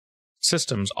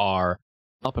systems are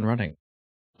up and running.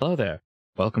 Hello there.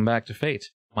 Welcome back to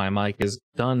Fate. My mic is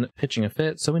done pitching a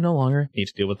fit, so we no longer need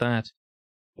to deal with that.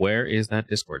 Where is that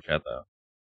Discord chat, though?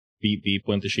 Beep, beep,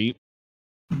 went the sheep.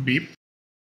 Beep.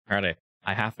 Alrighty.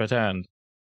 I have returned.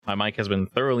 My mic has been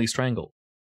thoroughly strangled.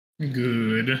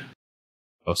 Good.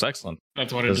 Most excellent.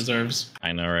 That's what it deserves.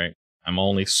 I know, right? I'm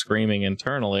only screaming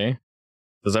internally.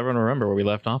 Does everyone remember where we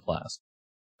left off last?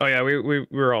 Oh yeah, we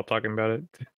were all talking about it.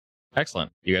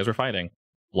 Excellent. You guys were fighting.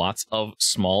 Lots of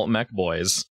small mech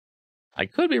boys. I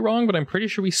could be wrong, but I'm pretty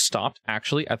sure we stopped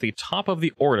actually at the top of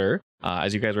the order,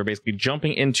 as you guys were basically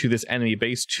jumping into this enemy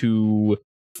base to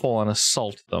full-on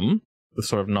assault them, with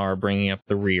sort of Nara bringing up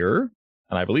the rear.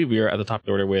 And I believe we are at the top of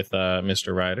the order with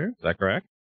Mr. Ryder. Is that correct?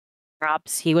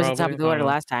 Props. He was at the top of the order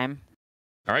last time.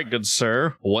 All right, good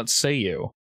sir. What say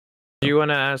you? Do you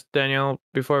want to ask Danielle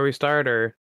before we start,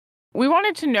 or? We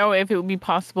wanted to know if it would be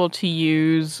possible to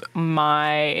use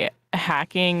my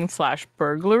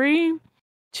hacking/burglary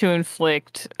to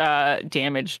inflict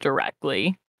damage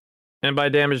directly. And by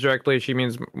damage directly, she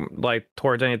means like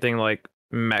towards anything like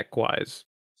mech-wise.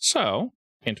 So,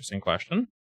 interesting question.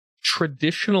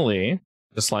 Traditionally,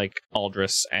 just like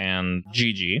Aldris and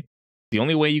Gigi, the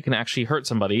only way you can actually hurt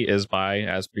somebody is by,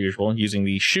 as per usual, using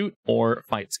the shoot or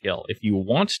fight skill. If you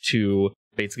want to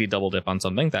basically double dip on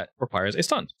something, that requires a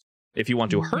stunt. If you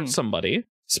want to hurt somebody,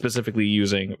 specifically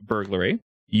using burglary,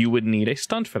 you would need a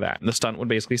stunt for that. And the stunt would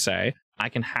basically say, I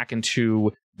can hack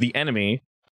into the enemy,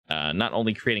 not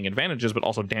only creating advantages, but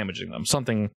also damaging them.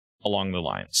 Something along the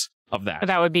lines of that.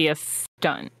 That would be a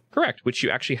stunt. Correct, which you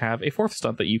actually have a fourth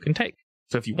stunt that you can take.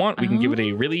 So if you want, we can give it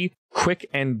a really quick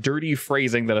and dirty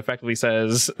phrasing that effectively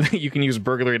says you can use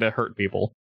burglary to hurt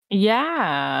people.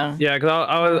 Yeah. Yeah, because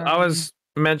I was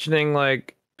mentioning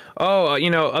like, oh,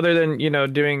 other than,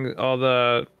 doing all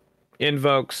the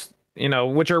invokes,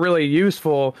 which are really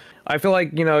useful, I feel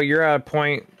like, you're at a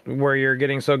point where you're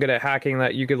getting so good at hacking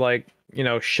that you could like,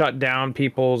 shut down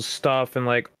people's stuff and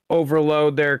like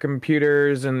overload their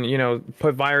computers and,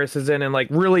 put viruses in and like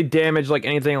really damage like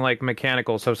anything like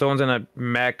mechanical. So if someone's in a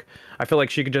mech, I feel like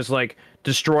she could just like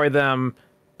destroy them,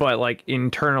 but like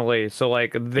internally. So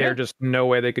like there's just no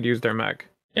way they could use their mech.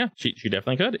 Yeah, she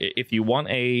definitely could. If you want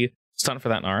a stunt for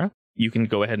that, Nara, you can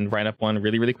go ahead and write up one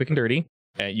really, really quick and dirty.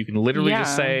 You can literally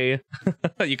just say,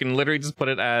 you can literally just put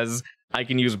it as, I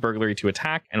can use burglary to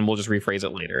attack, and we'll just rephrase it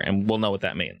later, and we'll know what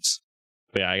that means.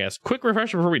 But yeah, I guess, quick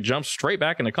refresher before we jump straight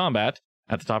back into combat.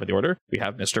 At the top of the order, we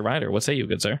have Mr. Ryder. What say you,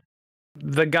 good sir?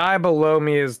 The guy below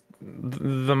me is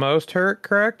the most hurt,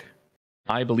 correct?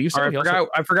 I believe so.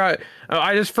 I forgot.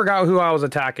 I just forgot who I was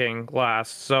attacking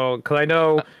last. So, because I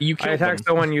know I attacked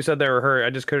someone, you said they were hurt. I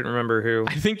just couldn't remember who.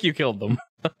 I think you killed them.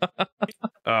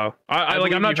 Oh,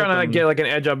 I'm not trying to get like an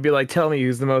edge up, and be like, tell me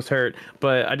who's the most hurt,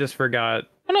 but I just forgot.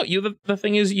 Oh no, the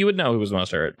thing is, you would know who was the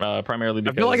most hurt, primarily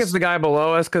because I feel like it's the guy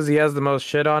below us because he has the most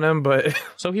shit on him, but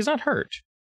so he's not hurt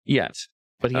yet,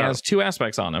 but he has two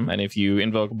aspects on him, and if you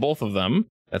invoke both of them,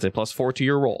 that's a +4 to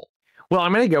your roll. Well,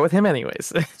 I'm gonna go with him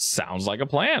anyways. Sounds like a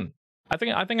plan. I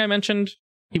think I mentioned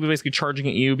he was basically charging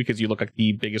at you because you look like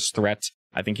the biggest threat.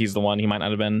 I think he's the one. He might not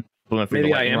have been.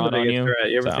 Maybe I am the biggest threat.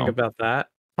 You ever think about that?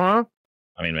 Huh?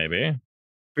 I mean, maybe. Have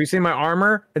you seen my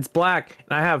armor? It's black,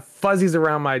 and I have fuzzies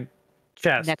around my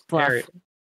chest. Neck fluff. Area.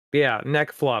 Yeah,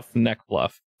 neck fluff. Neck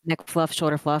fluff. Neck fluff,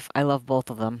 shoulder fluff. I love both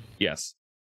of them. Yes.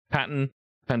 Pented,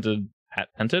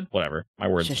 whatever. My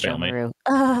words fail me.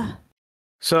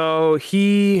 So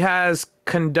he has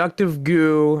conductive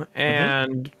goo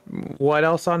and what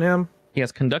else on him? He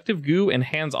has conductive goo and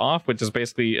hands off, which is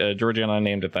basically Georgiana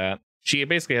named it that. She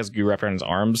basically has goo wrapped around his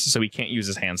arms, so he can't use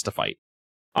his hands to fight.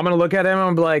 I'm gonna look at him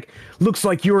and be like, looks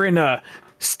like you're in a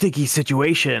sticky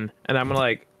situation. And I'm gonna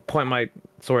like point my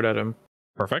sword at him.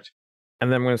 Perfect. And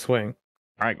then I'm gonna swing.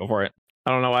 All right, go for it.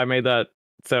 I don't know why I made that.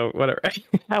 So whatever.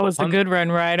 That was a good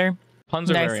run, Ryder. Puns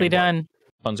are nicely done.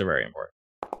 Puns are very important.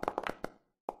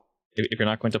 If you're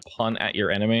not going to pun at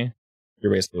your enemy,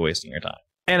 you're basically wasting your time.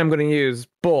 And I'm going to use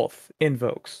both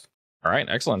invokes. All right,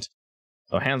 excellent.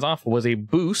 So hands off was a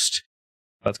boost.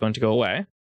 That's going to go away.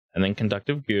 And then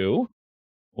conductive goo.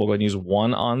 We'll go ahead and use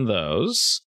one on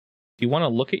those. If you want to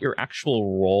look at your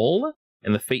actual roll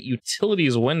in the Fate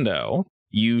Utilities window,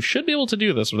 you should be able to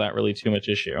do this without really too much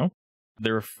issue.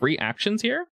 There are free actions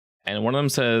here, and one of them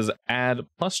says add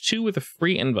 +2 with a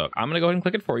free invoke. I'm going to go ahead and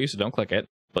click it for you, so don't click it.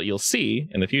 But you'll see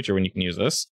in the future when you can use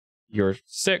this, your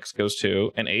 6 goes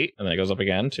to an 8, and then it goes up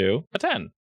again to a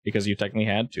 10, because you technically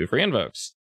had 2 free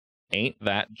invokes. Ain't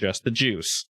that just the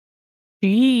juice?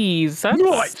 Jeez, that's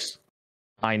nice.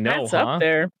 I know, that's up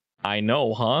there. I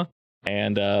know, huh?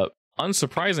 And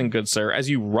unsurprising, good sir, as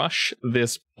you rush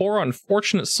this poor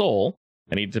unfortunate soul,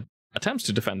 and he attempts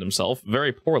to defend himself,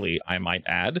 very poorly, I might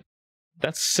add.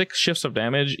 That's 6 shifts of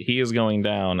damage. He is going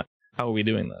down. How are we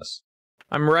doing this?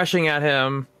 I'm rushing at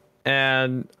him,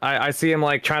 and I see him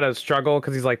like trying to struggle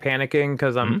because he's like panicking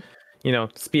because I'm,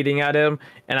 speeding at him,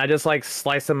 and I just like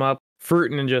slice him up,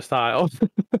 fruit ninja style.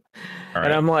 All right.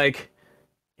 And I'm like,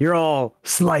 you're all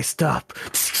sliced up.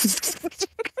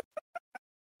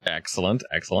 Excellent,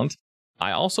 excellent.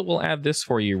 I also will add this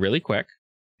for you really quick.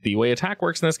 The way attack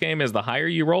works in this game is the higher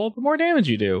you roll, the more damage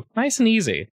you do. Nice and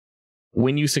easy.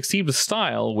 When you succeed with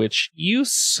style, which you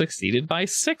succeeded by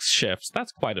 6 shifts,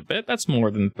 that's quite a bit. That's more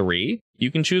than 3.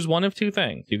 You can choose one of 2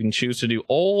 things. You can choose to do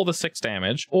all the 6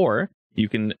 damage, or you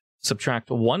can subtract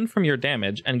 1 from your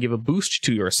damage and give a boost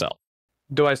to yourself.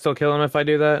 Do I still kill him if I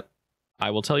do that?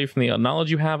 I will tell you from the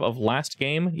knowledge you have of last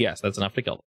game, yes, that's enough to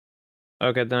kill them.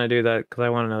 Okay, then I do that because I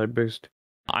want another boost.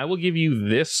 I will give you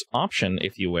this option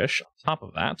if you wish, on top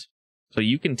of that. So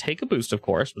you can take a boost, of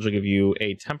course, which will give you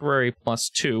a temporary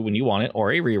 +2 when you want it,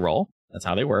 or a reroll. That's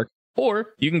how they work.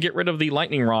 Or you can get rid of the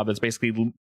lightning rod that's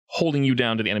basically holding you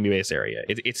down to the enemy base area.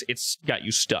 It's got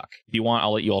you stuck. If you want,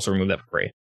 I'll let you also remove that for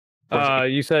free.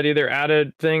 You said either add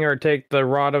a thing or take the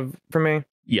rod from me?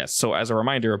 Yes, so as a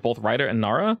reminder, both Ryder and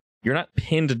Nara, you're not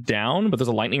pinned down, but there's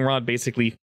a lightning rod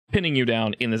basically pinning you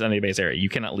down in this enemy base area. You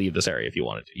cannot leave this area if you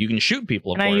wanted to. You can shoot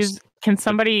people, of course. Can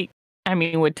somebody,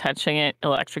 would touching it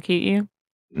electrocute you?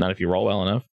 Not if you roll well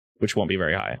enough, which won't be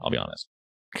very high, I'll be honest.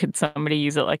 Could somebody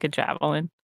use it like a javelin?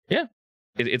 Yeah.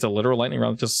 It's a literal lightning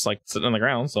rod just like sitting on the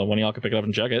ground, so one of y'all can pick it up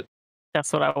and chug it.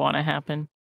 That's what I want to happen.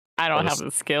 I don't have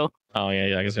the skill. Oh,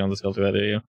 yeah, I guess you don't have the skill to that, do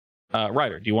you?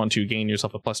 Ryder, do you want to gain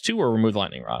yourself a +2 or remove the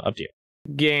lightning rod? Up to you.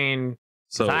 Gain.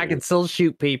 So I can still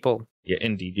shoot people. Yeah,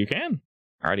 indeed you can.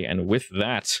 Alrighty, and with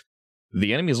that,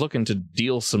 the enemy is looking to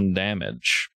deal some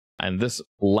damage. And this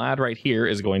lad right here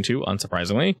is going to,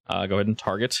 unsurprisingly, go ahead and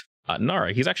target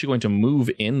Nara. He's actually going to move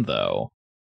in, though.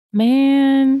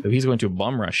 Man. So he's going to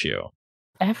bum rush you.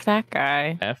 F that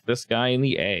guy. F this guy in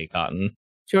the A, Cotton.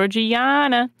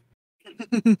 Georgiana.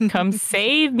 Come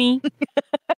save me.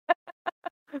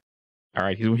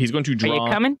 Alright, he's going to draw... Are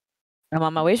you coming? I'm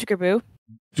on my way, Sugar Boo.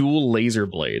 ...dual laser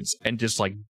blades and just,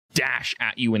 like, dash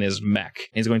at you in his mech.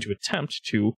 He's going to attempt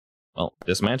to, well,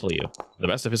 dismantle you to the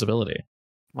best of his ability.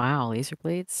 Wow, laser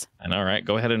blades. And all right,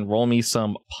 go ahead and roll me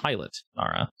some pilot,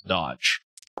 Nara. Dodge.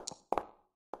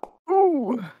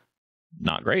 Ooh.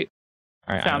 Not great.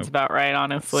 All right, Sounds about right,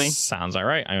 honestly. Sounds all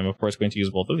right. I am, of course, going to use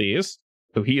both of these.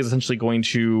 So he is essentially going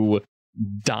to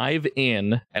dive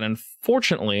in, and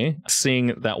unfortunately, seeing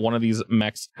that one of these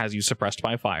mechs has you suppressed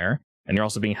by fire, and you're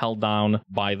also being held down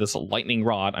by this lightning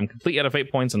rod, I'm completely out of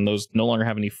fate points, and those no longer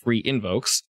have any free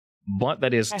invokes. But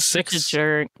that is That's 6. Such a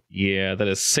jerk. Yeah, that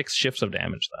is 6 shifts of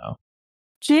damage, though.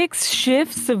 6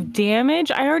 shifts of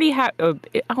damage? I already have.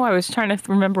 I was trying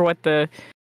to remember what the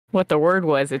word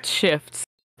was. It's shifts.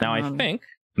 Now, I think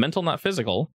mental, not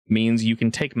physical, means you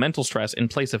can take mental stress in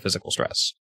place of physical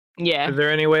stress. Yeah. Is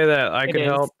there any way that I could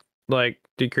help, like,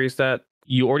 decrease that?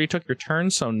 You already took your turn,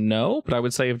 so no. But I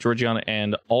would say if Georgiana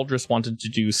and Aldris wanted to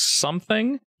do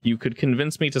something, you could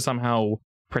convince me to somehow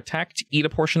protect, eat a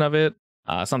portion of it.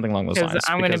 Something along those lines.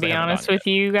 I'm going to be honest with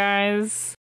you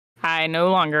guys. I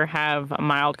no longer have a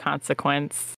mild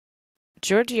consequence.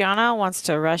 Georgiana wants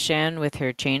to rush in with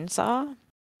her chainsaw.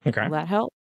 Okay. Will that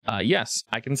help? Yes,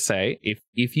 I can say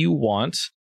if you want.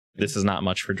 This is not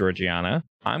much for Georgiana.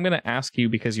 I'm going to ask you,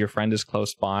 because your friend is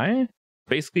close by,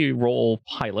 basically roll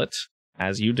pilot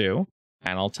as you do,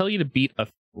 and I'll tell you to beat a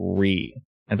 3.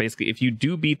 And basically, if you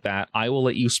do beat that, I will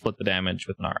let you split the damage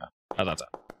with Nara. How's that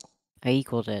sound? I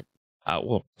equaled it.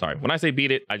 Well, sorry. When I say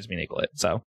beat it, I just mean equal it.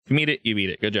 So if you meet it, you beat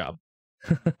it. Good job.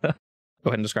 Go ahead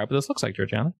and describe what this looks like,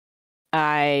 Georgiana.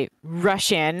 I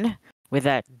rush in with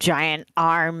a giant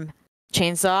arm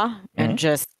chainsaw and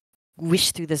just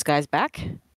wish through this guy's back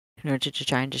in order to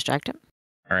try and distract him.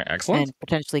 All right, excellent. And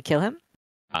potentially kill him.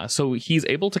 So he's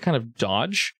able to kind of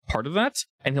dodge part of that,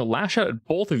 and he'll lash out at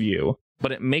both of you,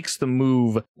 but it makes the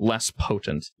move less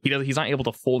potent. He's not able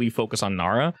to fully focus on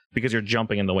Nara because you're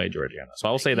jumping in the way, Georgiana. So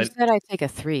I will say that... You said I take a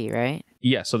 3, right?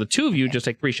 Yeah, so the 2 of you just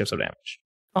take 3 shifts of damage.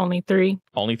 Only 3?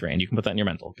 Only 3, and you can put that in your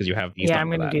mental because you have these. Yeah, I'm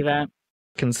going to do that.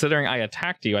 Considering I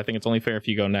attacked you, I think it's only fair if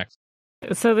you go next.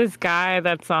 So this guy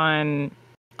that's on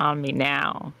me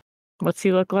now, what's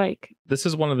he look like? This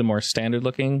is one of the more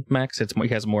standard-looking mechs. He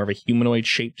has more of a humanoid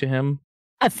shape to him.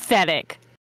 Pathetic.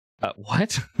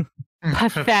 What?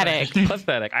 Pathetic.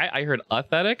 Pathetic. I heard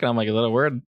athetic, and I'm like, is that a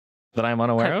word that I'm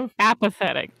unaware of?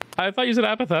 Apathetic. I thought you said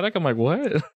apathetic. I'm like,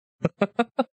 what?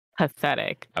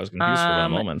 pathetic. I was confused for a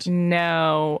moment.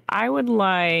 No, I would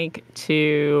like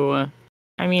to.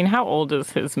 I mean, how old does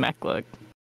his mech look?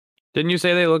 Didn't you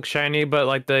say they look shiny, but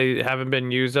like they haven't been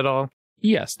used at all?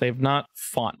 Yes, they've not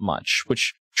fought much,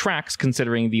 which tracks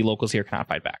considering the locals here cannot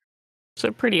fight back. It's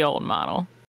a pretty old model.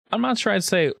 I'm not sure I'd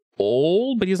say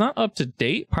old, but he's not up to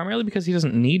date, primarily because he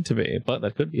doesn't need to be, but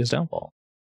that could be his downfall.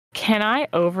 Can I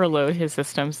overload his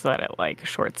system so that it like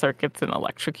short circuits and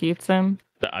electrocutes him?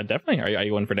 Definitely. Are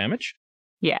you in for damage?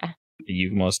 Yeah.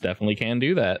 You most definitely can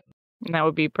do that. And that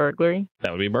would be burglary.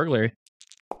 That would be burglary.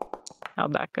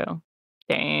 How'd that go?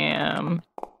 Damn.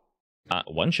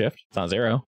 One shift. It's not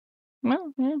 0.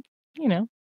 Well, yeah, you know,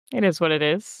 it is what it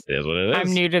is. It is what it is.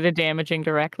 I'm new to the damaging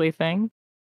directly thing.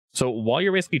 So while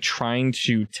you're basically trying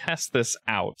to test this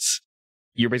out,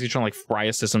 you're basically trying to like fry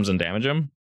his systems and damage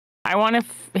him? I want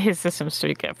his systems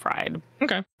to get fried.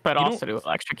 Okay. But also to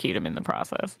electrocute him in the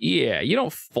process. Yeah, you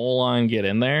don't full on get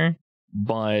in there,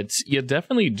 but you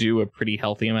definitely do a pretty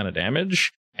healthy amount of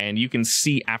damage. And you can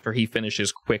see after he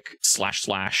finishes quick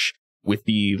slash with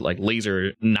the like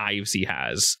laser knives he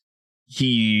has,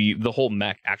 the whole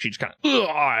mech actually just kind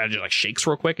of just like shakes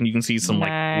real quick, and you can see some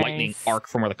like lightning arc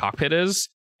from where the cockpit is.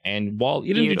 And while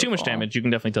you didn't do too much damage, you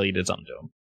can definitely tell you did something to him.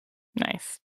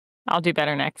 Nice. I'll do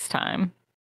better next time.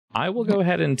 I will go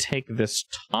ahead and take this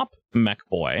top mech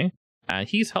boy.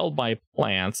 He's held by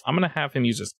plants. I'm going to have him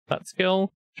use his cut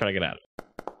skill. Try to get out of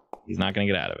it. He's not going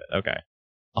to get out of it. Okay.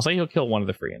 I'll say he'll kill one of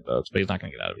the free invokes, but he's not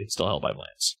going to get out of it. He's still held by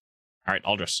plants. All right,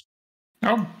 Aldris.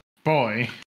 Oh, boy.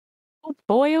 Oh,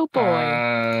 boy, oh,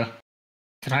 boy.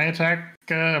 Can I attack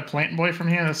Plant Boy from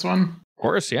here, this one? Of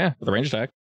course, yeah, with a range attack.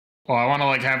 Well, I want to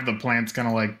like have the plants kind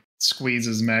of like squeeze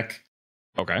his mech.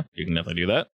 Okay, you can definitely do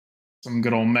that. Some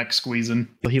good old mech squeezing.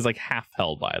 But he's like half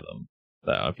held by them.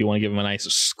 So if you want to give him a nice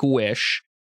squish,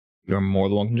 you're more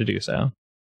than welcome to do so.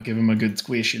 Give him a good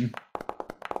squishing.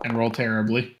 And roll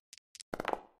terribly.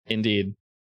 Indeed.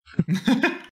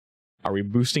 Are we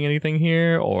boosting anything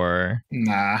here, or?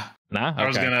 Nah. Nah? Okay. I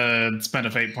was going to spend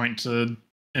a fate point to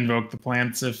invoke the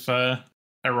plants if I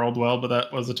rolled well, but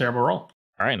that was a terrible roll.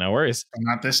 All right, no worries. But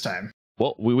not this time.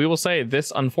 Well, we will say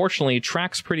this unfortunately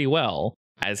tracks pretty well,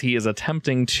 as he is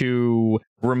attempting to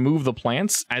remove the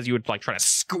plants. As you would like try to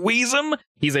squeeze him,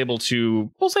 he's able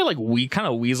to, we'll say, like kind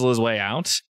of weasel his way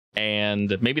out,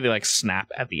 and maybe they like snap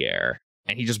at the air,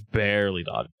 and he just barely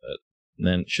dodged it. And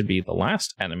then should be the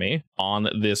last enemy on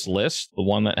this list, the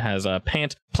one that has a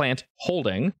plant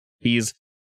holding. He's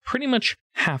pretty much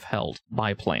half held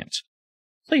by plant.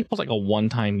 So he pulls like a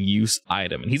one-time use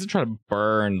item, and he's gonna try to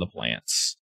burn the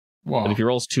plants. Whoa. But if he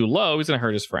rolls too low, he's gonna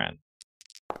hurt his friend.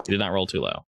 He did not roll too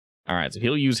low. All right, so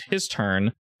he'll use his turn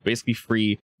to basically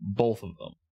free both of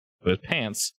them. But his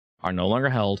pants are no longer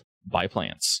held by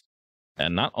plants.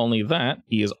 And not only that,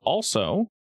 he is also,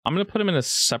 I'm going to put him in a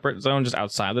separate zone just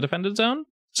outside the defended zone.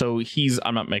 So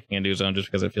I'm not making a new zone just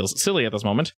because it feels silly at this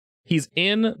moment. He's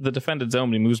in the defended zone,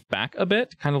 but he moves back a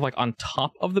bit, kind of like on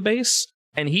top of the base.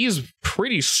 And he's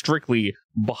pretty strictly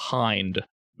behind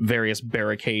various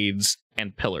barricades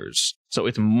and pillars. So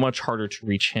it's much harder to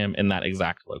reach him in that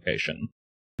exact location.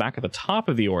 Back at the top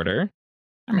of the order.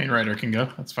 I mean, Ryder can go.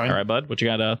 That's fine. All right, bud. What you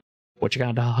got,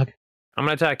 dog? I'm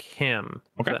gonna attack him.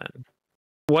 Okay. Then.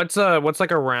 What's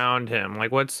like around him?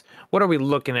 Like what are we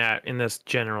looking at in this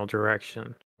general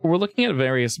direction? We're looking at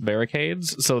various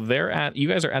barricades. So you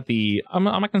guys are at the, I'm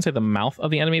not going to say the mouth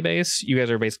of the enemy base. You guys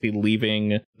are basically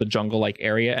leaving the jungle-like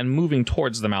area and moving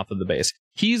towards the mouth of the base.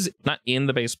 He's not in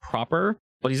the base proper,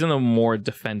 but he's in the more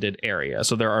defended area.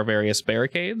 So there are various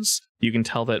barricades. You can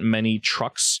tell that many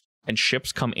trucks and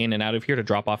ships come in and out of here to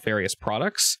drop off various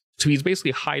products. So he's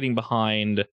basically hiding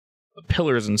behind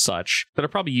pillars and such that are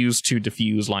probably used to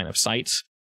diffuse line of sight.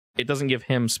 It doesn't give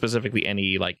him specifically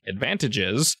any like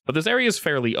advantages, but this area is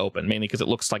fairly open, mainly because it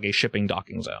looks like a shipping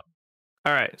docking zone.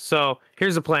 All right, so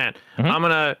here's the plan.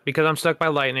 Mhm. Because I'm stuck by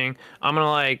lightning, I'm gonna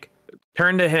like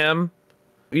turn to him,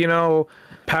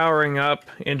 powering up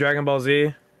in Dragon Ball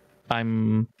Z.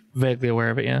 I'm vaguely aware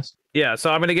of it, yes. Yeah,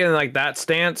 so I'm gonna get in like that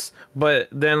stance, but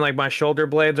then like my shoulder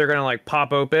blades are gonna like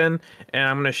pop open, and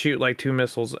I'm gonna shoot like 2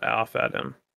 missiles off at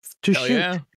him. Hell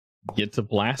yeah. Get to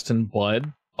blasting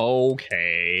blood.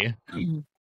 Okay.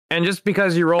 And just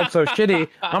because you rolled so shitty,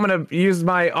 I'm gonna use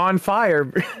my on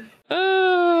fire.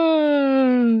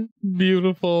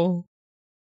 Beautiful.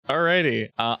 Alrighty.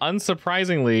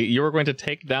 Unsurprisingly, you are going to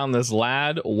take down this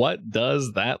lad. What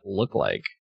does that look like?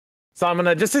 So I'm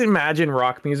gonna just imagine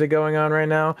rock music going on right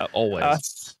now.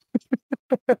 Always.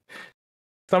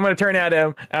 So I'm gonna turn at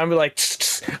him and I'm gonna be like,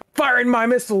 firing my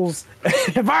missiles,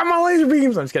 fire my laser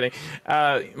beams. I'm just kidding.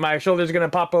 My shoulder's gonna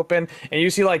pop open and you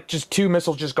see like just 2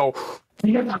 missiles just go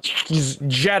just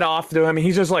jet off to him, and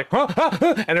he's just like, huh, huh,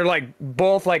 huh, and they're like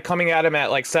both like coming at him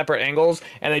at like separate angles,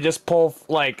 and they just pull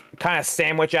like kind of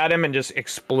sandwich at him and just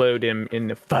explode him in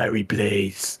the fiery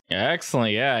blaze.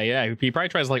 Excellent. Yeah. He probably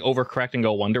tries to like overcorrect and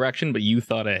go one direction, but you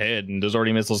thought ahead, and there's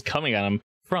already missiles coming at him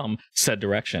from said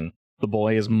direction. The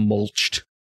boy is mulched.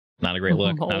 Not a great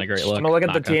look. Not a great look. I'm gonna look at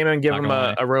Not the team and give him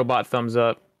a robot thumbs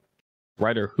up.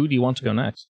 Ryder, who do you want to go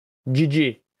next?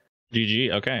 GG.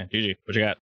 GG. Okay, GG. What you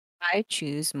got? I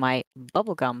choose my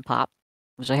bubblegum pop,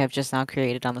 which I have just now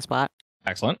created on the spot.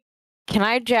 Excellent. Can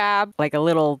I jab like a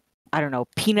little, I don't know,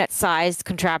 peanut-sized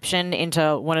contraption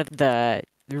into one of the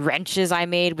wrenches I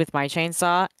made with my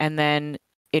chainsaw, and then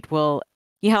it will,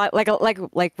 you know, like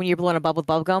when you're blowing a bubble with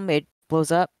bubblegum, it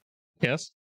blows up.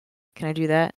 Yes. Can I do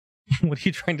that? What are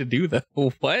you trying to do though?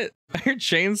 What? Your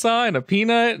chainsaw and a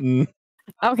peanut and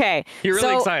Okay. you're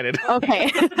really excited.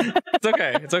 Okay. It's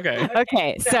okay. It's okay.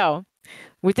 Okay. So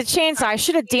with the chainsaw, I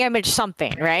should have damaged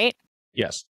something, right?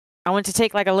 Yes. I want to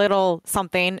take like a little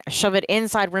something, shove it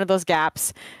inside one of those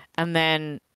gaps, and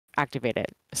then activate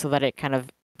it so that it kind of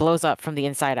blows up from the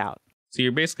inside out. So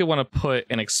you basically want to put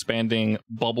an expanding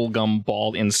bubblegum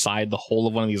ball inside the hole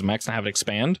of one of these mechs and have it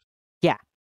expand? Yeah.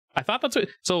 I thought that's what...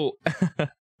 So,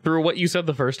 through what you said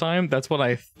the first time, that's what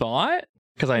I thought,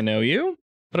 because I know you,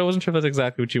 but I wasn't sure if that's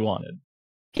exactly what you wanted.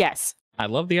 Yes. I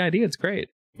love the idea. It's great.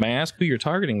 May I ask who you're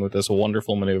targeting with this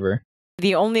wonderful maneuver?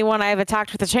 The only one I've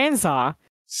attacked with a chainsaw.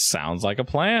 Sounds like a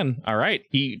plan. All right.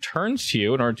 He turns to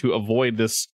you in order to avoid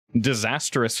this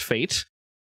disastrous fate.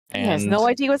 And He has no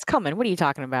idea what's coming. What are you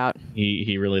talking about?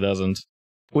 He really doesn't.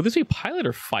 Would this be pilot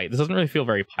or fight? This doesn't really feel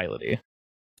very piloty.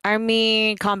 I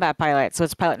mean, combat pilot, so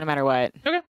it's pilot no matter what.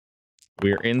 Okay.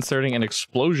 We're inserting an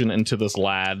explosion into this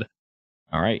lad.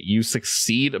 All right. You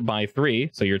succeed by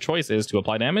 3. So your choice is to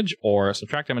apply damage or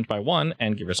subtract damage by 1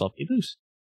 and give yourself a boost.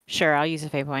 Sure, I'll use a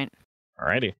fate point.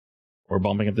 Alrighty. We're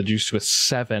bumping up the juice to a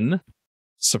 7.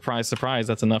 Surprise, surprise.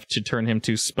 That's enough to turn him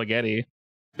to spaghetti.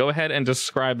 Go ahead and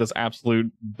describe this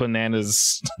absolute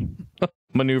bananas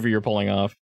maneuver you're pulling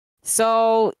off.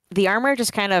 So the armor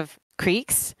just kind of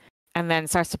creaks and then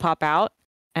starts to pop out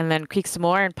and then creaks some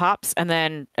more and pops and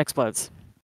then explodes.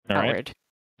 All right. Outward.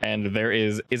 And there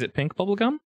is it pink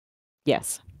bubblegum?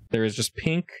 Yes. There is just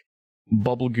pink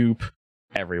bubble goop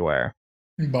everywhere.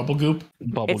 Bubble goop.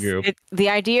 Bubble goop. The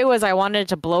idea was I wanted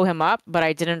to blow him up, but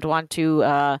I didn't want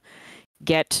to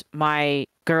get my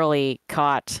girly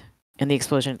caught in the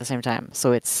explosion at the same time.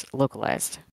 So it's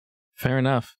localized. Fair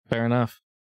enough. Fair enough.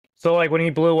 So like when he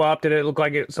blew up, did it look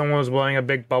like someone was blowing a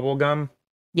big bubble gum?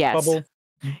 Yes. Bubble?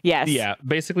 Yes. Yeah,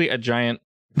 basically a giant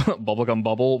bubblegum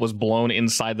bubble was blown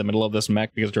inside the middle of this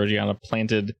mech because Georgiana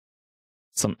planted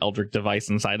some Eldritch device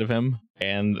inside of him,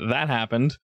 and that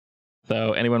happened.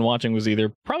 So anyone watching was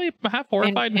either probably half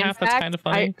horrified and half fact, that's kind of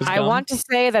funny. I want to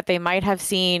say that they might have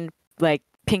seen like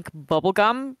pink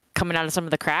bubblegum coming out of some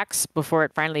of the cracks before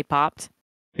it finally popped.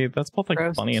 Yeah, that's both like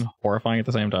Gross. funny and horrifying at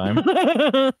the same time.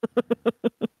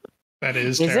 That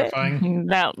is Is it? terrifying.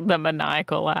 That the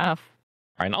maniacal laugh.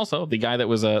 All right, and also the guy that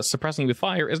was suppressing with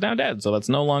fire is now dead, so that's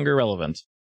no longer relevant.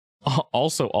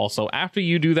 Also, after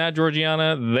you do that,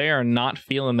 Georgiana, they are not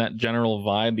feeling that general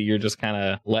vibe that you're just kind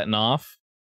of letting off,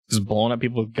 just blowing up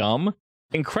people with gum.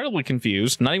 Incredibly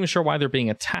confused, not even sure why they're being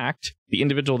attacked. The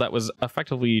individual that was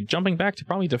effectively jumping back to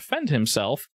probably defend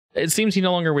himself, it seems he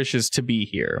no longer wishes to be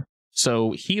here.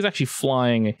 So he's actually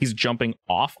flying, he's jumping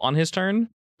off on his turn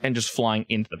and just flying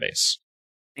into the base.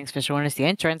 Thanks for showing us the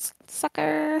entrance,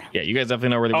 sucker. Yeah, you guys definitely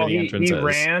know where the, Oh, entrance he is.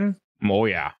 ran? Oh,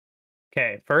 yeah.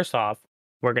 Okay, first off,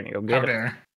 we're gonna go How get him.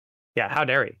 dare. Yeah, how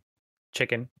dare he?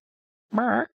 Chicken.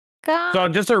 God. So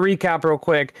just to recap real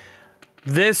quick,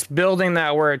 this building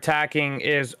that we're attacking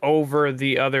is over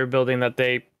the other building that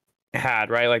they had,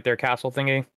 right? Like their castle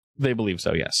thingy. They believe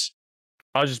so, yes.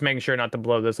 I was just making sure not to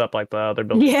blow this up like the other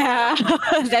building. Yeah,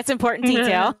 that's important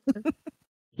detail.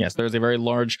 Yes, there's a very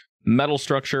large metal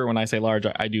structure. When I say large,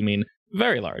 I do mean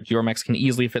very large. Your mechs can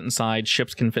easily fit inside.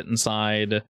 Ships can fit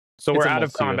inside. So It's we're a out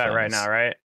of multitude of combat right things. now,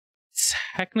 right?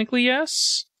 Technically,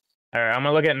 yes. All right, I'm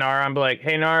gonna look at Nara. I'm like,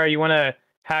 hey Nara, you want to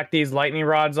hack these lightning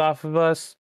rods off of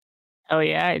us? Oh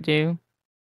yeah, I do.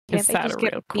 Can't Is they that just a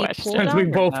get real be pulled question? Since we out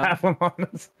or both no? have them on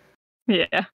us.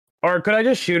 Yeah. Or could I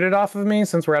just shoot it off of me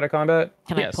since we're out of combat?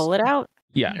 Can Yes. I pull it out?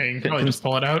 Yeah. Yeah, you can probably just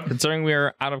pull it out. Considering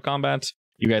we're out of combat,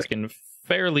 you guys can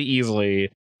fairly easily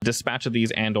dispatch of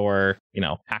these and or,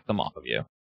 hack them off of you.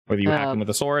 Whether you hack them with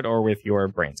a sword or with your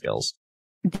brain skills.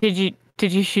 Did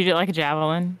you shoot it like a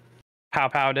javelin?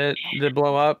 How did it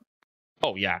blow up?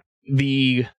 Oh, yeah.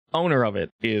 The owner of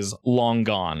it is long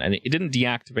gone, and it didn't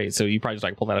deactivate, so you probably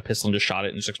just pulled out a pistol and just shot it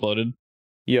and just exploded.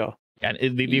 Yeah. And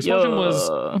the explosion was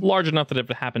large enough that if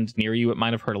it happened near you, it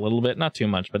might have hurt a little bit. Not too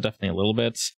much, but definitely a little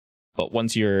bit. But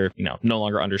once you're, no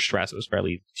longer under stress, it was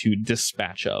fairly easy to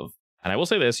dispatch of. And I will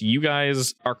say this, you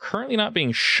guys are currently not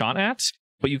being shot at,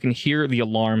 but you can hear the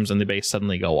alarms in the base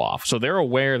suddenly go off. So they're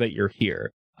aware that you're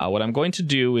here. What I'm going to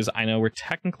do is, I know we're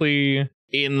technically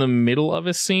in the middle of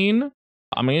a scene.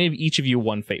 I'm going to give each of you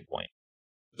 1 fate point.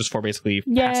 Just for basically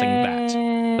passing that.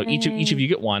 So each of you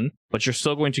get 1, but you're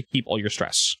still going to keep all your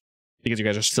stress. Because you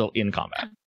guys are still in combat.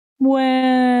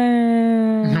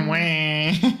 Well.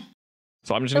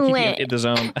 So I'm just going to keep you in the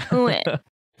zone.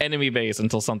 Enemy base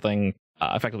until something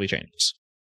effectively changes.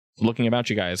 Looking about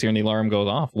you guys, hearing the alarm goes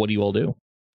off, what do you all do?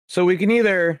 So we can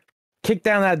either kick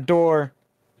down that door,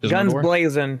 guns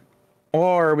blazing,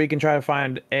 or we can try to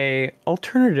find a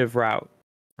alternative route.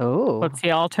 Oh. What's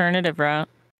the alternative route?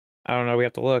 I don't know. We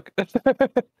have to look.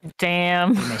 Damn.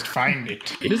 You must find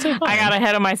it. It is a I got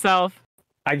ahead of myself.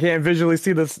 I can't visually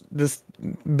see this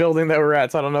building that we're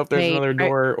at, so I don't know if there's another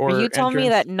door or. Are you telling me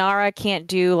entrance. that Nara can't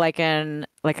do like a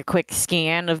quick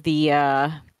scan of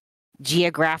the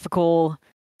geographical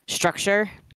structure?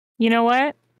 You know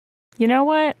what?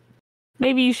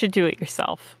 Maybe you should do it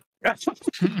yourself.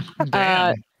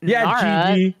 Damn. Yeah,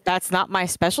 Nara, GG. that's not my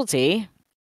specialty.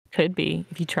 Could be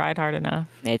if you tried hard enough.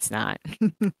 It's not.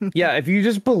 Yeah, if you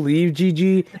just believe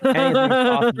GG,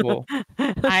 anything's possible.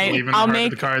 Believe in the I'll heart of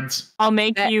make the cards.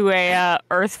 you a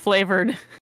earth flavored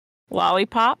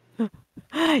lollipop. You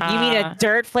mean a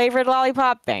dirt flavored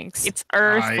lollipop? Thanks. It's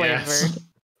earth Ah, flavored. yes.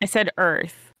 I said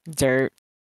earth. Dirt.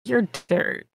 You're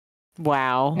dirt.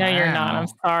 Wow. No, you're not. I'm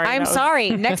sorry. I'm That was- sorry.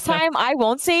 Next time I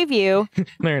won't save you.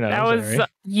 No, you're not. That I'm was sorry.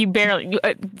 you barely.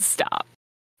 Stop.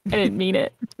 I didn't mean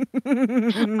it.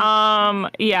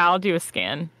 Yeah, I'll do a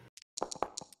scan.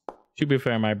 To be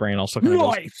fair, my brain also kind of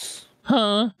goes, Nice.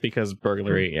 huh? Because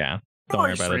burglary, yeah. Don't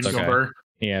worry about it. It's Ringo okay. Burr.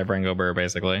 Yeah, Brango Burr,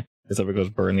 basically. Except it goes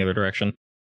Burr in the other direction.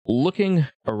 Looking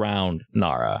around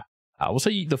Nara, we'll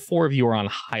say the 4 of you are on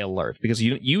high alert because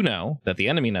you know that the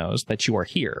enemy knows that you are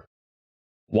here.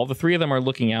 While the 3 of them are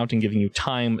looking out and giving you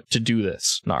time to do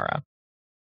this, Nara,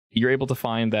 you're able to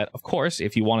find that, of course,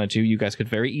 if you wanted to, you guys could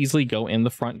very easily go in the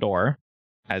front door,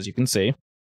 as you can see.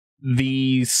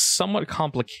 The somewhat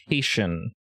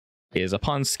complication is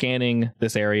upon scanning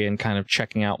this area and kind of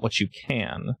checking out what you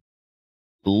can,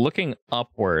 looking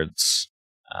upwards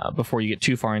before you get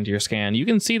too far into your scan, you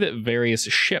can see that various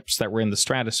ships that were in the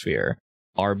stratosphere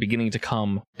are beginning to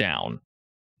come down.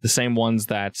 The same ones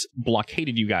that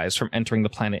blockaded you guys from entering the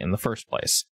planet in the first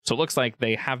place. So it looks like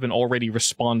they have been already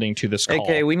responding to this call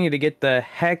Okay, we need to get the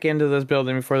heck into this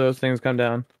building before those things come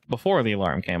down. before the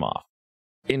alarm came off.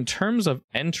 In terms of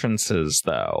entrances,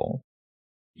 though,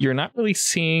 you're not really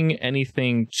seeing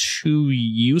anything too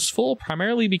useful,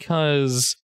 primarily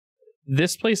because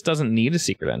this place doesn't need a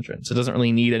secret entrance. It doesn't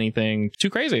really need anything too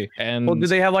crazy. And Well, do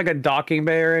they have like a docking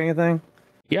bay or anything?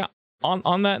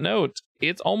 on that note,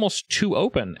 it's almost too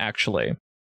open, actually.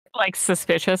 Like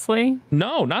suspiciously.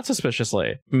 No, not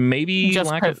suspiciously. Maybe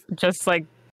Just like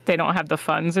they don't have the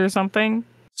funds or something.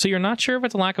 So you're not sure if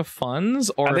it's a lack of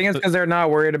funds or I think it's because they're not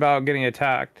worried about getting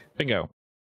attacked. bingo.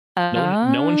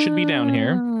 No one should be down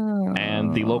here,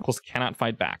 and the locals cannot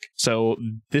fight back. So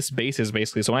this base is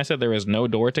basically, so when I said there is no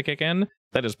door to kick in,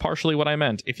 that is partially what I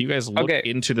meant. If you guys look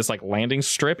into this like landing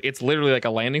strip, it's literally like a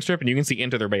landing strip and you can see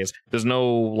into their base. There's no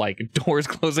like doors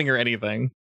closing or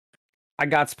anything. I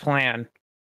got's plan.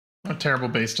 A terrible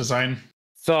base design.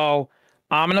 So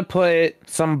I'm gonna put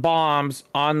some bombs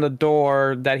on the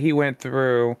door that he went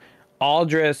through.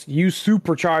 Aldris, you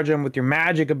supercharge him with your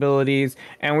magic abilities,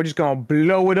 and we're just gonna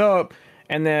blow it up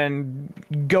and then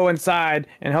go inside,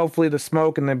 and hopefully the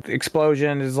smoke and the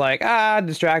explosion is like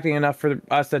distracting enough for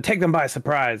us to take them by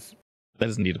surprise. That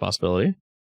is indeed a possibility.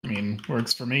 I mean,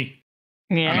 works for me.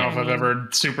 Yeah. I don't know if I've ever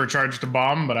supercharged a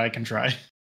bomb, but I can try.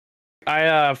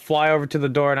 I fly over to the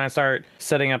door and I start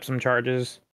setting up some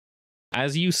charges.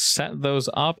 As you set those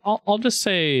up, I'll just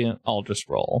say I'll just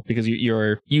roll, because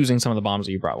you're using some of the bombs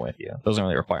that you brought with you. Those don't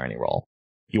really require any roll.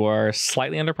 You are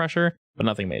slightly under pressure, but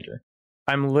nothing major.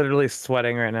 I'm literally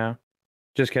sweating right now.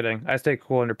 Just kidding. I stay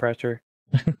cool under pressure.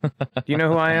 Do you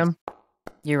know who I am?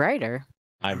 You're writer.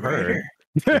 I've heard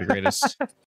you're the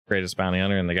greatest bounty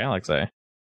hunter in the galaxy.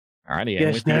 Alrighty,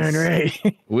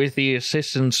 and with the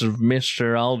assistance of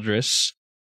Mr. Aldris,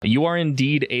 you are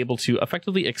indeed able to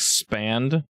effectively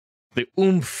expand the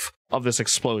oomph of this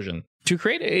explosion to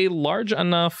create a large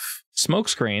enough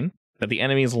smokescreen that the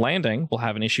enemies landing will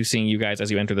have an issue seeing you guys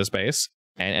as you enter this base,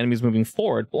 and enemies moving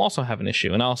forward will also have an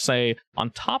issue. And I'll say,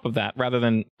 on top of that, rather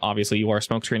than obviously you are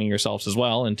smokescreening yourselves as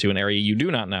well into an area you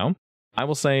do not know, I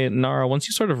will say, Nara, once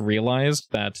you sort of realized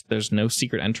that there's no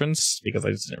secret entrance, because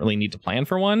I just didn't really need to plan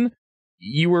for one,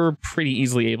 you were pretty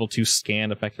easily able to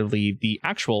scan effectively the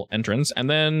actual entrance, and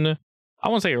then, I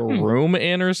won't say a room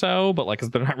in or so, but like, 'cause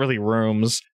they're not really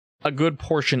rooms, a good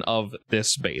portion of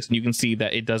this space. And you can see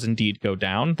that it does indeed go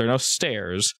down. There are no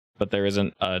stairs, but there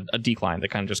isn't a decline that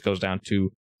kind of just goes down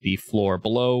to the floor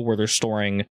below, where they're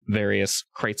storing various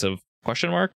crates of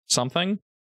something.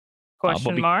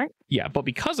 Question mark? Yeah, but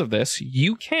because of this,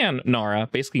 you can, Nara,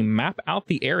 basically map out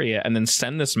the area and then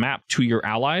send this map to your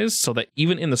allies so that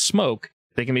even in the smoke,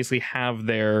 they can basically have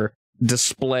their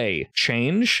display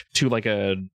change to like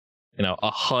a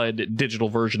HUD digital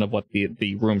version of what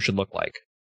the room should look like.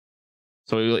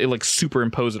 So it like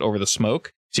superimpose it over the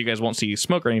smoke, so you guys won't see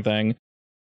smoke or anything.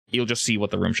 You'll just see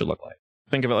what the room should look like.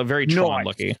 Think of it like very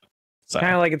Tron-looky. So.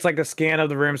 Kind of like it's like a scan of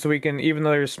the room, so we can, even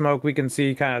though there's smoke, we can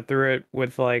see kind of through it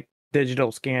with like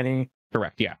digital scanning.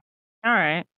 Correct, yeah. All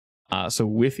right. So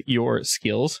with your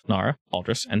skills, Nara,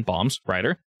 Aldris, and Bombs,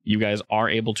 Ryder, you guys are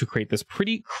able to create this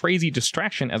pretty crazy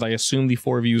distraction as I assume the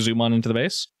four of you zoom on into the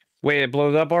base. Wait, it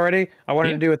blows up already? I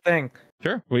wanted to do a thing.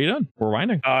 Sure, what are you doing? We're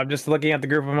winding. I'm just looking at the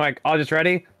group. I'm like, all just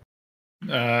ready?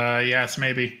 Yes,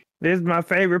 maybe. This is my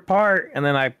favorite part. And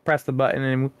then I press the button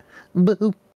and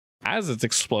boop. As it's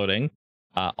exploding,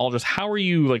 Aldris, how are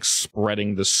you like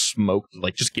spreading the smoke?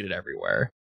 Like just get it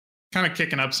everywhere. Kind of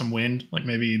kicking up some wind, like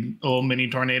maybe a little mini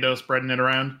tornado, spreading it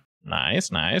around. Nice.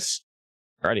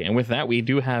 Alrighty, and with that, we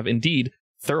do have indeed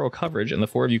thorough coverage, and the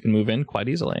four of you can move in quite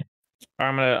easily.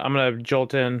 I'm gonna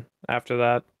jolt in after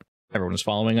that. Everyone is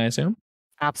following, I assume?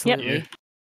 Absolutely. Yeah.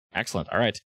 Excellent. All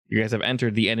right. You guys have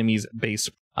entered the enemy's base.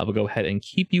 I will go ahead and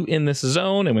keep you in this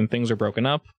zone, and when things are broken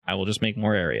up, I will just make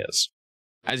more areas.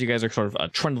 As you guys are sort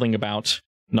of trundling about,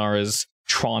 Nara's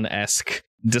Tron-esque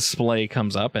display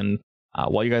comes up, and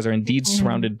while you guys are indeed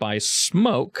surrounded by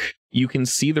smoke, you can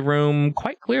see the room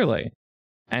quite clearly.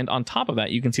 And on top of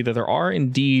that, you can see that there are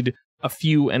indeed a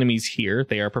few enemies here.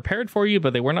 They are prepared for you,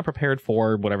 but they were not prepared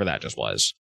for whatever that just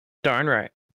was. Darn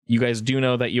right. You guys do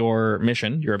know that your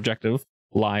mission, your objective,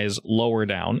 lies lower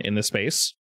down in this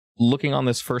space. Looking on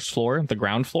this first floor, the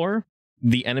ground floor,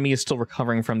 the enemy is still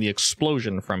recovering from the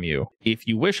explosion from you. If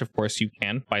you wish, of course, you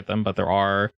can fight them, but there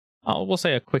are, we'll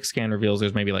say a quick scan reveals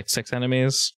there's maybe like 6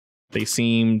 enemies. They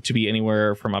seem to be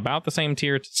anywhere from about the same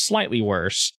tier to slightly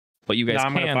worse, but you guys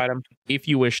can, fight them if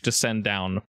you wish, descend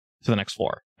down to the next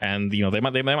floor. And they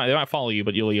might follow you,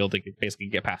 but you'll be able to basically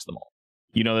get past them all.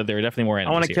 You know that there are definitely more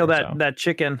enemies. I want to kill that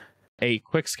chicken. A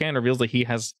quick scan reveals that he's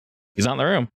not in the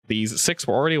room. These 6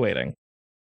 were already waiting.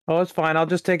 Oh, it's fine. I'll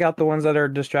just take out the ones that are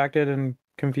distracted and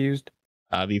confused.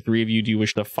 The 3 of you, do you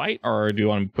wish to fight, or do you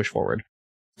want to push forward?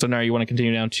 So now you want to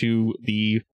continue down to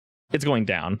it's going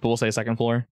down, but we'll say 2nd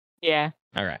floor. Yeah.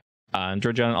 All right.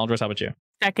 Georgia and Aldris, how about you?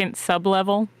 2nd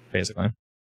sub-level. Basically.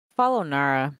 Follow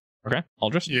Nara. Okay,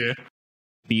 Aldris? Yeah.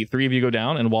 The 3 of you go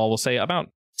down, and while we'll say about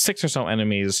 6 or so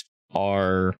enemies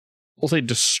are, we'll say,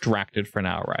 distracted for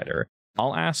now, Ryder,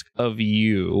 I'll ask of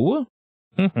you...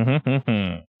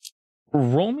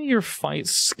 roll me your fight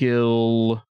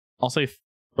skill, I'll say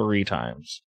 3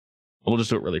 times. We'll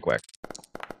just do it really quick.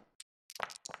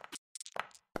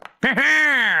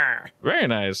 Very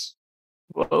nice.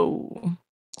 Whoa.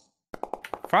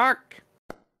 Fuck.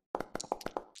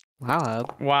 Wow.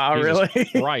 Wow, Jesus really?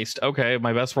 Christ. Okay,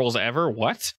 my best rolls ever?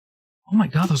 What? Oh my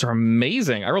god, those are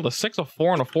amazing. I rolled a 6, a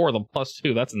 4, and a 4 with a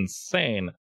 +2. That's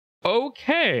insane.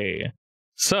 Okay.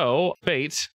 So,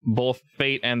 Fate, both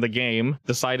Fate and the game,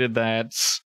 decided that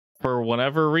for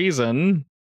whatever reason,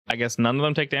 I guess none of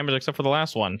them take damage except for the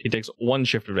last one. He takes 1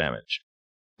 shift of damage.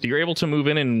 So you're able to move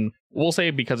in, and we'll say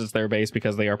because it's their base,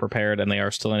 because they are prepared and they are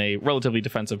still in a relatively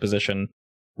defensive position,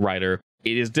 Ryder,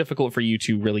 it is difficult for you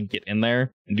to really get in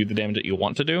there and do the damage that you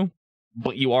want to do,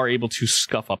 but you are able to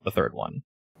scuff up the 3rd one.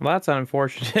 Well, that's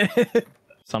unfortunate.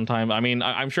 Sometime, I mean,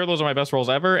 I'm sure those are my best rolls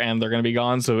ever, and they're going to be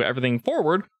gone, so everything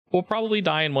forward will probably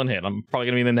die in 1 hit. I'm probably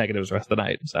going to be in the negatives the rest of the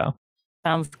night, so.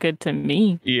 Sounds good to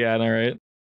me. Yeah, all right.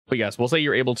 But yes, we'll say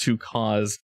you're able to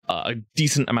cause a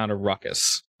decent amount of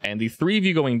ruckus. And the 3 of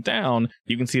you going down,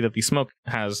 you can see that the smoke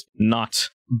has not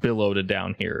billowed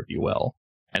down here, if you will.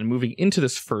 And moving into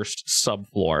this first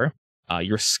subfloor,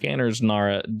 your scanners,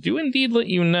 Nara, do indeed let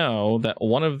you know that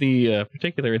one of the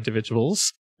particular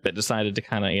individuals that decided to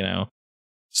kind of,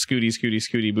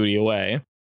 scooty booty away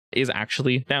is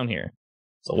actually down here.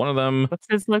 So one of them... What's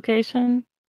his location?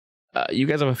 You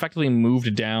guys have effectively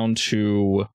moved down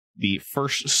to the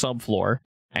first subfloor,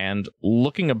 and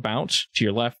looking about to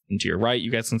your left and to your right,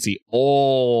 you guys can see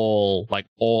all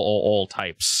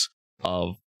types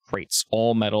of crates,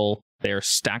 all metal. They're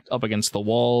stacked up against the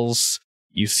walls.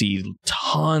 You see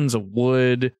tons of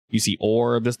wood. You see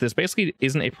ore. This basically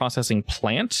isn't a processing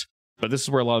plant, but this is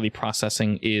where a lot of the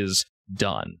processing is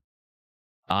done.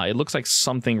 It looks like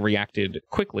something reacted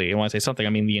quickly. And when I say something, I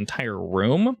mean the entire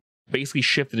room basically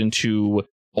shifted into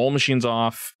all machines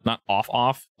off, not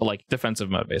off, but like defensive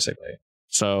mode, basically.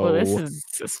 So Well, this is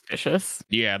suspicious.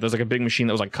 yeah, there's like a big machine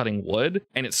that was like cutting wood,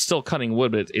 and it's still cutting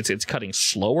wood, but it's cutting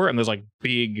slower, and there's like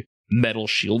big metal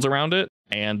shields around it,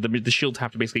 and the shields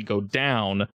have to basically go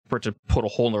down for it to put a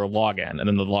hole in their log in, and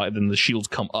then the shields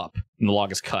come up, and the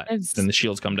log is cut, then the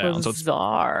shields come down.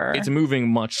 Bizarre. So it's moving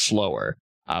much slower,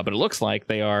 but it looks like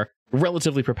they are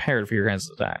relatively prepared for your guys'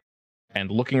 attack. And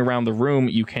looking around the room,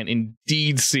 you can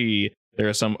indeed see there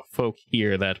are some folk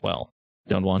here that, well,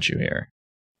 don't want you here.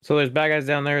 So there's bad guys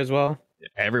down there as well?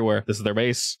 Everywhere. This is their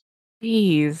base.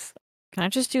 Jeez. Can I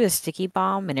just do a sticky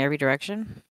bomb in every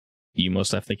direction? You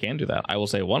most definitely can do that. I will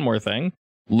say one more thing.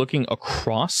 Looking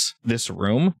across this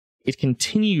room, it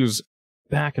continues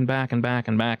back and back and back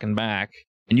and back and back,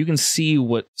 and you can see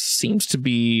what seems to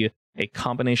be a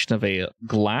combination of a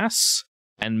glass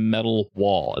and metal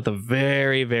wall at the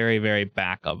very, very, very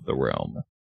back of the room.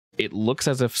 It looks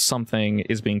as if something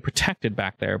is being protected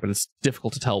back there, but it's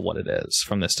difficult to tell what it is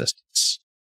from this distance.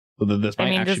 So this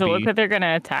might does it look like they're going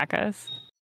to attack us?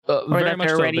 Or that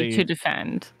they're ready to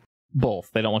defend? Both.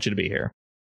 They don't want you to be here.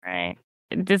 Right.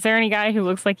 Is there any guy who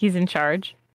looks like he's in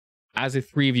charge? As the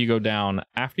three of you go down,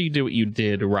 after you do what you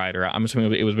did, Ryder, I'm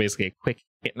assuming it was basically a quick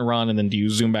hit and run, and then do you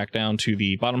zoom back down to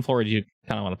the bottom floor, or do you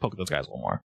kind of want to poke at those guys a little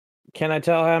more? Can I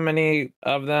tell how many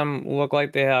of them look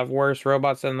like they have worse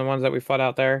robots than the ones that we fought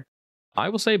out there? I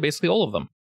will say basically all of them.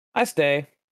 I stay.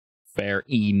 Fair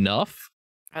enough.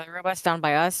 Are the robots down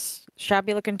by us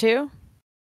shabby looking too?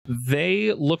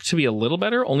 They look to be a little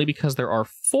better, only because there are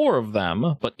 4 of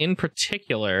them, but in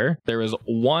particular, there is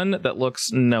one that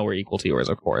looks nowhere equal to yours,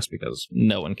 of course, because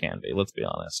no one can be, let's be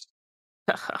honest.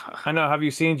 I know. Have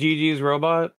you seen Gigi's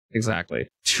robot? Exactly.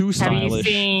 Too stylish. Have you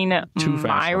seen too my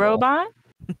fashionable. robot?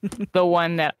 The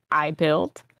one that I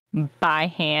built by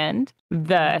hand.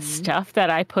 The stuff that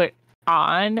I put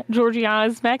on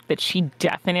Georgiana's mech that she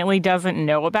definitely doesn't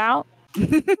know about.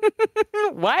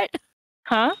 What?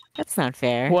 Huh? That's not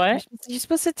fair. What? You're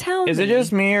supposed to tell me. Is it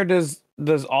just me, or does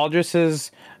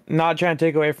Aldris's, not trying to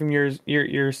take away from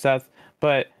your Seth,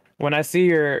 but when I see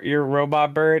your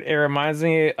robot bird, it reminds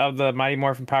me of the Mighty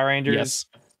Morphin Power Rangers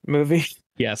movie.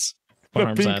 Yes. The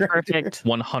 100%. pink Perfect.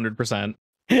 100%.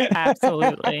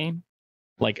 Absolutely.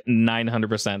 Like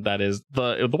 900%. That is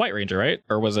the White Ranger, right?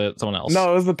 Or was it someone else?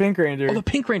 No, it was the Pink Ranger. Oh, the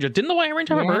Pink Ranger. Didn't the White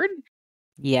Ranger have a Yeah. bird?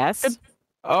 Yes.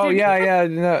 Oh yeah,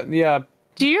 no, yeah.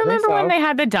 Do you remember when they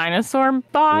had the dinosaur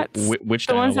bots? Which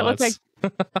The ones that look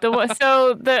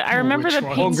Dinobots? I remember Which the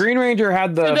one? Well, pink, Green Ranger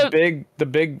had So the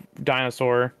big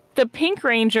dinosaur. the Pink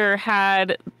Ranger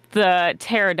had the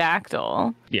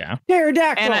pterodactyl. Yeah.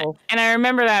 Pterodactyl. And I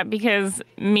remember that because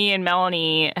me and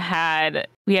Melanie had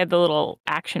the little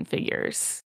action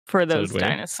figures for those did we?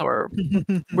 dinosaur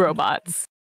robots.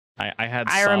 I had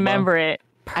I Saba. remember it.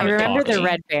 I remember the perfectly.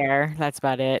 red bear. That's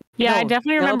about it. Yeah, I No,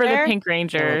 definitely Yellow remember bear? the Pink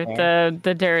Ranger, Yellow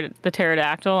the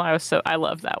pterodactyl. I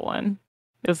loved that one.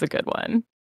 It was a good one.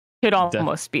 Could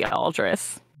almost be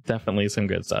Aldris. Definitely some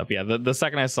good stuff. Yeah, the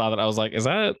second I saw that, I was like, is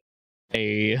that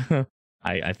a...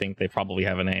 I think they probably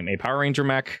have a name. A Power Ranger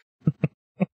mech?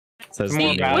 Says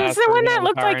More the- badass Was the one than that the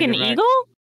looked Power like an Ranger mech. eagle?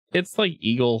 It's like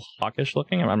eagle hawkish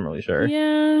looking. I'm not really sure.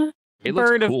 Yeah. It looks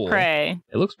Bird cool. of prey.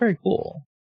 It looks very cool.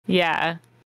 Yeah.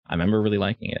 I remember really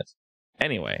liking it.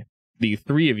 Anyway, the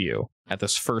 3 of you at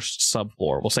this first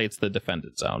subfloor, we'll say it's the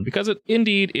defended zone, because it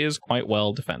indeed is quite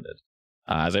well defended.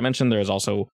 As I mentioned, there is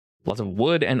also lots of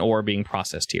wood and ore being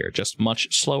processed here, just much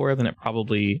slower than it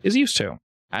probably is used to.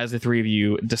 As the 3 of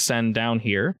you descend down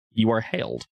here, you are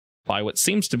hailed by what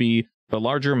seems to be the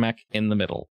larger mech in the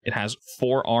middle. It has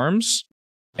 4 arms,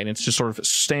 and it's just sort of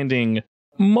standing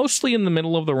mostly in the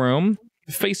middle of the room,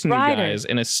 facing you Ryder. guys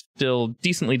in a still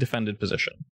decently defended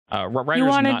position. Ryder's He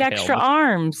wanted not extra hailed.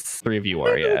 arms. 3 of you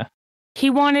are, yeah. He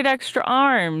wanted extra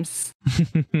arms.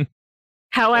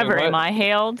 However, Wait, what? am I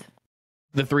hailed?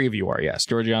 The 3 of you are, yes.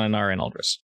 Georgiana, Nara, and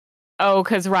Aldris. Oh,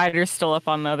 because Ryder's still up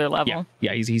on the other level.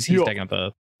 Yeah, he's Yeah. taking up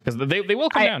the... Because they will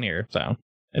come down here, so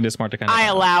it is smart to kind of... I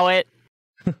allow it.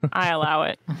 I allow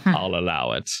it. I'll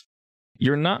allow it.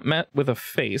 You're not met with a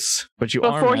face, but you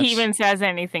are Before met... he even says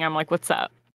anything, I'm like, what's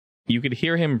up? You could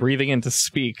hear him breathing in to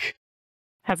speak.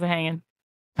 How's it hanging?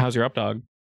 How's your up, dog?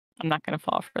 I'm not going to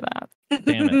fall for that.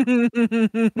 Damn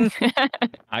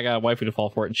it. I got wifey to fall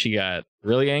for it, and she got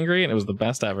really angry, and it was the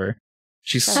best ever.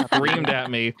 She Shut up. screamed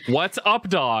at me, "What's up,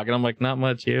 dog?" And I'm like, "Not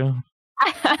much, you."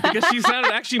 because she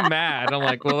sounded actually mad. I'm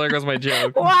like, well, there goes my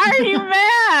joke. Why are you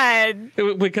mad?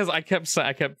 Because I kept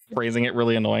phrasing it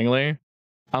really annoyingly.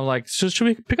 I'm like, should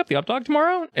we pick up the up dog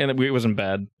tomorrow? And it was in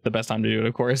bed. The best time to do it,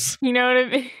 of course. You know what I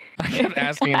mean? I kept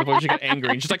asking her before she got angry.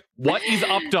 And she's like, what is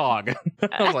up dog?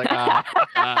 I was like,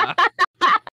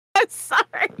 I'm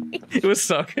sorry. It was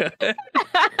so good. I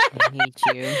hate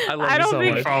you. I love I you don't so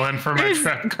think- much. Fall in for my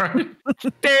trap card.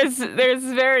 There's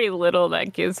very little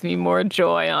that gives me more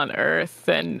joy on earth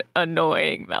than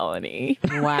annoying Melanie.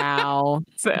 Wow.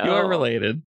 So You are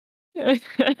related. It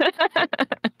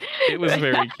was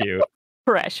very cute.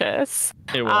 precious.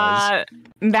 It was.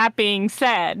 That being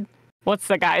said, what's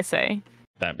the guy say?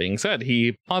 That being said,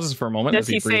 he pauses for a moment. Does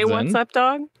as he say breathes what's in. up,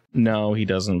 dog? No, he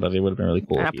doesn't, but it would have been really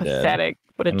cool if he did. Pathetic.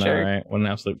 What a All jerk. right, what an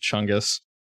absolute chungus.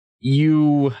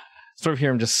 You sort of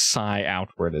hear him just sigh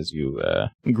outward as you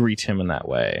greet him in that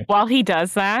way. While he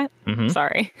does that, Mhm.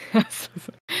 sorry.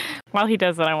 While he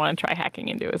does that, I want to try hacking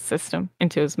into his system,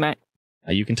 into his mech.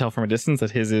 You can tell from a distance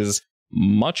that his is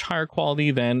much higher quality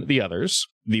than the others.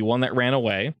 The one that ran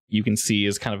away, you can see,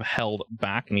 is kind of held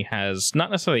back, and he has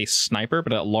not necessarily a sniper,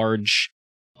 but a large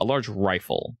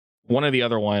rifle. One of the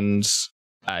other ones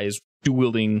is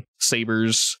dual-wielding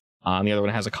sabers. And the other one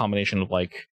has a combination of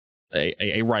like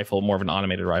a rifle, more of an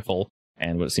automated rifle,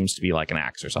 and what seems to be like an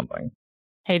axe or something.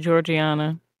 Hey,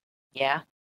 Georgiana, Yeah.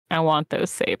 I want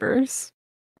those sabers.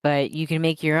 But you can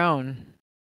make your own.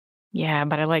 Yeah,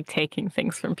 but I like taking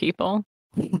things from people.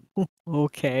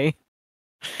 Okay.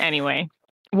 Anyway,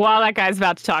 while that guy's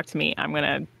about to talk to me, I'm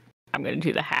gonna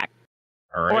do the hack.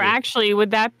 Alrighty. Or actually,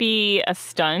 would that be a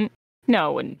stunt?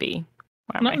 No, it wouldn't be.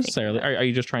 Why am I Not thinking necessarily. that? Are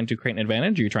you just trying to create an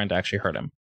advantage, or are you trying to actually hurt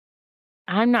him?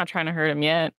 I'm not trying to hurt him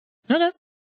yet. No.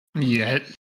 Yet.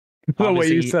 The way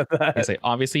Obviously, you said I that. say,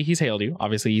 obviously, he's hailed you.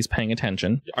 Obviously, he's paying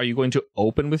attention. Are you going to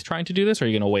open with trying to do this, or are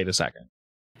you going to wait a second?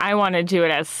 I want to do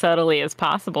it as subtly as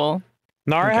possible.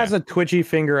 Nara Okay. has a twitchy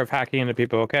finger of hacking into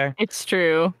people, okay? It's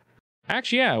true.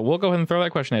 Actually, yeah, we'll go ahead and throw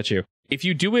that question at you. If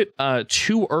you do it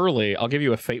too early, I'll give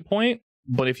you a fate point.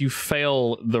 But if you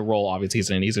fail the roll, obviously, he's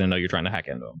going to know you're trying to hack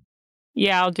into him.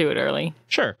 Yeah, I'll do it early.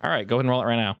 Sure. All right, go ahead and roll it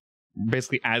right now.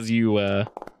 Basically, as you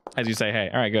say, hey,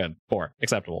 all right, good. 4.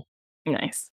 Acceptable.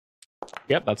 Nice.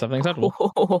 Yep, that's definitely acceptable.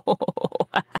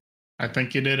 I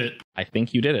think you did it. I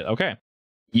think you did it. Okay.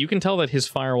 You can tell that his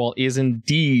firewall is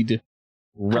indeed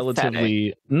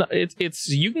relatively... No, it's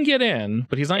you can get in,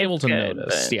 but he's not able to good,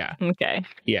 notice. but- Yeah. Okay.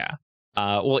 Yeah.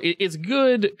 Well, it's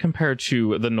good compared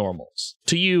to the normals.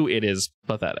 To you, it is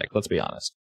pathetic, let's be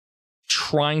honest.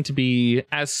 Trying to be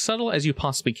as subtle as you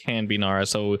possibly can be, Nara,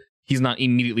 so he's not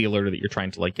immediately alerted that you're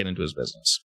trying to like get into his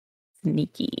business.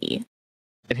 Sneaky.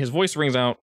 And his voice rings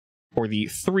out for the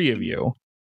 3 of you,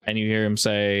 and you hear him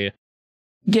say,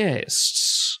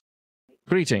 "Guests,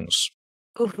 greetings."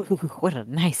 Ooh, what a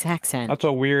nice accent. That's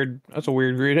a weird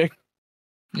greeting.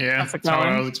 Yeah, How's it that's not what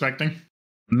going? I was expecting.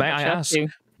 May I What's up, ask,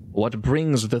 dude? what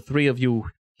brings the 3 of you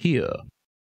here?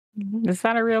 Is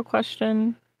that a real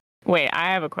question? Wait,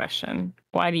 I have a question.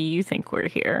 Why do you think we're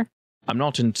here? I'm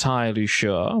not entirely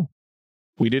sure.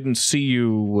 We didn't see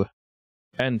you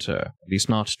enter, at least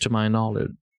not to my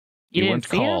knowledge. You weren't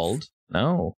didn't see us? called.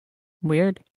 No.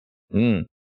 Weird.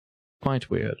 Quite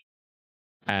weird.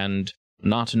 And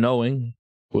not knowing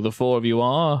who the 4 of you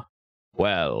are,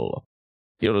 well,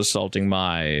 you're assaulting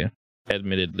my,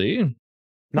 admittedly,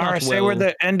 Nara, Not say we're well.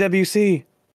 the NWC.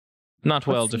 not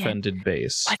well What's the defended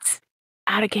base. What's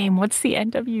out of game? What's the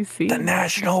NWC? The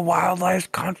National Wildlife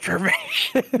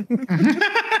Conservation.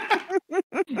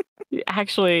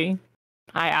 Actually,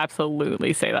 I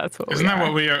absolutely say that's what Isn't we that are.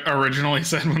 what we originally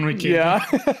said when we came? yeah.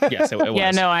 Yes, it was.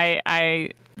 Yeah, no,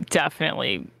 I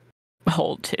definitely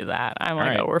hold to that. I'm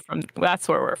like, Alright. oh, that's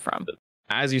where we're from.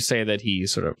 As you say that, he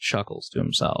sort of chuckles to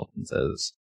himself and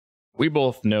says, "We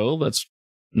both know that's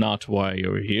not why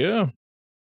you're here."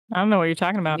 I don't know what you're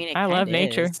talking about. mean, it I love kinda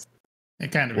nature. is.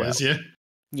 It kind of Well. is, yeah.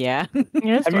 Yeah.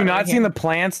 Have you not seen the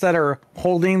plants that are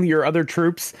holding your other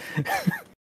troops?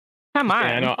 Come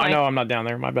on. Yeah, I know I'm not down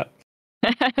there. My bad.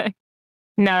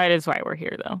 No, it is why we're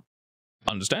here, though.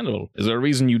 Understandable. Is there a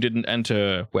reason you didn't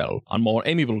enter, well, on more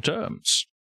amiable terms?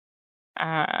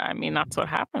 I mean, that's what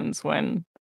happens when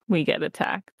we get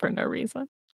attacked for no reason.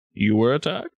 You were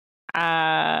attacked?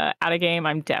 Out of game,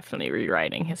 I'm definitely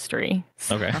rewriting history.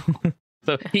 So Okay.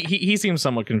 So he seems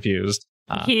somewhat confused.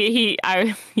 yeah,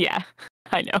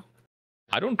 I know.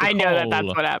 I don't recall, I know that that's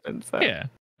what happens. So. Yeah.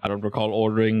 I don't recall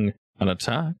ordering an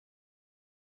attack.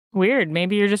 Weird.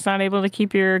 Maybe you're just not able to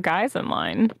keep your guys in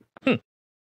line.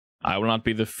 I will not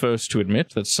be the first to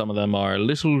admit that some of them are a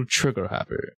little trigger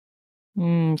happy.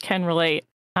 Can relate.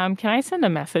 Can I send a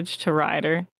message to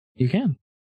Ryder? You can.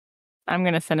 I'm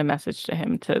gonna send a message to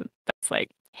him that's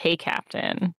like, hey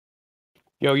Captain,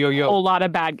 Yo. whole lot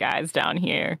of bad guys down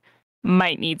here.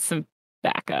 Might need some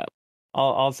backup.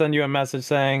 I'll send you a message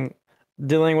saying,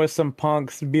 dealing with some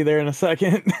punks. Be there in a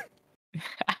second.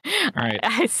 All right.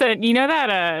 I said, you know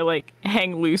that like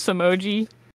hang loose emoji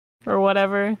or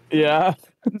whatever? Yeah.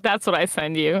 That's what I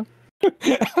send you.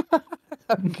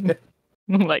 Okay.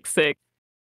 Like sick.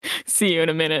 See you in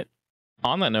a minute.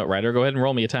 On that note, Ryder, go ahead and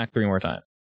roll me attack 3 more times.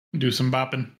 Do some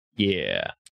bopping.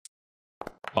 Yeah.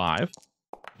 5,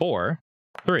 4,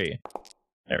 3.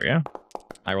 There we go.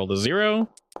 I rolled a 0,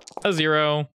 a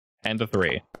 0, and a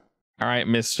 3. All right,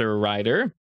 Mr.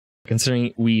 Ryder.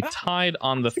 Considering we tied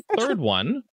on the third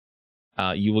one,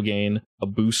 you will gain a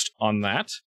boost on that.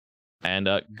 And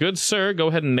good sir, go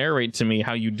ahead and narrate to me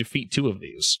how you defeat 2 of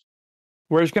these.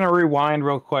 We're just gonna rewind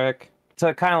real quick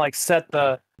to kind of like set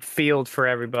the field for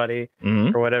everybody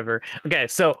Mhm. or whatever. Okay,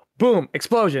 so boom,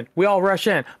 explosion. We all rush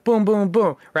in. Boom, boom,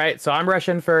 boom. Right? So I'm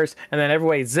rushing first, and then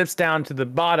everybody zips down to the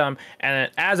bottom. And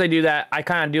then as I do that, I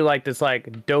kind of do like this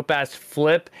like dope ass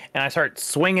flip, and I start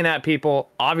swinging at people.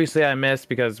 Obviously, I missed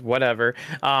because whatever.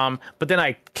 But then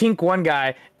I kink one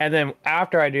guy, and then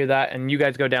after I do that, and you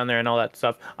guys go down there and all that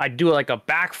stuff, I do like a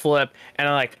backflip, and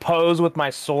I like pose with my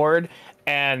sword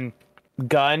and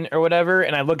gun or whatever,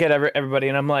 and I look at everybody,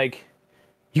 and I'm like,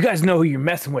 you guys know who you're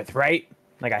messing with, right?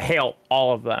 Like I hail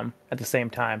all of them at the same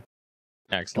time.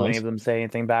 Do Excellent. any of them say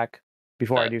anything back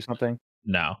before I do something?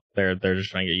 No, they're just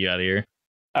trying to get you out of here.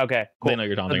 Okay, cool. They know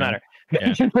you're taunting Doesn't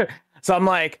them. matter. So I'm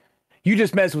like, you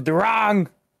just messed with the wrong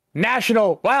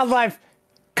national wildlife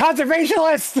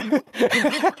conservationist.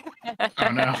 Oh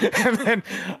no. And then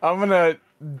I'm gonna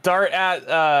dart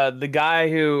at the guy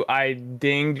who I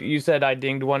dinged. You said I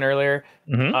dinged one earlier.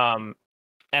 Mhm.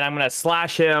 And I'm gonna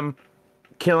slash him,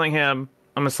 killing him.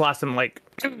 I'm gonna slash him like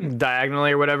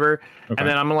diagonally or whatever, Okay. and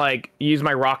then I'm gonna like use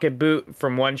my rocket boot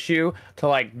from one shoe to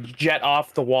like jet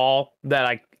off the wall that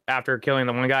I after killing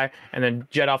the one guy, and then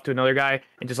jet off to another guy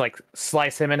and just like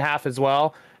slice him in half as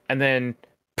well, and then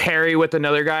parry with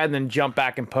another guy, and then jump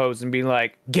back and pose and be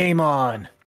like, game on.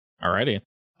 Alrighty.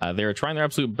 They're trying their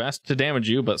absolute best to damage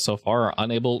you, but so far are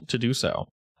unable to do so.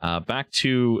 Back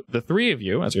to the 3 of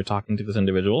you as you're talking to this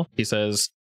individual. He says,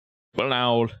 well,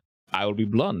 now, I will be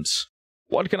blunt.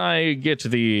 What can I get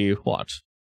the, what?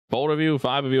 4 of you?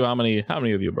 5 of you? How many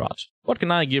have you brought? What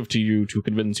can I give to you to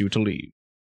convince you to leave?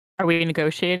 Are we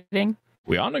negotiating?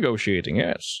 We are negotiating,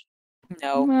 yes.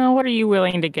 No. Well, what are you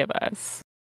willing to give us?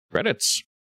 Credits.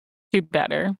 Do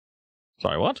better.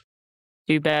 Sorry, what?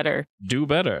 Do better. Do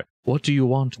better. What do you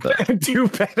want, then? Do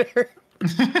better.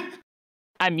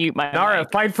 I mute my Nara,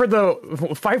 mic. fight for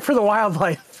the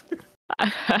wildlife.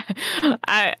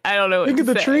 I don't know what Think to of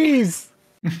the say. trees.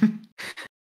 Think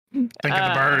of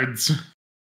the birds.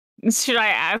 Should I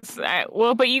ask?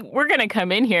 Well, but we're gonna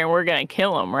come in here and we're gonna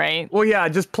kill him, right? Well, yeah,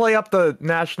 just play up the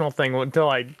national thing until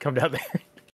I come down there.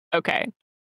 Okay.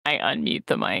 I unmute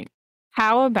the mic.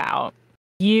 How about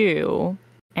you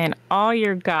and all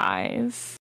your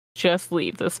guys just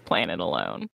leave this planet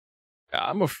alone?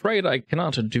 I'm afraid I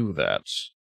cannot do that.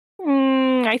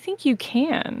 I think you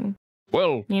can.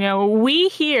 Well, You know, we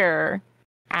here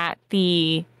at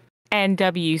the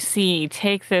NWC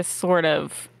take this sort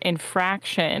of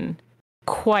infraction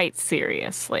quite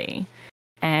seriously.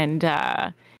 And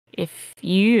if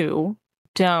you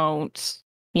don't,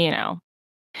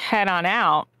 head on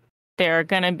out, there are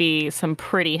going to be some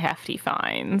pretty hefty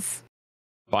fines.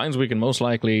 fines we can most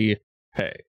likely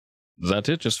pay. Is that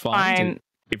it? Just fines? Fine.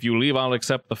 If you leave, I'll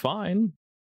accept the fine.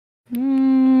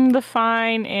 The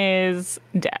fine is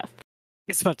death. I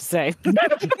was about to say.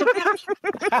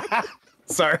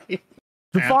 Sorry. The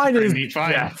That's fine a pretty is neat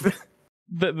fine. death.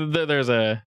 There's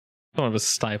a kind of a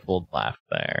stifled laugh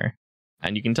there.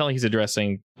 And you can tell he's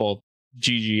addressing both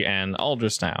Gigi and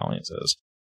Aldous now. He says,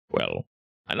 well,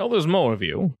 I know there's more of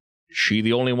you. Is she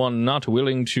the only one not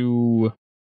willing to,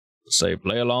 say,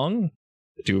 play along?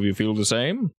 The 2 of you feel the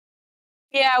same?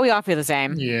 Yeah, we all feel the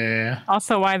same. Yeah.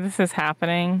 Also, why this is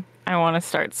happening, I want to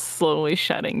start slowly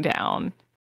shutting down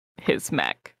his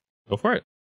mech. Go for it.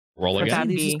 Roll For He that again.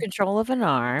 be- loses control of an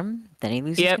arm, then he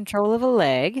loses Yep. control of a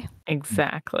leg.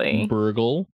 Exactly.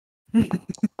 Burgle.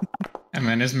 And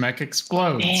then his mech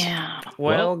explodes. Damn.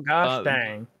 Well, Well, gosh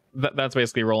dang. That's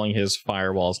basically rolling his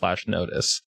firewall /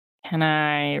 notice. Can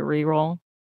I reroll?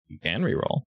 You can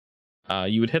reroll.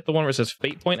 You would hit the one where it says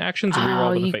fate point actions and Oh, reroll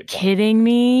with a you fate point. kidding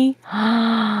me?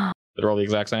 Did it roll the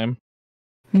exact same?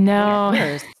 No,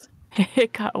 Worse.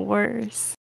 it got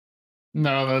worse.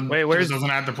 No, the Wait, where's- it doesn't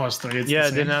add the +3. It's Yeah, the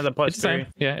it didn't same. have the plus It's the 3.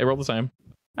 same. Yeah, it rolled the same.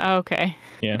 Okay.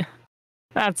 Yeah.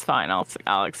 That's fine.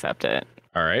 I'll accept it.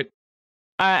 All right.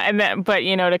 but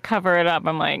to cover it up,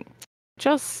 I'm like,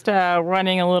 just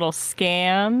running a little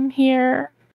scam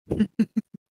here.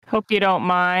 Hope you don't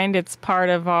mind. It's part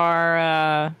of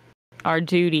our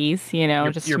duties, just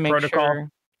your to make protocol. sure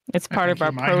it's part I of our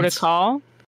think he minds. protocol.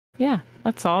 Yeah,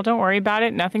 that's all. Don't worry about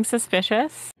it. Nothing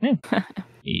suspicious.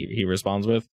 He responds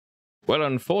with, well,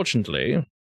 unfortunately,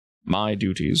 my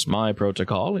duties, my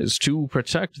protocol is to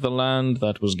protect the land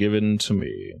that was given to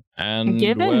me. And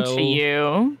Given to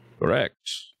you. Correct.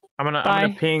 I'm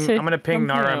gonna ping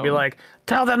Nara and be like,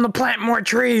 tell them to plant more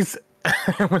trees.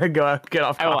 I'm gonna get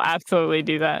off. I will absolutely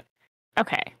do that.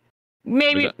 Okay.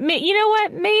 Maybe you know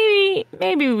what?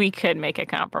 Maybe we could make a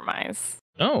compromise.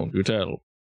 Oh, do tell.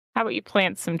 How about you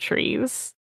plant some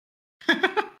trees?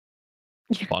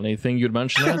 Funny thing you'd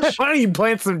mention that. Why don't you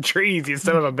plant some trees, you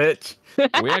son of a bitch?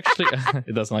 We actually,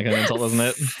 it doesn't like an insult, doesn't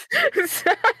it?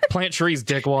 Plant trees,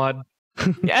 dickwad.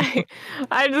 Yeah,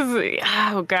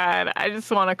 oh god, I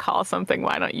just want to call something.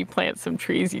 Why don't you plant some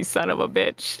trees, you son of a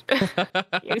bitch?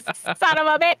 You son of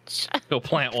a bitch. Go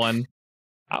plant one.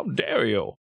 How dare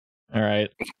you? All right.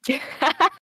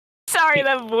 Sorry,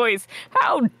 that voice.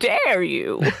 How dare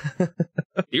you?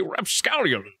 You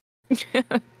rapscallion.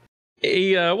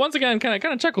 He once again kind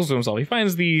of chuckles to himself. He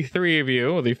finds the three of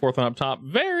you, the fourth one up top,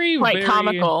 very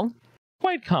comical.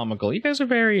 Quite comical. You guys are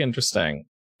very interesting.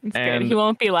 It's good. He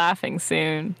won't be laughing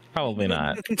soon. Probably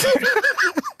not.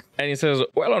 And he says,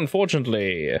 well,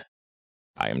 unfortunately,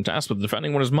 I am tasked with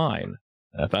defending what is mine.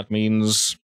 If that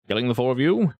means killing the four of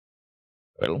you,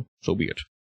 well, so be it.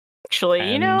 Actually,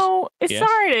 yes?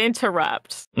 Sorry to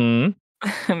interrupt.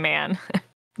 Mm-hmm. Man,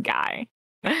 guy,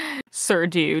 sir,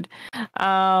 dude.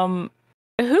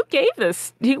 Who gave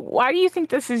this? Why do you think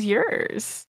this is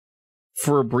yours?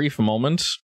 For a brief moment,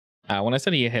 when I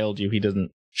said he hailed you, he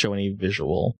doesn't show any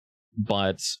visual,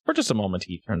 but for just a moment,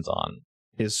 he turns on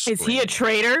his screen. Is he a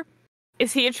traitor?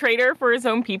 Is he a traitor for his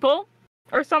own people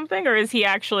or something? Or is he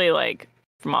actually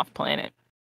from off planet?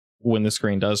 When the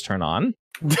screen does turn on.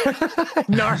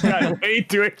 No, I'm way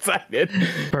too excited.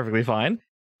 Perfectly fine.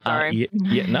 Sorry.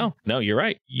 No, you're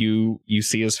right. You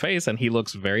see his face, and he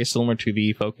looks very similar to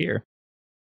the folk here.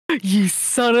 You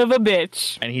son of a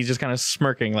bitch. And he's just kind of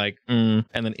smirking and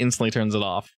then instantly turns it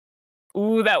off.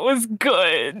 Ooh, that was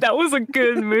good. That was a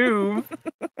good move.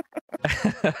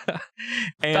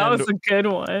 That was a good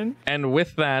one. And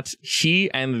with that, he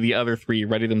and the other three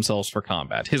ready themselves for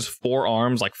combat. His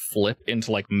forearms flip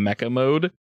into mecha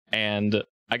mode, and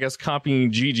I guess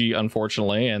copying Gigi,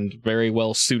 unfortunately, and very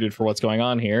well suited for what's going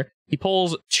on here, he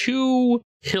pulls two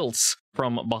hilts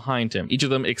from behind him. Each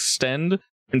of them extend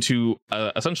into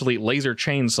essentially laser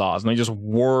chainsaws, and they just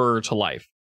whir to life.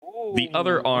 The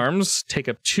other arms take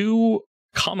up two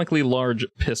comically large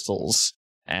pistols,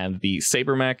 and the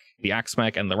saber mech, the axe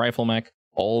mech, and the rifle mech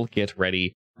all get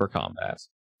ready for combat.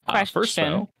 First,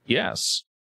 though, yes.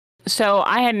 So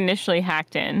I had initially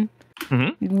hacked in.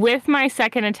 Mm-hmm. With my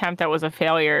second attempt, that was a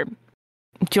failure.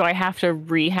 Do I have to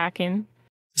re-hack in?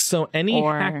 So any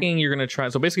hacking you're going to try...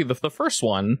 So basically, the first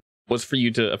one was for you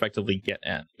to effectively get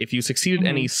in. If you succeeded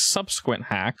any subsequent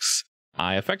hacks,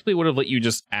 I effectively would have let you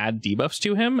just add debuffs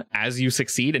to him as you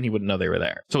succeed, and he wouldn't know they were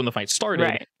there. So when the fight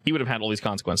started, he would have had all these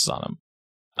consequences on him.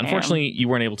 Unfortunately, you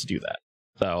weren't able to do that.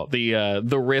 So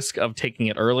the risk of taking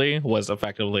it early was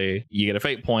effectively you get a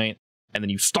fate point, and then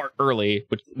you start early,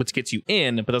 which gets you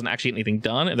in, but doesn't actually get anything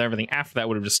done, and everything after that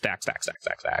would have just stacked.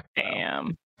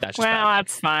 Damn. That's just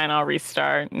that's fine. I'll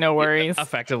restart. No worries.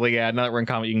 Effectively, yeah. Now that we're in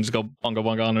combat, you can just go bunga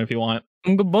bunga on him if you want.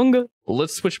 Bunga bunga.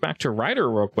 Let's switch back to Ryder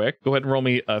real quick. Go ahead and roll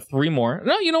me 3 more.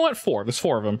 No, you know what? 4. There's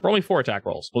 4 of them. Roll me 4 attack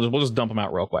rolls. We'll just dump them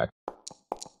out real quick.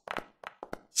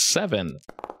 7,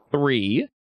 3,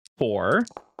 4,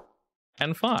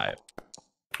 and 5.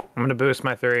 I'm gonna boost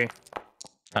my 3.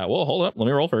 Well, hold up. Let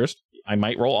me roll first. I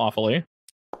might roll awfully.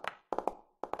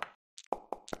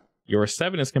 Your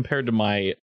 7 is compared to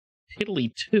my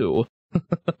piddly 2.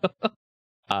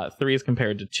 3 is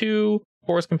compared to 2.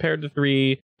 4 is compared to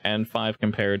 3. And 5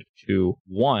 compared to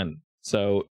 1.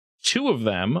 So 2 of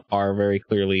them are very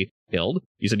clearly killed.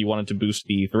 You said you wanted to boost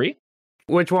the 3?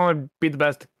 Which one would be the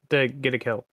best to get a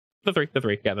kill? The 3.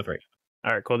 Yeah, the 3.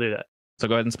 All right, cool. Do that. So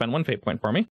go ahead and spend 1 fate point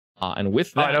for me. And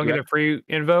with that, I don't get a free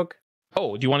invoke?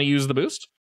 Oh, do you want to use the boost?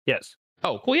 Yes.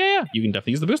 Oh, cool. Yeah. You can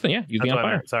definitely use the boost then. Yeah, use the on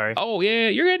fire. Sorry. Oh, yeah.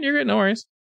 You're good. No worries.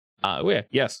 Yeah.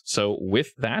 Yes. So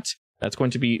with that, that's going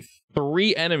to be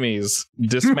 3 enemies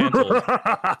dismantled.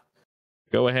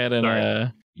 Go ahead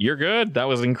and you're good. That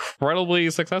was incredibly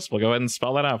successful. Go ahead and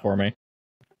spell that out for me.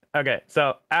 Okay,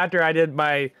 so after I did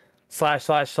my / and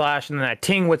then I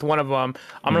ting with one of them,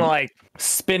 I'm gonna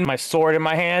spin my sword in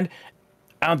my hand.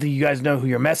 I don't think you guys know who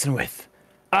you're messing with.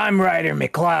 I'm Ryder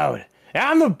McCloud,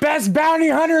 I'm the best bounty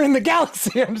hunter in the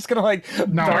galaxy. I'm just gonna like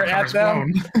No, dart our at car's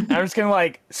them. blown. I'm just gonna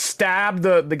like stab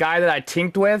the guy that I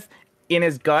tinked with in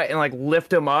his gut and like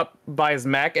lift him up by his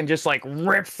mech and just like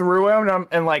rip through him.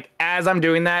 And like as I'm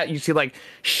doing that, you see like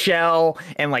shell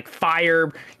and like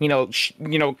fire,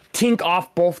 tink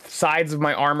off both sides of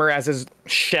my armor as his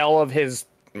shell of his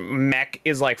mech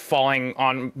is like falling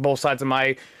on both sides of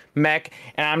my mech,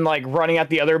 and I'm like running at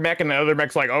the other mech, and the other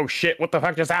mech's like, oh shit, what the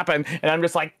fuck just happened? And I'm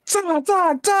just like,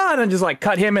 and just like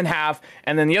cut him in half,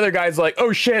 and then the other guy's like,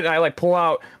 oh shit, and I like pull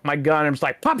out my gun, and I'm just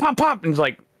like, pop, pop, pop, and just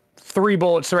like 3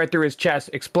 bullets right through his chest,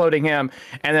 exploding him,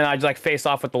 and then I just like face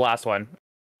off with the last one.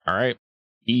 All right.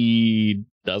 He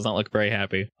does not look very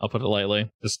happy. I'll put it lightly.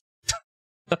 Just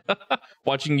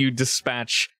watching you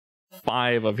dispatch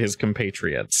 5 of his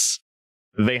compatriots.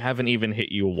 They haven't even hit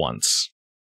you once.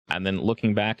 And then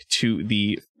looking back to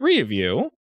the 3 of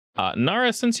you,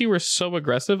 Nara, since you were so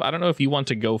aggressive, I don't know if you want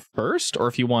to go first or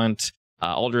if you want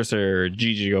Aldris or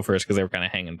Gigi to go first because they were kind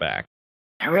of hanging back.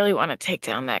 I really want to take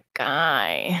down that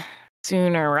guy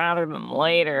sooner rather than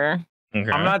later. Okay.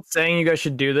 I'm not saying you guys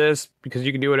should do this because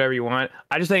you can do whatever you want.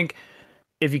 I just think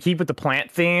if you keep with the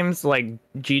plant themes, like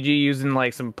Gigi using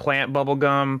like some plant bubble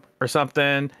gum or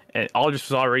something, and Aldris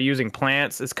was already using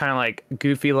plants, it's kind of like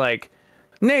goofy, like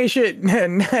nation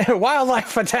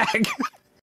wildlife attack.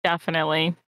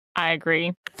 Definitely. I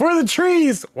agree. For the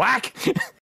trees, whack.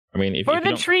 I mean, if For you the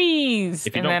don't, trees.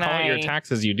 if you And don't then call it your I-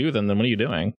 taxes, you do them. Then what are you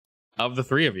doing? Of the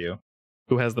 3 of you,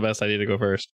 who has the best idea to go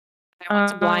first? I want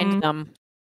to Um, blind them.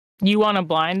 You want to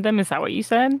blind them? Is that what you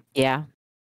said? Yeah.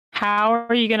 How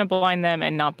are you going to blind them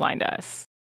and not blind us?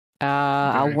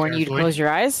 I'll Very warn you to carefully. close your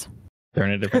eyes. They're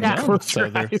in a different Yeah. zone, so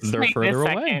they're Wait a further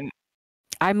away. second.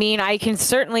 I mean, I can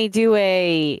certainly do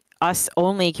a us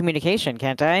only communication,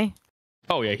 can't I?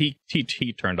 Oh yeah, he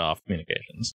turned off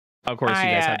communications. Of course, you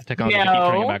I, guys have the technology to keep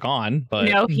turning it back on, but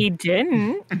No, he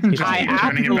didn't. I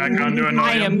Turning him back on to annoy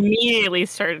I him. immediately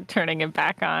started turning it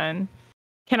back on.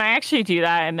 Can I actually do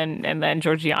that, and then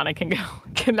Georgiana can go?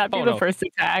 Can that be Oh, the no. first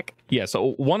attack? yeah.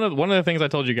 So one of the things I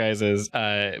told you guys is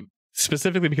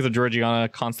specifically because of Georgiana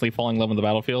constantly falling in love on the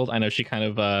battlefield. I know she kind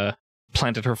of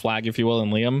planted her flag, if you will, in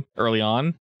Liam early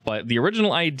on. But the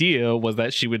original idea was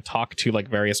that she would talk to like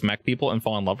various mech people and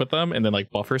fall in love with them, and then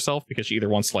like buff herself because she either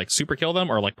wants to like super kill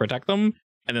them or like protect them,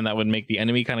 and then that would make the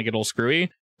enemy kind of get all screwy.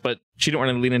 But she didn't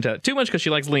want to lean into that too much because she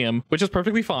likes Liam, which is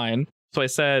perfectly fine. So I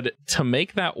said to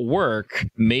make that work,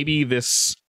 maybe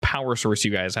this power source you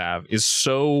guys have is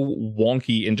so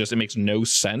wonky and just it makes no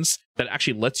sense that it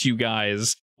actually lets you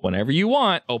guys, whenever you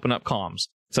want, open up comms.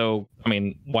 So I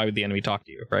mean, why would the enemy talk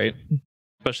to you, right?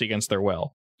 Especially against their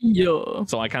will. Yeah.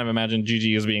 So I kind of imagine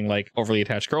Gigi as being like overly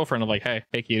attached girlfriend of like, hey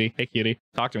cutie,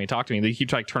 talk to me. They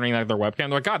keep like turning like their webcam. They're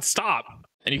like, God, stop!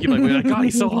 And you keep like, God,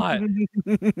 he's so hot.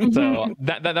 So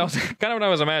that was kind of what I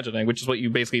was imagining, which is what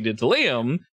you basically did to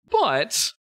Liam.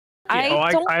 But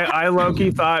I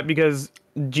low-key thought because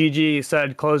Gigi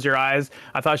said close your eyes,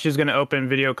 I thought she was gonna open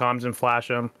video comms and flash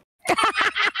them.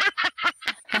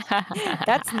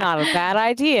 That's not a bad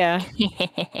idea.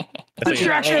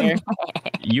 Distraction.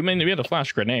 you meant to be able to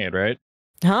flash grenade, right?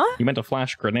 Huh? You meant to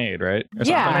flash grenade, right? Or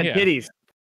Yeah. I something? had titties.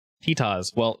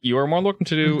 Titas. Well, you are more looking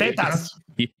to do. Tetas.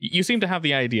 You seem to have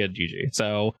the idea, Gigi.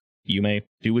 So you may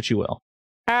do what you will.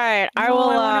 All right, I Oh, will.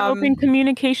 wanna open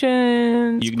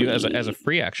communications. You can do it as please. a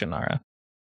free action, Nara.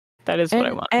 That is what I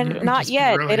And, want. and to do. not Just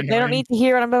yet. really They don't annoying. need to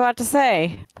hear what I'm about to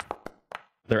say.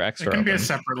 They're It extra. can be a open.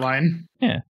 separate line.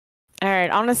 All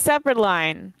right, on a separate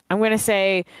line, I'm going to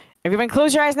say, everyone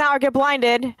close your eyes now or get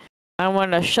blinded. I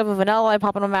want to shove a vanilla eye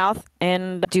pop in my mouth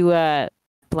and do a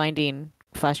blinding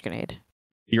flash grenade.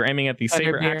 You're aiming at the Thunder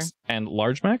saber beer. axe and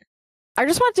large mech. I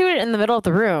just want to do it in the middle of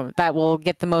the room. That will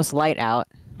get the most light out.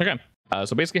 Okay.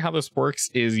 So basically, how this works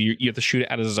is you have to shoot it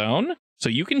at a zone. So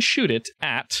you can shoot it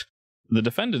at the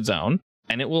defended zone,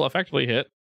 and it will effectively hit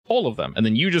all of them. And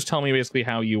then you just tell me basically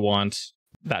how you want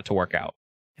that to work out.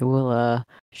 I will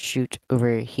shoot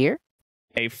over here.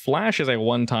 A flash is a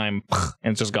one-time,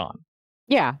 and it's just gone.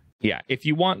 Yeah. Yeah, if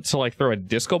you want to like throw a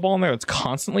disco ball in there that's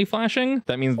constantly flashing,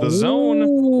 that means the zone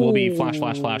will be flash,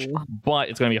 flash, flash, Ooh. but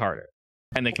it's going to be harder.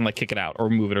 And they can like kick it out or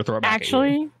move it or throw it back at you.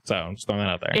 Actually, So I'm just throwing that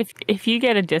out there. if you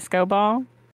get a disco ball,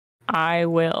 I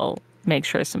will make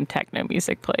sure some techno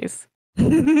music plays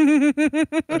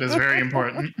That is very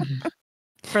important.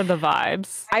 for the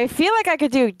vibes. I feel like I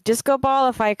could do disco ball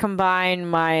if I combine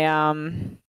my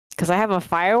because I have a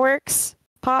fireworks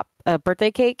pop, a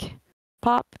birthday cake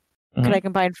pop. Mhm. Could I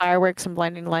combine fireworks and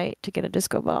blinding light to get a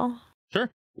disco ball? Sure.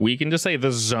 We can just say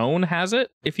the zone has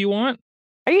it if you want.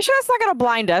 Are you sure it's not gonna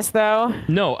blind us though?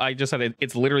 No, I just said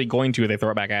it's literally going to if they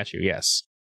throw it back at you. Yes.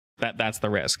 That's the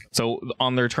risk. So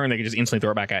on their turn, they can just instantly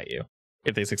throw it back at you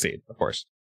if they succeed, of course.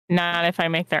 Not if I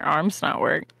make their arms not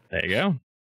work. There you go.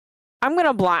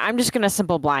 I'm just gonna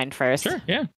simple blind first. Sure,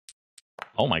 yeah.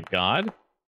 Oh my god.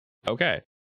 Okay.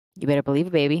 You better believe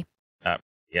it, baby.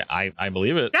 Yeah, I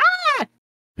believe it. Ah!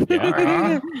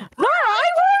 Yeah. Laura, I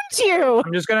warned you.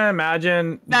 I'm just gonna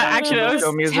imagine That disco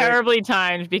was music. terribly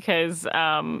timed because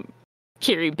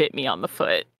Kiri bit me on the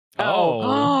foot.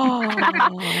 Oh.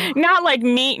 Not like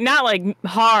me, not like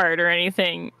hard or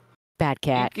anything. Bad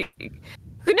cat.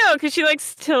 No, because she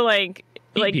likes to like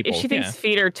people, she thinks yeah.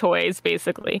 feet are toys,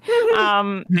 basically.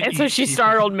 And so she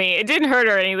startled me. It didn't hurt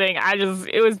or anything.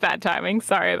 It was bad timing.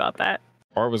 Sorry about that.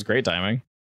 Or it was great timing.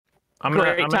 I'm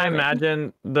gonna Great timing.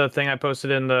 imagine the thing I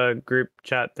posted in the group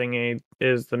chat thingy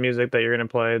is the music that you're gonna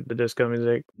play, the disco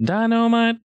music.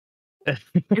 Dynamite.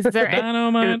 Is there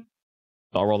Dynamite.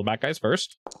 I'll roll the back guys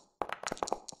first.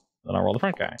 Then I'll roll the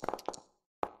front guy.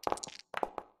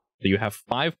 So you have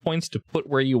 5 points to put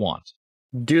where you want.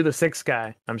 Do the 6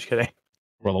 guy. I'm just kidding.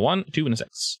 Roll a 1, 2, and a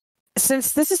 6.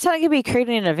 Since this is telling you to be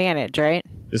creating an advantage, right?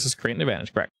 This is create an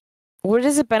advantage, correct? What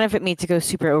does it benefit me to go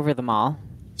super over them all?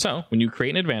 So when you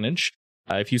create an advantage,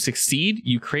 if you succeed,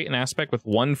 you create an aspect with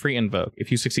 1 free invoke.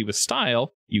 If you succeed with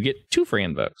style, you get 2 free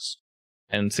invokes.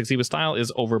 And succeed with style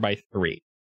is over by 3.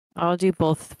 I'll do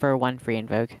both for 1 free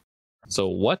invoke. So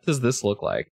what does this look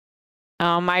like?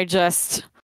 I just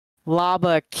lob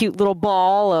a cute little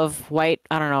ball of white,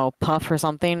 I don't know, puff or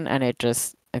something, and it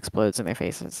just explodes in their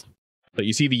faces. But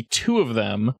you see the 2 of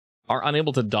them are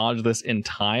unable to dodge this in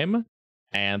time,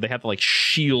 and they have to like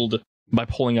shield by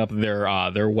pulling up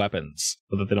their weapons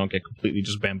so that they don't get completely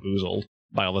just bamboozled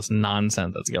by all this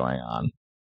nonsense that's going on.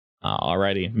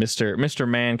 Alrighty, Mr.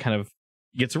 Man kind of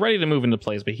gets ready to move into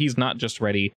place, but he's not just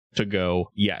ready to go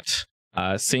yet.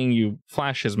 Seeing you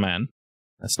flash his men,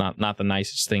 that's not the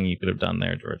nicest thing you could have done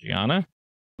there, Georgiana.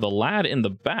 The lad in the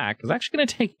back is actually going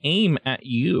to take aim at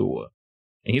you,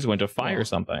 and he's going to fire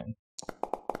something.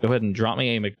 Go ahead and drop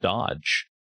me a McDodge.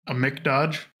 A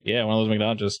McDodge? Yeah, one of those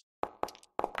McDodges.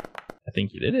 I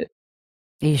think you did it.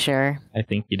 Are you sure? I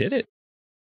think you did it.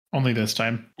 Only this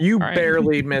time. You All right.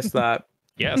 barely missed that.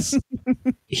 Yes.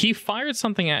 He fired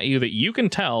something at you that you can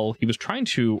tell he was trying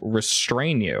to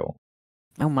restrain you.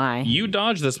 Oh my. You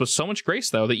dodged this with so much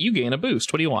grace, though, that you gain a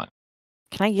boost. What do you want?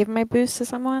 Can I give my boost to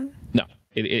someone? No,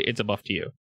 it's a buff to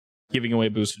you. Giving away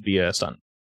a boost would be a stunt.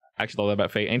 Actually, all that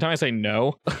about fate. Anytime I say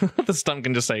no, the stunt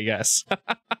can just say yes.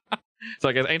 So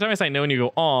I guess anytime I say no and you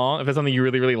go, aw, if it's something you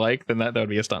really, really like, then that would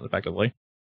be a stunt, effectively.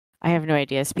 I have no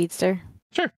idea. Speedster?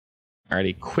 Sure.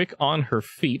 Alrighty, quick on her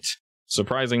feet,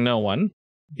 surprising no one.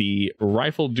 The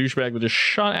rifle douchebag that just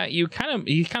shot at you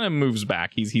he kind of moves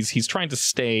back. He's trying to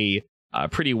stay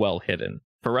pretty well hidden.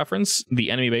 For reference,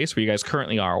 the enemy base where you guys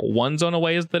currently are, 1 zone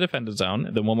away is the defended zone,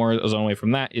 and then 1 more zone away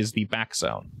from that is the back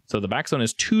zone. So the back zone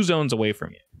is 2 zones away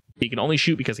from you. He can only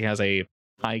shoot because he has a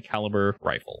high caliber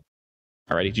rifle.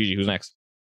 Alrighty, Gigi, who's next?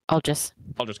 I'll just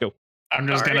go. I'm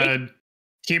just gonna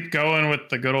keep going with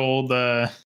the good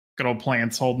old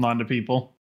plants holding on to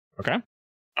people. Okay.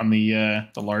 On the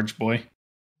large boy.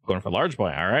 Going for large boy,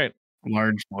 alright.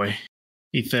 Large boy.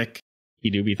 He thick. He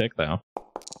do be thick, though.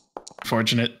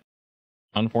 Fortunate.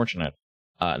 Unfortunate.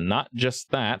 Not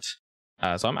just that.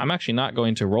 So I'm actually not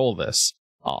going to roll this.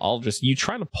 You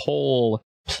try to pull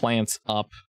plants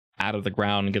up out of the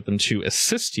ground and get them to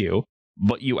assist you,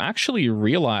 but you actually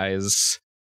realize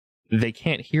they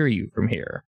can't hear you from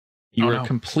here. You are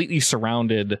completely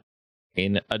surrounded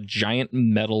in a giant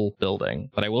metal building.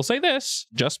 But I will say this,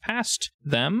 just past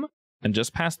them and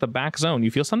just past the back zone,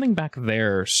 you feel something back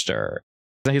there stir.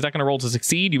 He's not going to roll to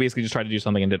succeed. You basically just tried to do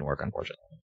something and didn't work,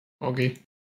 unfortunately. Okay.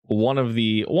 One of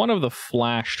the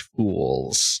flashed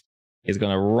fools is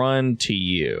going to run to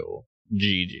you,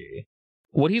 Gigi.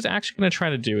 What he's actually going to try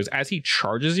to do is, as he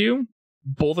charges you,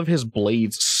 both of his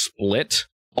blades split,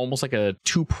 almost like a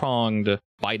 2-pronged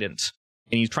bident,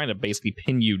 and he's trying to basically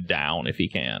pin you down if he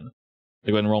can. So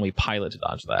go ahead and roll me pilot to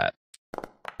dodge that.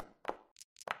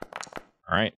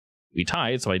 All right, we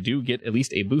tied, so I do get at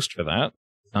least a boost for that.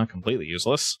 It's not completely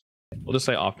useless. We'll just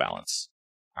say off balance.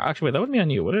 Actually, wait, that wouldn't be on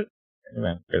you, would it?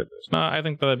 No, I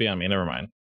think that'd be on me. Never mind.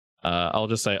 I'll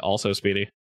just say also speedy.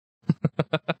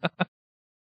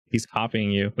 He's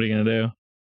copying you. What are you gonna do?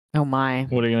 Oh my.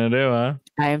 What are you gonna do, huh?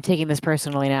 I am taking this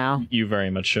personally now. You very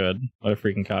much should. What a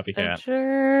freaking copycat.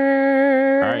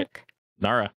 Sure. All right,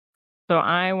 Nara. So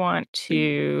I want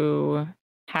to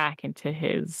hack into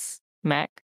his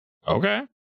mech. Okay.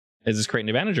 Is this creating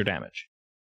advantage or damage?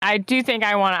 I do think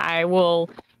I will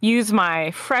use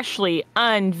my freshly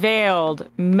unveiled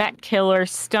mech killer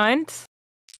stunt.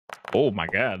 Oh my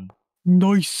god.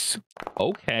 Nice.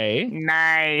 Okay.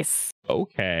 Nice.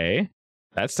 Okay.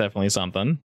 That's definitely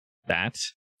something. That.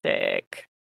 Sick.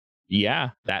 Yeah,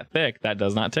 that thick. That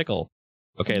does not tickle.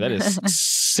 Okay, that is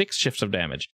 6 shifts of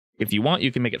damage. If you want,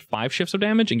 you can make it 5 shifts of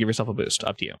damage and give yourself a boost.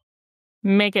 Up to you.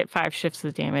 Make it 5 shifts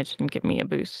of damage and give me a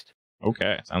boost.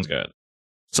 Okay, sounds good.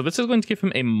 So this is going to give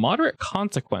him a moderate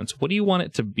consequence. What do you want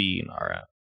it to be, Nara?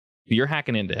 You're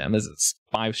hacking into him. This is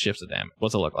 5 shifts of damage.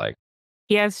 What's it look like?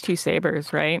 He has 2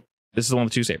 sabers, right? This is the one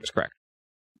with 2 sabers, correct?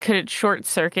 Could it short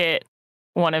circuit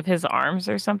one of his arms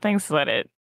or something so that it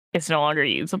is no longer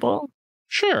usable?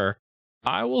 Sure.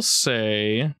 I will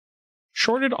say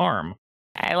shorted arm.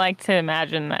 I like to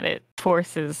imagine that it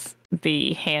forces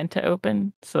the hand to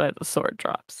open so that the sword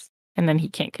drops, and then he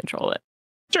can't control it.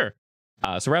 Sure.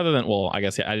 So rather than, well, I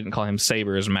guess I didn't call him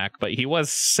Saber's mech, but he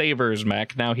was Saber's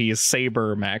mech. Now he is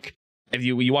Saber mech. If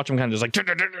you watch him kind of just like,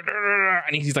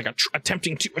 and he's like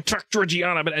attempting to attack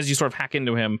Georgiana, but as you sort of hack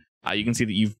into him, you can see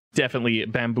that you've definitely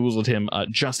bamboozled him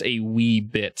just a wee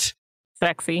bit.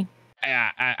 Sexy.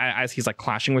 As he's like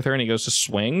clashing with her and he goes to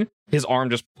swing, his arm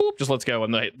just lets go,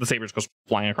 and the saber just goes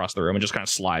flying across the room and just kind of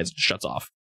slides and shuts off.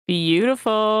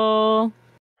 Beautiful. All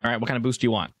right, what kind of boost do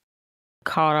you want?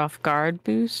 Caught off guard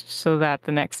boost so that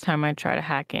the next time I try to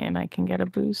hack in, I can get a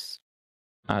boost.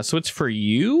 So it's for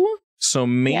you. So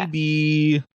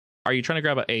maybe are you trying to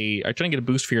grab are you trying to get a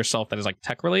boost for yourself that is like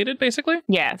tech related, basically?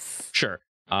 Yes. Sure.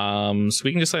 So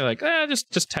we can just say like,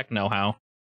 just tech know-how.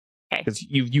 Okay. Because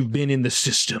you've been in the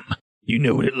system. You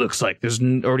know what it looks like. There's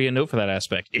already a note for that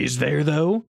aspect. Is there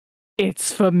though?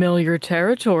 It's familiar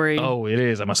territory. Oh, it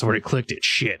is. I must have already clicked it.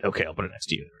 Shit. Okay, I'll put it next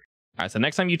to you. All right. So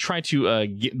next time you try to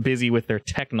get busy with their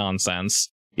tech nonsense,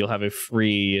 you'll have a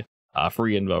free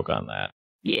invoke on that.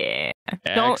 Yeah.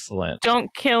 Excellent.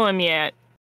 Don't kill him yet,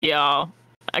 y'all,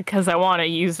 because I want to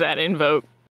use that invoke.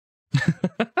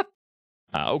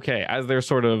 Okay, as they're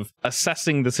sort of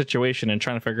assessing the situation and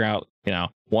trying to figure out,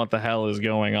 what the hell is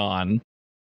going on,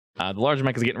 the large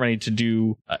mech is getting ready to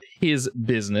do his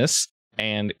business,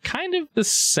 and kind of the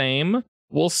same,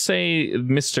 we'll say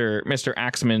Mr.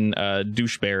 Axeman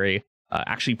Doucheberry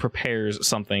actually prepares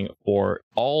something for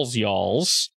all's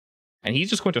y'alls, and he's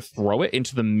just going to throw it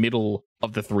into the middle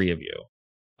of the 3 of you.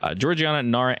 Georgiana,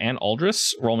 Nara, and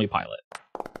Aldris, roll me pilot.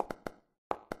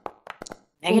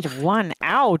 -1.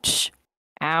 Ouch.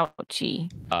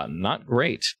 Ouchie. Not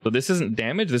great. But this isn't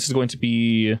damage. This is going to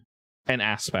be an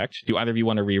aspect. Do either of you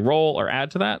want to re-roll or add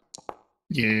to that?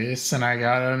 Yes, and I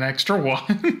got an extra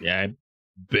 1. Yeah,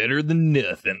 better than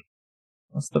nothing.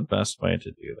 What's the best way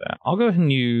to do that? I'll go ahead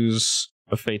and use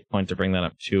a faith point to bring that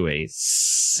up to a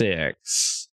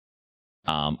 6.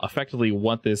 Effectively,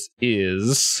 what this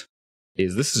is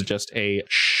this is just a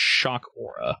shock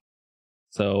aura.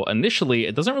 So initially,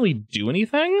 it doesn't really do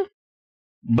anything,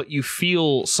 but you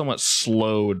feel somewhat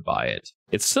slowed by it.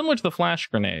 It's similar to the flash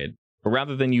grenade, but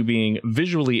rather than you being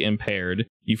visually impaired,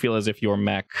 you feel as if your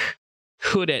mech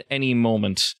could at any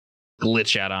moment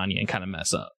glitch out on you and kind of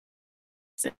mess up.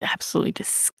 It's absolutely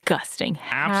disgusting.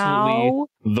 Absolutely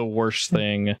the worst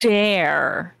thing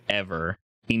dare ever.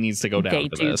 He needs to go down they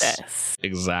to do this. this.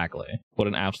 Exactly. What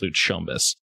an absolute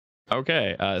chumbus.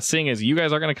 Okay, seeing as you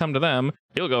guys are going to come to them,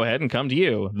 he'll go ahead and come to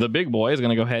you. The big boy is going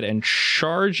to go ahead and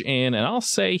charge in, and I'll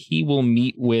say he will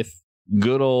meet with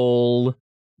good old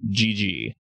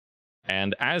GG.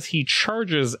 And as he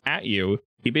charges at you,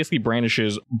 he basically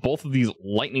brandishes both of these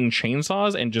lightning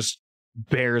chainsaws and just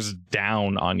bears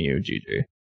down on you, GG.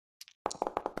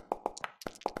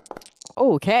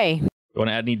 Okay. You want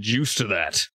to add any juice to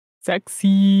that?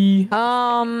 Sexy.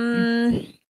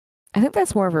 I think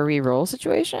that's more of a re-roll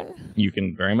situation. You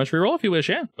can very much reroll if you wish.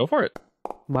 Yeah, go for it.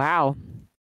 Wow.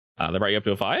 They brought you up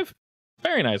to a 5.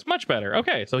 Very nice. Much better.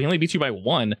 Okay, so he only beats you by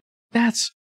 1.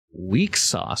 That's weak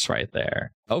sauce right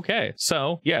there. Okay,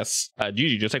 so yes,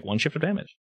 GG, just take 1 shift of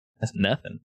damage. That's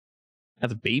nothing.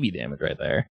 That's baby damage right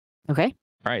there. Okay.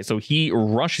 All right, so he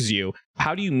rushes you.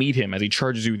 How do you meet him as he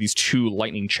charges you with these 2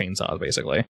 lightning chainsaws,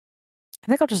 basically? I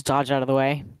think I'll just dodge out of the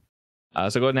way.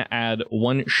 So go ahead and add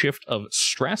 1 shift of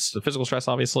stress, the physical stress,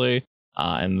 obviously,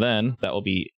 and then that will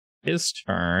be his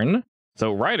turn.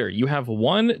 So, Ryder, you have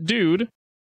 1 dude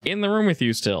in the room with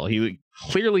you still. He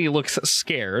clearly looks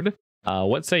scared.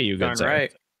 What say you, good Darn sir?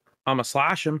 right. I'm gonna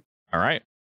slash him. All right.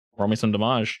 Roll me some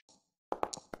damage.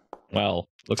 Well,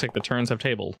 looks like the turns have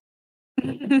tabled.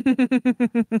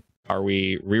 Are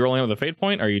we rerolling with a fate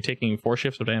point? Or are you taking 4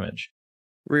 shifts of damage?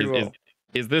 Reroll.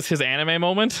 Is this his anime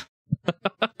moment?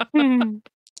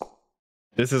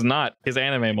 This is not his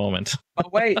anime moment. Oh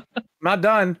wait, I'm not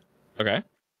done. Okay.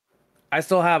 I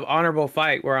still have honorable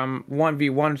fight where I'm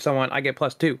 1v1 someone. I get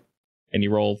 +2. And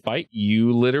you roll fight.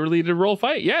 You literally did roll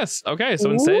fight. Yes. Okay.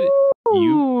 So instead,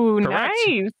 you correct.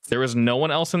 Nice. There is no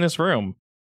one else in this room.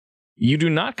 You do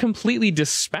not completely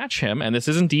dispatch him, and this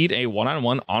is indeed a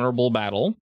one-on-one honorable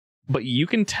battle, but you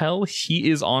can tell he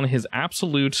is on his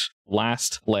absolute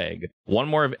last leg. One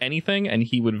more of anything, and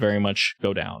he would very much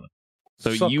go down.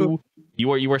 So you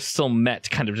are still met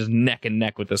kind of just neck and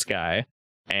neck with this guy.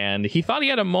 And he thought he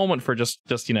had a moment for just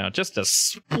to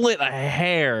split a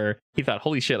hair. He thought,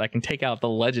 holy shit, I can take out the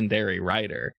legendary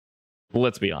Ryder.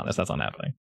 Let's be honest, that's not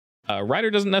happening. Ryder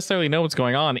doesn't necessarily know what's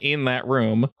going on in that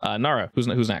room. Nara, who's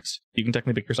next? You can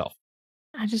technically pick yourself.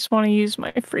 I just want to use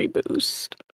my free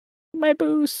boost. My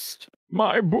boost.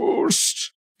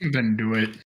 Then do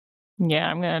it. Yeah,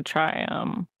 I'm gonna try.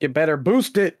 You better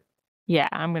boost it. Yeah,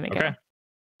 I'm gonna go. Okay.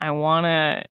 I want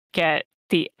to get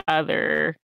the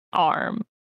other arm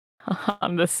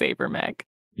on the saber mech.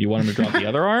 You want him to drop the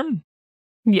other arm?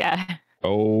 Yeah.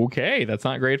 Okay, that's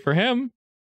not great for him.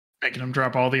 Making him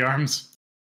drop all the arms.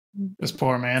 This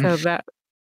poor man.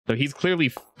 So he's clearly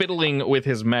fiddling with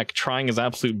his mech, trying his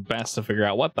absolute best to figure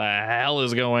out what the hell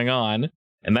is going on.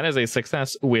 And that is a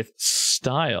success with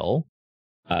style.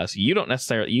 So you don't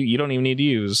necessarily, you don't even need to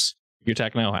use your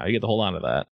tech know-how. You get to hold on to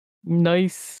that.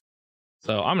 Nice.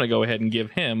 So I'm going to go ahead and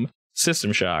give him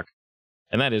System Shock.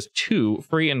 And that is 2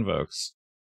 free invokes.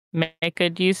 Make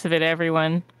good use of it,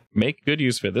 everyone. Make good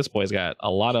use of it. This boy's got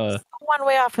a lot of... One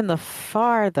way off in the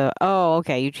far, though. Oh,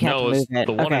 okay. You have to move it.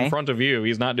 The one in front of you.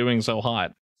 He's not doing so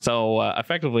hot. So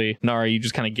effectively, Nara, you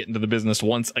just kind of get into the business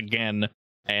once again.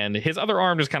 And his other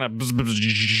arm just kind of...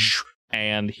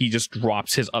 And he just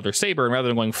drops his other saber. And rather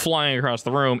than going flying across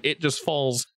the room, it just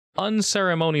falls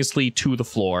unceremoniously to the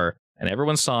floor. And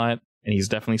everyone saw it. And he's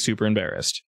definitely super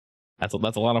embarrassed. That's a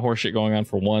lot of horseshit going on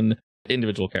for one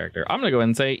individual character. I'm gonna go ahead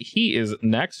and say he is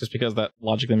next, just because that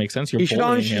logically makes sense. You should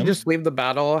honestly just leave the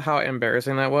battle. How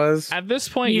embarrassing that was. At this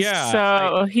point,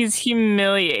 he's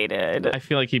humiliated. I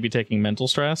feel like he'd be taking mental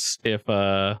stress if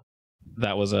that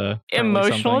was a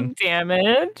emotional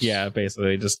damage. Yeah,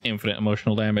 basically just infinite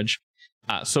emotional damage.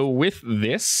 So with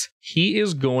this, he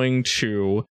is going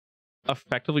to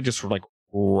effectively just like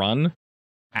run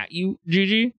at you,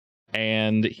 Gigi.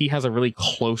 And he has a really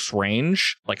close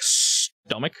range, like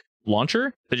stomach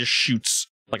launcher that just shoots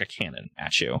like a cannon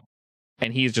at you.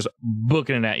 And he's just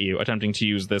booking it at you, attempting to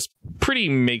use this pretty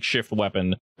makeshift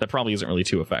weapon that probably isn't really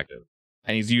too effective.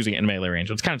 And he's using it in melee range,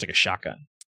 so it's kind of like a shotgun.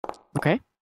 Okay.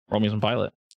 Roll me some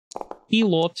pilot.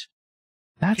 Elot.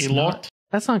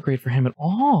 That's not great for him at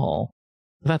all.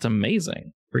 That's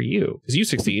amazing for you, because you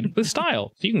succeed with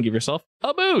style. So you can give yourself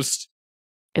a boost.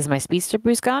 Is my speedster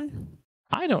boost gone?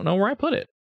 I don't know where I put it.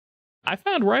 I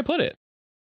found where I put it.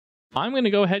 I'm going to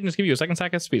go ahead and just give you a second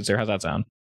speedster. How's that sound?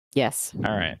 Yes.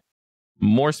 All right.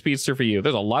 More speedster for you.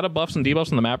 There's a lot of buffs and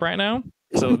debuffs on the map right now.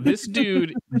 So this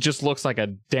dude just looks like a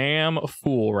damn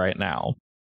fool right now.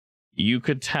 You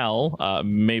could tell,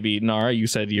 maybe Nara, you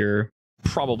said you're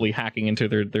probably hacking into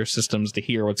their systems to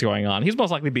hear what's going on. He's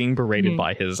most likely being berated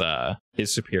by his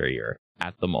superior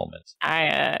at the moment.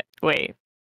 Wait.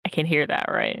 I can hear that,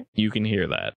 right? You can hear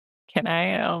that. Can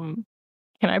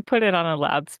I put it on a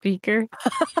loudspeaker?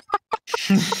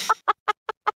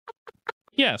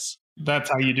 Yes. That's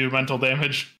how you do mental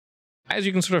damage. As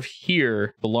you can sort of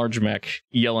hear the large mech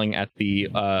yelling at the,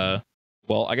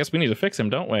 well, I guess we need to fix him,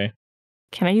 don't we?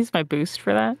 Can I use my boost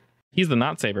for that? He's the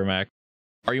not saber mech.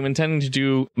 Are you intending to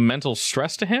do mental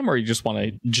stress to him, or you just want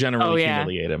to generally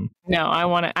humiliate him? No, I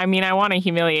want to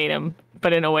humiliate him,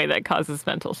 but in a way that causes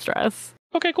mental stress.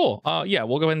 Okay, cool. Yeah,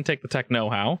 we'll go ahead and take the tech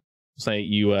know-how. Say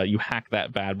you hack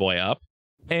that bad boy up.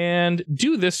 And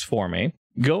do this for me.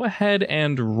 Go ahead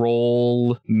and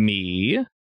roll me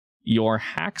your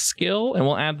hack skill, and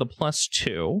we'll add the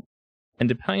 +2. And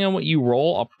depending on what you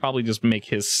roll, I'll probably just make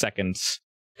his second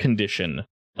condition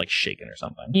like shaken or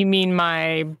something. You mean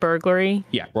my burglary?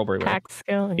 Yeah, roll burglary. Hack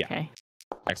skill? Okay.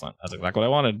 Yeah. Excellent. That's exactly what I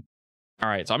wanted. All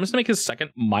right, so I'm just going to make his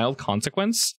second mild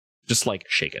consequence just like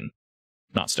shaken,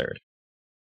 not stirred.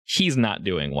 He's not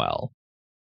doing well.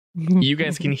 You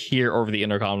guys can hear over the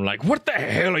intercom like, what the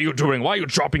hell are you doing? Why are you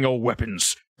dropping your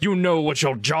weapons? You know what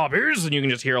your job is? And you can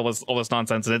just hear all this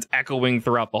nonsense, and it's echoing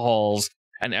throughout the halls,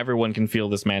 and everyone can feel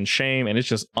this man's shame, and it's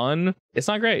just it's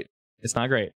not great. It's not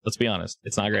great. Let's be honest.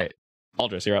 It's not great.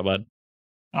 Aldris, you're up, bud.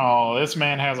 Oh, this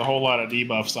man has a whole lot of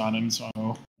debuffs on him, so...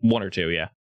 1 or 2, yeah.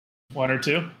 1 or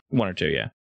 2? 1 or 2, yeah.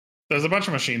 There's a bunch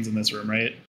of machines in this room,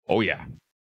 right? Oh, yeah.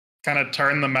 Kind of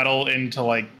turn the metal into,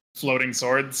 like, floating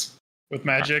swords with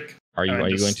magic. Are you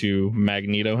going to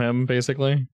Magneto him,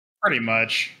 basically? Pretty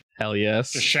much. Hell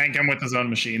yes. Just shank him with his own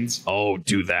machines. Oh,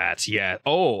 do that, yeah.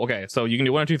 Oh, okay, so you can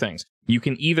do 1 or 2 things. You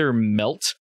can either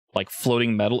melt like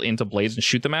floating metal into blades and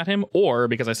shoot them at him, or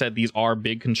because I said these are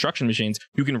big construction machines,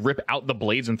 you can rip out the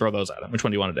blades and throw those at him. Which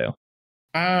one do you want to do?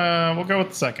 We'll go with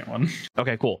the second one.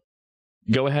 Okay, cool.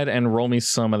 Go ahead and roll me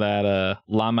some of that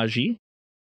La Magie.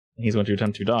 He's going to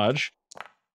attempt to dodge.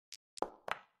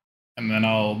 And then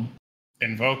I'll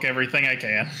invoke everything I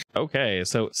can. Okay,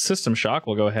 so System Shock,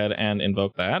 we'll go ahead and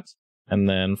invoke that. And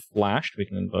then Flashed, we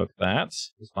can invoke that.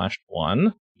 He's flashed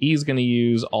 1. He's going to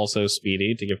use also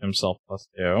Speedy to give himself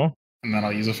 +2. And then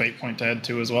I'll use a fate point to add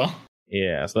 2 as well.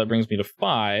 Yeah, so that brings me to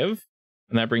 5.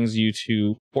 And that brings you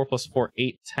to 4 + 4,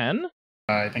 8, 10.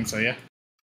 I think so, yeah.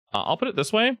 I'll put it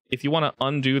this way. If you want to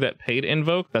undo that paid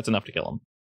invoke, that's enough to kill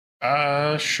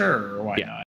him. Sure, why Yeah.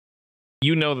 not?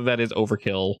 You know that is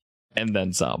overkill, and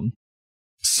then some.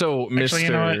 So, Actually, Mr. you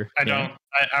know what? I Yeah. don't.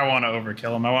 I want to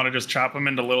overkill him. I want to just chop him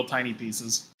into little tiny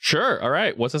pieces. Sure, all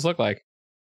right. What's this look like?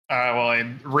 Well,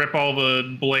 I rip all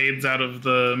the blades out of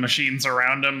the machines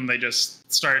around him. They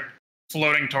just start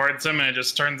floating towards him, and it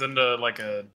just turns into like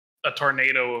a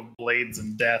tornado of blades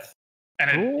and death.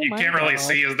 And you can't really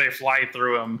see as they fly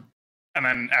through him. And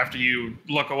then after you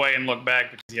look away and look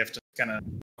back, because you have to kind of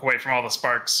look away from all the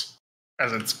sparks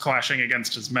as it's clashing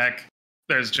against his mech,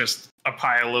 there's just a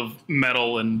pile of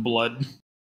metal and blood.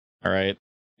 All right.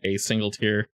 A single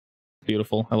tear.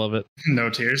 Beautiful. I love it.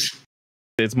 No tears.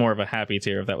 It's more of a happy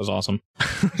tear if that was awesome.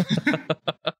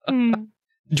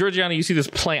 Georgiana, you see this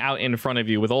play out in front of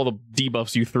you with all the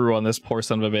debuffs you threw on this poor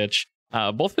son of a bitch.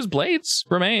 Both of his blades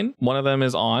remain. One of them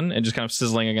is on and just kind of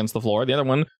sizzling against the floor. The other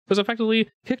one was effectively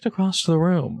kicked across the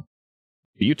room.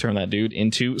 You turn that dude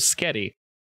into Sketty.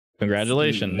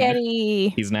 Congratulations.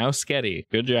 Sketty. He's now Sketty.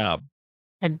 Good job.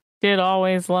 I did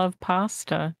always love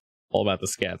pasta. All about the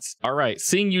skets. All right,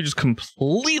 seeing you just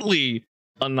completely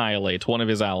annihilate one of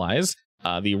his allies,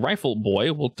 the rifle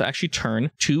boy will actually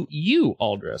turn to you,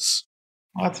 Aldris.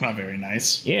 Well, that's not very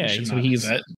nice. Yeah, You should so not do he's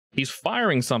that.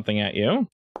 firing something at you.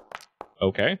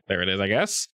 Okay, there it is, I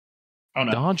guess. Oh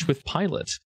no. Dodge with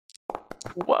pilot.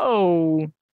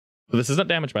 Whoa. This isn't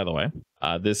damage, by the way.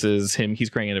 This is him. He's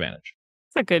creating an advantage.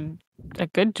 It's a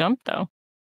good jump though.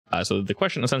 So the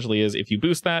question essentially is, if you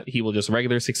boost that, he will just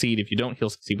regular succeed. If you don't, he'll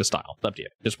succeed with style. It's up to you.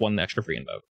 Just one extra free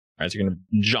invoke. All right, so you're going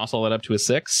to jostle that up to a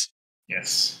 6.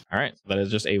 Yes. All right, so that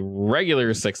is just a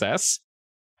regular success.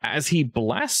 As he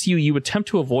blasts you, you attempt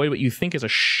to avoid what you think is a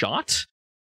shot,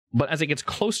 but as it gets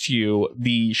close to you,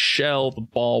 the shell, the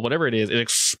ball, whatever it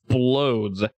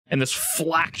explodes, and this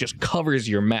flak just covers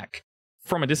your mech.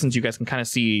 From a distance, you guys can kind of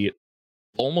see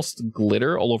almost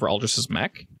glitter all over Aldris's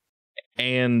mech,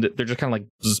 and they're just kind of like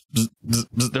bzz, bzz, bzz,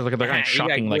 bzz. They're kind of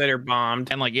shocking, like glitter bombed.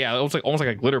 and like yeah, it was like almost like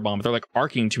a glitter bomb. But they're like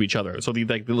arcing to each other, so these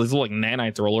little like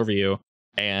nanites are all over you,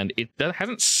 and that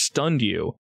hasn't stunned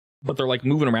you, but they're like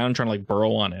moving around trying to like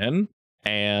burrow on in,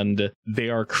 and they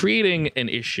are creating an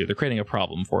issue. They're creating a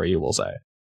problem for you, we'll say.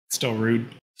 Still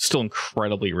rude. Still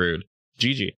incredibly rude.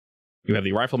 GG. You have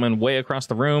the rifleman way across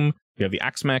the room. You have the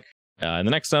axe mech in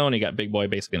the next zone. You got Big Boy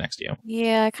basically next to you.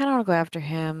 Yeah, I kind of want to go after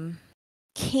him.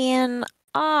 Can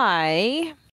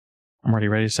I I'm already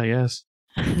ready to say yes.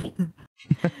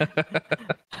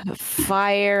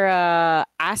 fire a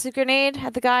acid grenade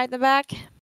at the guy at the back?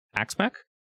 Axe mech?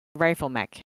 Rifle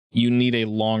mech. You need a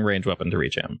long range weapon to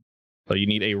reach him. So you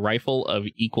need a rifle of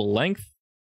equal length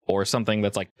or something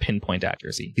that's like pinpoint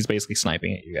accuracy. He's basically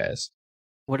sniping at you guys.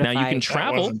 What Now if you I, can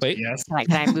travel. Wait. Yes. can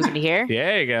I move into here?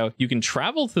 There you go. You can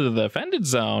travel to the defended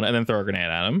zone and then throw a grenade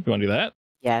at him. You want to do that?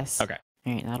 Yes. Okay.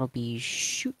 All right, that'll be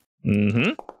shoot.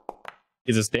 Mm-hmm.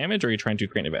 Is this damage or are you trying to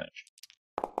create an advantage?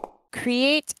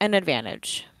 Create an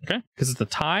advantage. Okay. Because it's a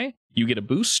tie, you get a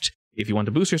boost. If you want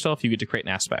to boost yourself, you get to create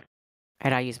an aspect.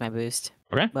 And I use my boost.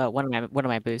 Okay. Well, one of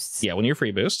my boosts. Yeah, one of your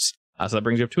free boosts. So that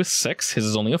brings you up to a 6. His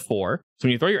is only a 4. So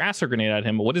when you throw your acid grenade at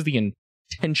him, what is the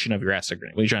intention of your acid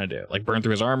grenade? What are you trying to do? Like burn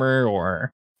through his armor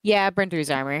or? Yeah, burn through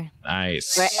his armor.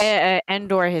 Nice.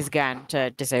 And or his gun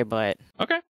to disable it.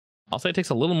 Okay. I'll say it takes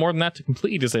a little more than that to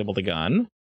completely disable the gun.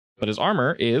 But his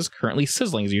armor is currently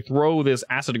sizzling. As you throw this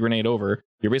acid grenade over,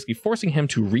 you're basically forcing him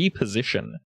to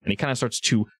reposition. And he kind of starts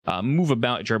to move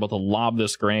about. You're able to lob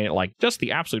this grenade at like just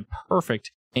the absolute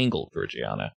perfect angle,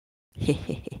 Georgiana.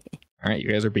 All right,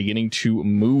 you guys are beginning to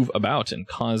move about and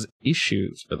cause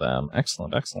issues for them.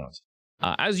 Excellent, excellent.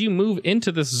 As you move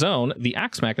into this zone, the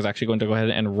axe mech is actually going to go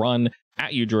ahead and run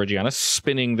at you, Georgiana,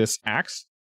 spinning this axe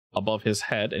above his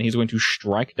head, and he's going to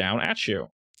strike down at you.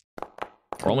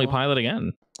 Roll me pilot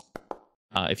again.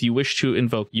 If you wish to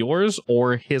invoke yours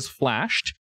or his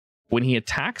flashed, when he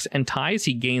attacks and ties,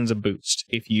 he gains a boost.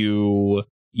 If you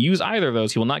use either of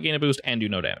those, he will not gain a boost and do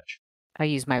no damage. I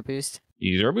use my boost.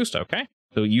 Use your boost, okay.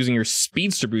 So using your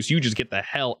speedster boost, you just get the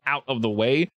hell out of the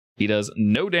way He does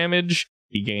no damage.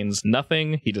 He gains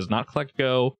nothing. He does not collect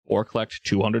go or collect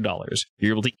 $200.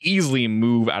 You're able to easily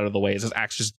move out of the way as his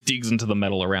axe just digs into the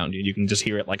metal around you. You can just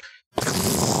hear it like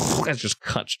as just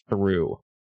cuts through.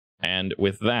 And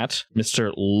with that,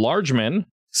 Mr. Largeman,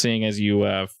 seeing as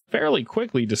you fairly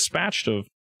quickly dispatched of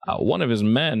one of his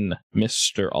men,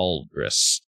 Mr.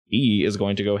 Aldris, he is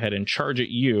going to go ahead and charge at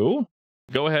you.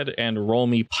 Go ahead and roll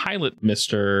me pilot,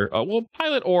 Mr. Well,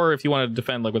 pilot, or if you want to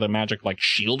defend like with a magic like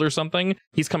shield or something,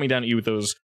 he's coming down at you with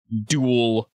those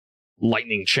dual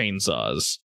lightning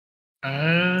chainsaws.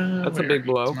 That's a big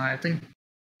blow. I think.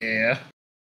 Yeah.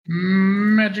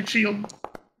 Magic shield.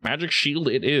 Magic shield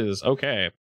it is.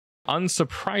 Okay.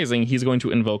 Unsurprising, he's going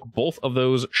to invoke both of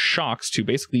those shocks to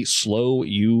basically slow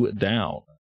you down.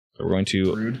 So we're going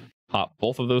to Rude. pop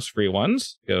both of those free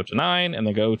ones. Go to 9 and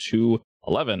then go to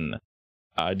 11.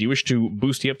 Do you wish to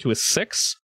boost you up to a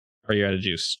 6? Or are you out of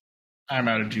juice? I'm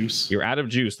out of juice. You're out of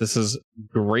juice. This is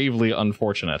gravely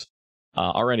unfortunate.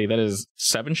 Alrighty, that is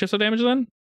 7 shifts of damage then?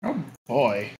 Oh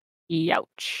boy.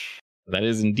 Youch. That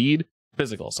is indeed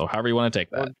physical, so however you want to take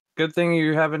that. Well, good thing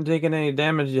you haven't taken any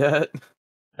damage yet.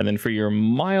 And then for your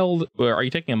mild... Are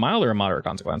you taking a mild or a moderate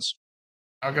consequence?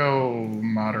 I'll go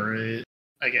moderate,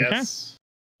 I guess.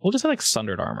 We'll just say like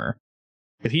sundered armor.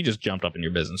 Because he just jumped up in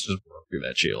your business, just broke through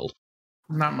that shield.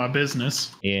 Not my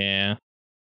business. Yeah.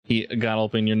 He got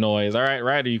up in your noise. All right,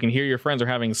 Ryder, you can hear your friends are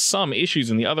having some issues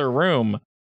in the other room.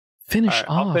 Finish All right,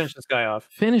 off. I'll finish this guy off.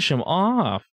 Finish him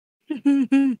off.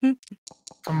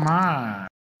 Come on.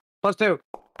 +2.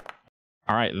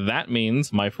 All right, that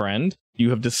means, my friend, you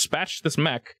have dispatched this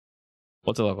mech.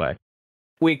 What's it look like?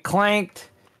 We clanked,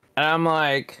 and I'm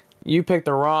like, you picked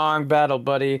the wrong battle,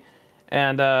 buddy.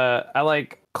 And I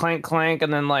like clank,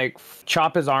 and then like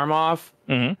chop his arm off,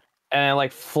 Mm-hmm. and it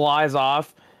like flies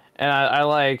off. And I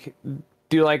like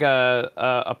do like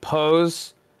a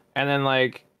pose, and then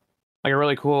like a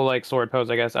really cool like sword pose,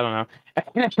 I guess. I don't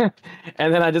know.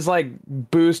 And then I just like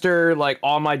booster like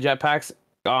all my jetpacks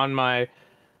on my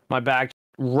back,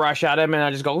 rush at him, and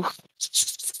I just go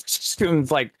and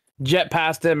it's like jet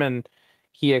past him, and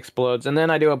he explodes. And then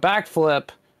I do a backflip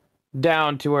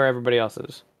down to where everybody else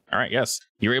is. All right, yes.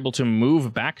 You're able to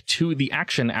move back to the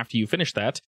action after you finish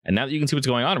that. And now that you can see what's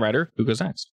going on, Ryder, who goes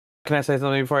next? Can I say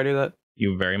something before I do that?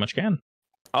 You very much can.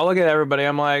 I'll look at everybody.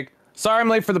 I'm like, sorry I'm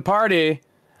late for the party.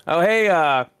 Oh, hey,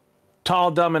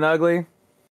 tall, dumb, and ugly.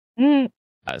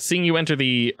 Seeing you enter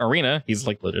the arena, he's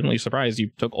like legitimately surprised you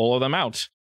took all of them out.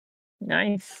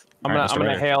 Nice. I'm All right, Mr. gonna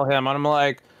Ryder. hail him. I'm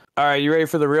like, all right, you ready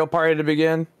for the real party to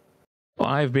begin? Well,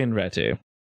 I've been ready.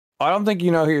 I don't think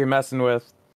you know who you're messing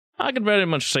with. I could very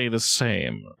much say the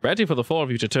same. Ready for the four of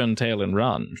you to turn tail and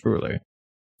run, truly.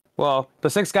 Well, the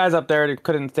 6 guys up there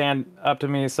couldn't stand up to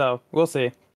me, so we'll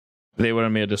see. They were a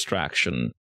mere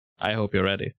distraction. I hope you're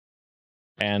ready.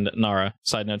 And Nara,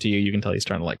 side note to you, you can tell he's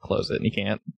trying to like close it and he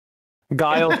can't.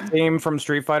 Guile's theme from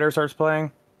Street Fighter starts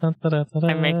playing.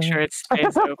 I make sure it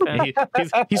stays open.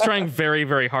 He's trying very,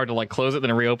 very hard to like close it,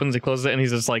 then it reopens, he closes it, and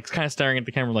he's just like kind of staring at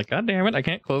the camera like, God damn it, I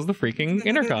can't close the freaking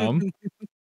intercom.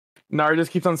 Nara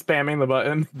just keeps on spamming the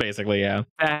button. Basically, yeah.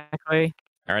 Exactly.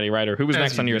 Alrighty, Ryder, who was As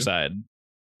next you on your do. side?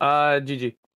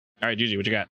 GG. Alright, Gigi, what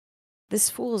you got? This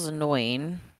fool's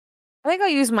annoying. I think I'll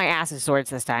use my acid swords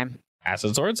this time.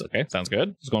 Acid swords? Okay, sounds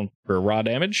good. Just going for raw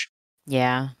damage.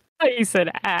 Yeah. Oh, you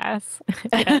said ass.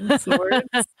 And swords.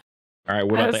 Alright,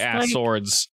 what I about was the ass like-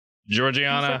 swords?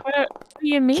 Georgiana. What do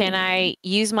you mean? Can I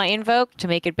use my invoke to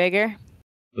make it bigger?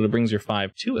 So that brings your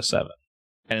 5 to a 7.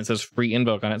 And it says free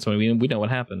invoke on it, so we know what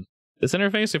happened. This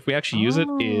interface, if we actually use it,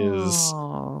 is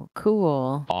Oh,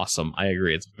 cool. awesome. I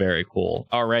agree. It's very cool.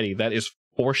 Alrighty, that is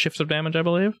 4 shifts of damage, I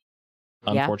believe.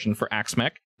 Yeah. Unfortunate for Axe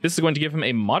Mech. This is going to give him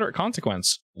a moderate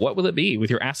consequence. What will it be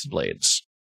with your acid blades?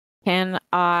 Can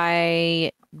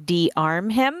I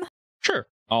de-arm him? Sure.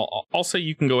 I'll say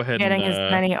you can go ahead Getting and... as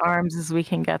many arms as we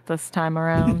can get this time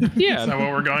around. Is Yeah, that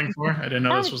what we're going for? I didn't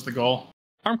know this was the goal.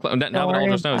 now that Don't worry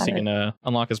Aldous knows, about he it. can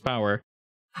unlock his power.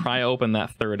 Pry open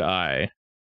that third eye,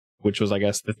 which was, I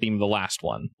guess, the theme of the last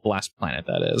one. The last planet,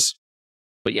 that is.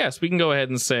 But yes, we can go ahead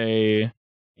and say,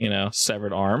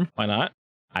 severed arm. Why not?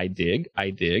 I dig.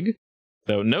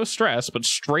 So no stress, but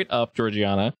straight up,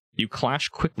 Georgiana, you clash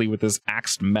quickly with this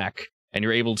axed mech, and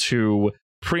you're able to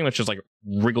pretty much just like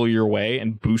wriggle your way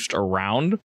and boost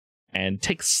around and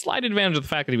take slight advantage of the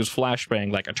fact that he was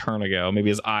flashbanged like a turn ago. Maybe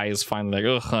his eyes finally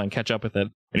like, ugh, and catch up with it,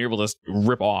 and you're able to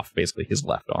rip off basically his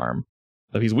left arm.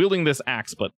 So he's wielding this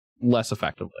axe, but less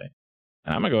effectively.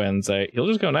 And I'm gonna go ahead and say he'll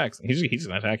just go next. He's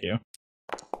gonna attack you.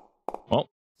 Well,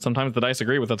 sometimes the dice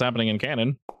agree with what's happening in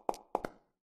canon.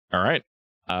 All right.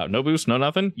 No boost, no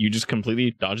nothing. You just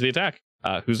completely dodge the attack.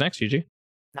 Who's next, Gigi?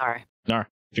 All right. What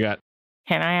you got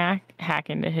Can I hack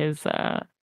into his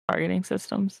targeting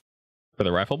systems? for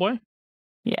the rifle boy?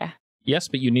 Yeah, Yes,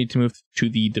 but you need to move to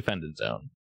the defended zone.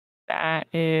 that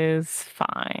is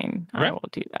fine. Okay. I will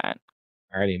do that.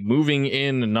 Alrighty, moving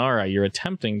in, Nara, you're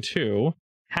attempting to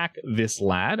hack this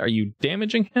lad. Are you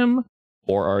damaging him,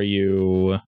 or are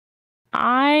you...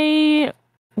 I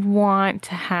want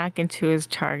to hack into his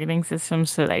targeting system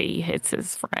so that he hits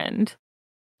his friend.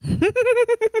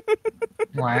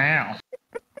 Wow.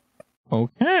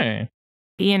 Okay.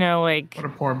 You know, like, What a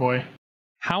poor boy.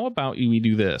 How about we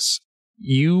do this?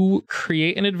 You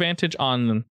create an advantage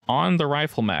on the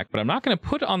rifle mech, but I'm not going to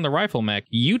put it on the rifle mech.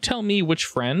 You tell me which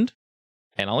friend,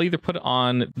 and I'll either put it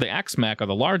on the X mech or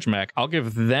the large mech. I'll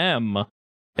give them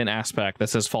an aspect that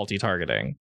says faulty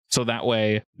targeting. So that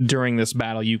way, during this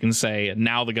battle, you can say,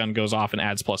 now the gun goes off and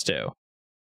adds +2.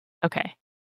 okay.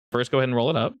 First, go ahead and roll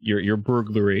it up. Your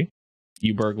burglary.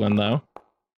 You burglin, though.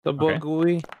 The Okay.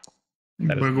 boogly.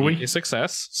 That is Boogly. a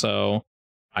success, so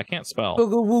I can't spell.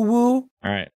 Booga woo woo.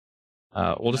 All right.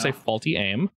 We'll just say No. faulty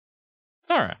aim.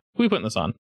 All right. Who are we putting this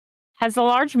on? Has the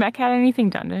large mech had anything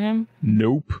done to him?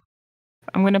 Nope.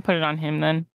 I'm going to put it on him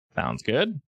then. Sounds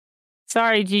good.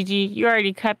 Sorry, Gigi. You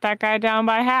already cut that guy down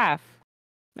by half.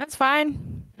 That's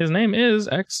fine. His name is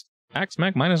X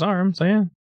mech minus arm, so yeah.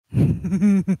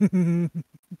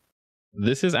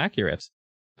 This is accurate.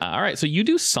 All right, so you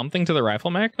do something to the rifle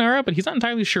mech, Nara, but he's not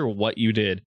entirely sure what you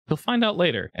did. He'll find out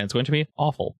later, and it's going to be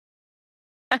awful.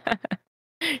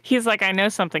 He's like, I know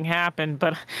something happened,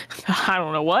 but I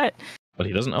don't know what. But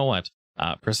he doesn't know what.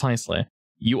 Precisely.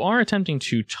 You are attempting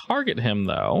to target him,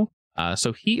 though,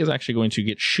 so he is actually going to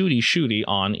get shooty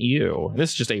on you.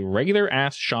 This is just a regular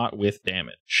ass shot with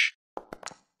damage.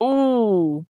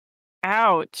 Ooh.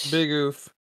 Ouch. Big oof.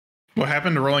 What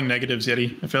happened to rolling negatives,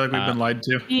 Yeti? I feel like we've been lied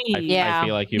to. Gee. Yeah, I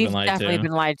feel like you've You've been lied definitely to.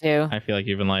 been lied to. I feel like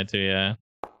you've been lied to, yeah.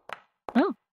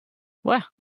 Well,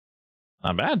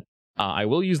 Not bad. I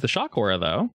will use the shock aura,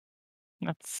 though,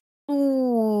 that's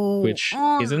Ooh. which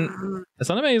isn't... It's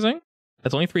not amazing.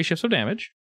 It's only 3 shifts of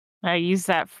damage. I used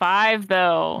that 5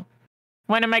 though.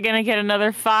 When am I gonna get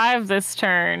another 5 this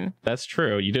turn? That's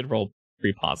true. You did roll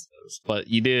 3 positives, but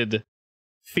you did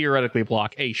theoretically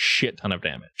block a shit ton of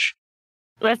damage.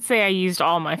 Let's say I used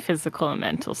all my physical and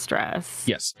mental stress.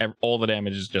 Yes, all the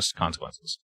damage is just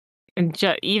consequences. And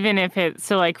even if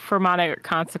so like for moderate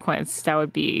consequence, that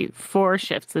would be 4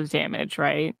 shifts of damage,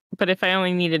 right? But if I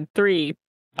only needed 3,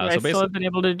 would I still have been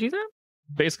able to do that?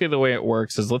 Basically, the way it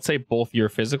works is, let's say both your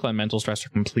physical and mental stress are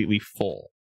completely full.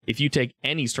 If you take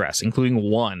any stress, including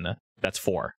 1, that's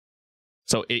 4.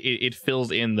 So it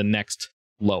fills in the next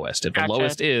lowest. If Gotcha. the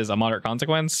lowest is a moderate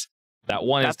consequence, that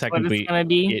 1 That's is technically... what it's gonna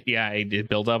be. It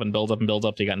builds up and builds up and builds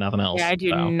up till you got nothing else. Yeah, I do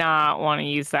so. not want to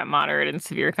use that moderate and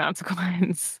severe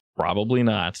consequence. Probably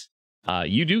not.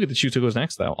 You do get to choose who goes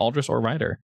next, though. Aldris or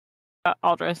Ryder.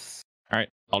 Aldris. All right.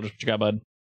 Aldris, what you got, bud?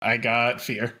 I got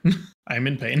fear. I'm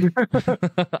in pain.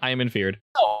 I am infeared.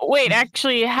 Oh, wait,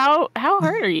 actually, how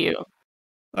hurt are you?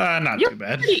 Not You're too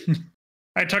bad. pretty-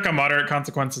 I took a moderate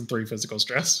consequence and 3 physical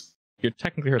stress. You're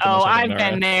technically hurt. the Oh, most, I I've think,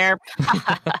 been there.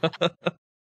 Nara.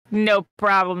 No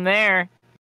problem there.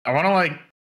 I want to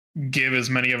give as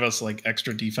many of us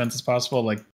extra defense as possible,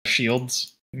 like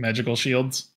shields, magical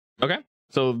shields. Okay.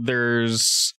 So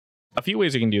there's a few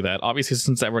ways you can do that. Obviously,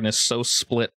 since everyone is so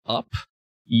split up,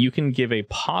 you can give a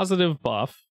positive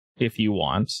buff if you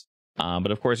want.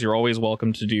 But of course, you're always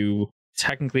welcome to do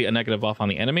technically a negative buff on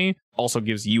the enemy. Also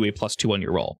gives you a +2 on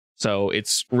your roll. So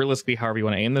it's realistically however you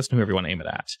want to aim this and whoever you want to aim it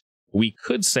at. We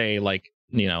could say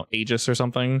Aegis or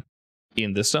something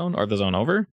in this zone or the zone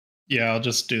over. Yeah, I'll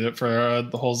just do it for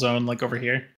the whole zone, over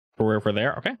here. For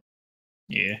there. Okay.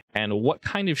 Yeah. And what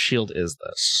kind of shield is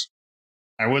this?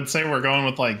 I would say we're going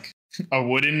with a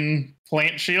wooden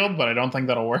plant shield, but I don't think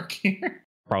that'll work here.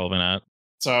 Probably not.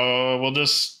 So we'll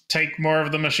just take more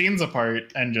of the machines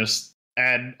apart and just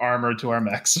add armor to our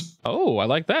mechs. Oh, I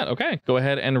like that. Okay. Go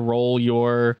ahead and roll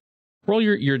your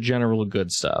general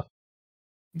good stuff.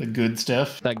 The good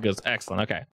stuff. That goes excellent.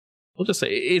 Okay. We'll just say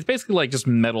it's basically just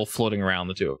metal floating around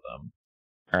the two of them.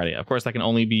 Alrighty. Of course, that can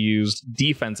only be used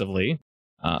defensively.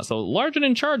 So Large and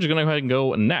in Charge is going to go ahead and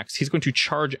go next. He's going to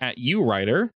charge at you,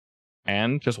 Ryder.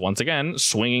 And just once again,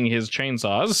 swinging his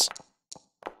chainsaws.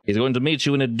 He's going to meet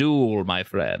you in a duel, my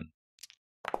friend.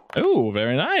 Oh,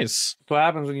 very nice. That's what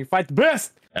happens when you fight the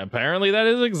best. Apparently that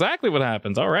is exactly what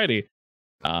happens. Alrighty.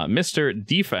 Mr.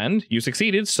 Defend, you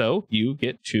succeeded, so you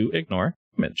get to ignore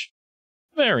damage.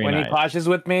 Very When nice. he clashes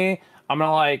with me, I'm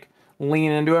gonna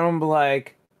lean into him and be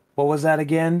like, "What was that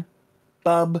again,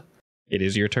 bub?" It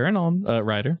is your turn on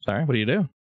Ryder. Sorry, what do you do?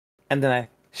 And then I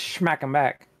smack him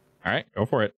back. All right, go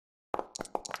for it.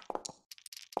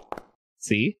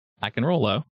 See, I can roll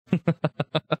low.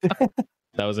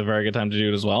 That was a very good time to do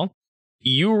it as well.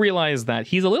 You realize that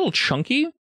he's a little chunky.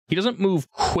 He doesn't move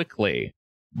quickly,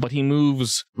 but he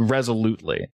moves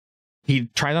resolutely. He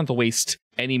tries not to waste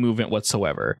any movement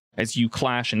whatsoever. As you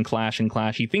clash and clash and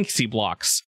clash, he thinks he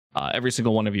blocks every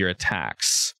single one of your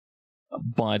attacks.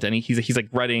 And he's like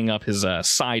readying up his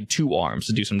side 2 arms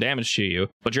to do some damage to you,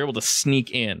 but you're able to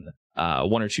sneak in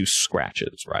 1 or 2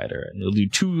 scratches, Ryder, and you'll do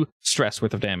 2 stress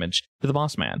worth of damage to the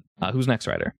boss man. Who's next,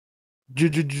 Ryder?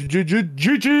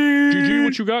 GG,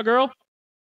 what you got, girl?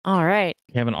 All right.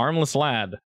 You have an armless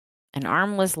lad. An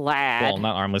armless lad. Well,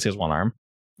 not armless, he has 1 arm.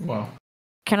 Wow.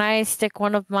 Can I stick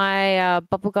one of my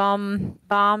bubblegum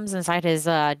bombs inside his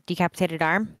decapitated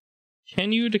arm?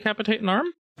 Can you decapitate an arm?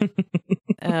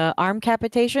 Arm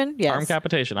capitation? Yes. Arm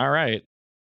capitation, all right.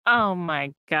 Oh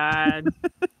my god.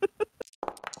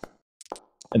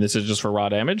 And this is just for raw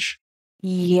damage?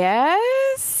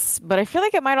 Yes, but I feel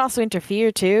like it might also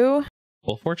interfere too.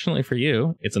 Well, fortunately for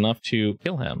you, it's enough to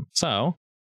kill him. So,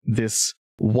 this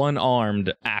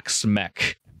one-armed axe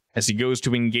mech, as he goes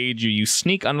to engage you, you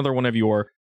sneak another one of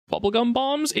your bubblegum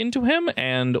bombs into him,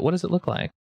 and what does it look like?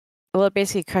 Well, it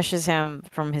basically crushes him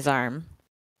from his arm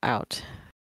out.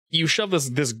 You shove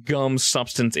this gum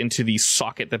substance into the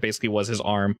socket that basically was his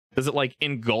arm. Does it, like,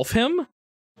 engulf him?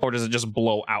 Or does it just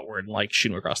blow outward and, like,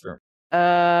 shoot him across the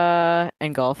room?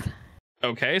 Engulf.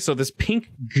 Okay, so this pink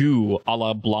goo a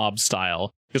la blob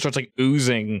style just starts like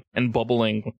oozing and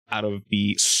bubbling out of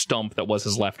the stump that was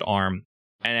his left arm.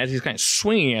 And as he's kind of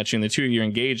swinging at you and the two of you are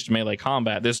engaged in melee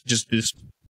combat, this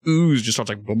ooze just starts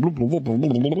like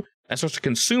and starts to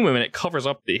consume him, and it covers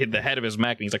up the head of his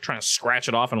mech, and he's like trying to scratch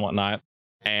it off and whatnot.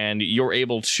 And you're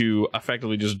able to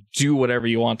effectively just do whatever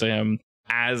you want to him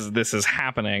as this is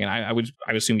happening. And I would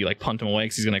assume you like punt him away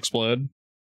because he's gonna explode.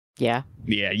 Yeah.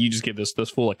 Yeah, you just give this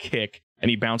fool a kick, and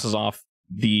he bounces off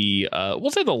the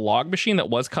we'll say the log machine that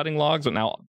was cutting logs, but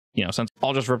now, you know, since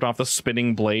all just ripped off the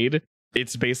spinning blade,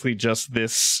 it's basically just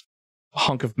this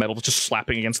hunk of metal just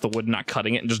slapping against the wood, not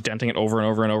cutting it, and just denting it over and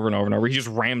over and over and over and over. He just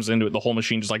rams into it, the whole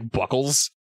machine just like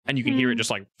buckles, and you can hear it just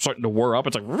like starting to whir up.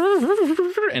 It's like,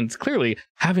 and it's clearly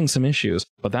having some issues,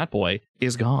 but that boy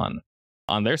is gone.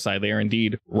 On their side, they are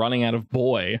indeed running out of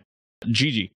boy.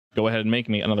 Gigi, go ahead and make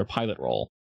me another pilot roll.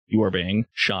 You are being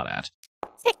shot at.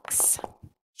 6.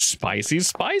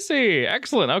 Spicy.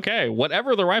 Excellent. Okay.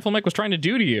 Whatever the rifle mech was trying to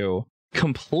do to you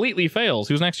completely fails.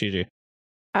 Who's next, Gigi?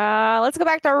 Let's go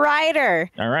back to Ryder.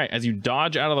 All right. As you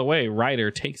dodge out of the way,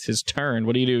 Ryder takes his turn.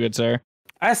 What do you do, good sir?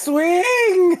 I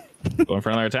swing! Going for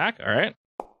another attack? All right.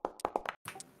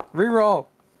 Reroll.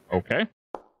 Okay.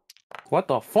 What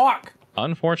the fuck?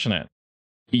 Unfortunate.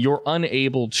 You're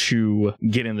unable to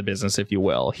get in the business, if you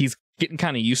will. He's getting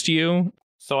kind of used to you.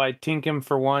 So I tink him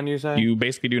for 1, you say? You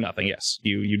basically do nothing, yes.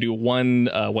 You do one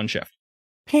shift.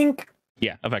 Pink.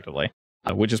 Yeah, effectively.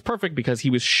 Which is perfect because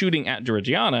he was shooting at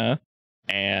Georgiana,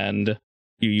 and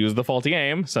you use the faulty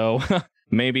aim, so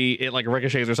maybe it like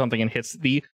ricochets or something and hits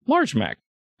the large mech.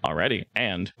 Alrighty,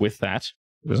 and with that,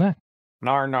 who's that?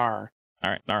 Nar.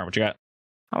 Alright, Nara, what you got?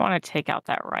 I want to take out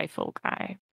that rifle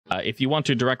guy. If you want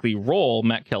to directly roll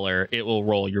Mech Killer, it will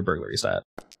roll your burglary stat.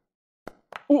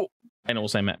 Ooh. And it will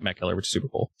say Mech Killer, which is super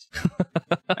cool.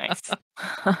 Nice.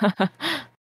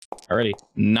 Alrighty,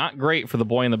 not great for the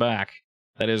boy in the back.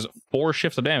 That is 4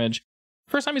 shifts of damage.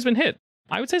 First time he's been hit.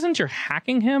 I would say since you're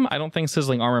hacking him, I don't think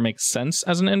Sizzling Armor makes sense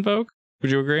as an invoke.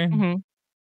 Would you agree?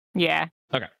 Mm-hmm. Yeah.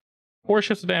 4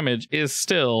 shifts of damage is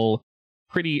still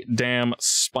pretty damn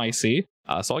spicy.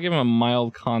 So I'll give him a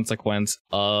mild consequence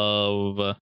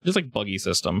of just like buggy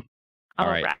system. All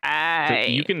right.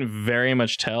 So you can very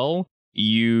much tell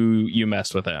you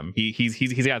messed with him.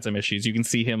 He's got some issues. You can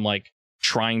see him like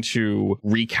trying to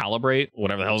recalibrate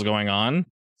whatever the hell's going on.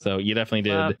 So you definitely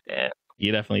did.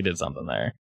 You definitely did something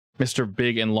there, Mr.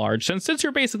 Big and Large. Since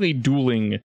you're basically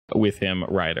dueling with him,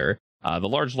 Ryder, the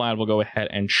large lad will go ahead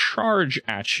and charge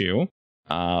at you.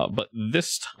 But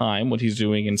this time, what he's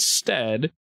doing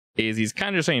instead is he's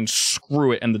kind of just saying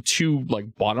screw it, and the 2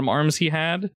 like bottom arms he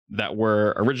had that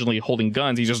were originally holding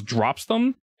guns, he just drops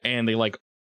them, and they like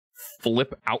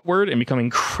flip outward and become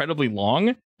incredibly long,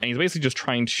 and he's basically just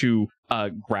trying to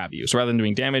grab you. So rather than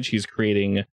doing damage, he's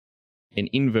creating an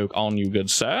invoke on you, good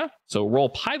sir. So roll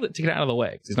pilot to get out of the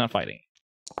way, because he's not fighting.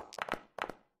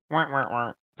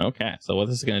 Okay, so what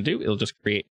this is going to do, it'll just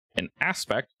create an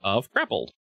aspect of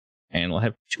grappled. And we'll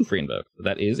have 2 free invokes. So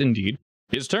that is indeed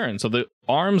his turn. So the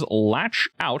arms latch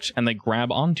out and they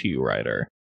grab onto you, Ryder.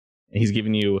 And he's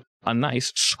giving you a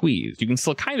nice squeeze. You can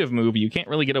still kind of move, but you can't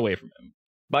really get away from him.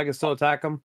 But I can still attack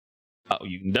him? Oh,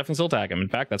 you can definitely still attack him. In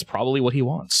fact, that's probably what he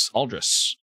wants.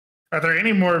 Aldris. Are there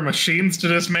any more machines to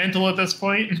dismantle at this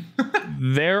point?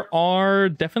 There are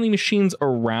definitely machines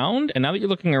around, and now that you're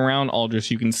looking around, Aldris,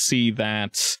 you can see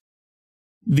that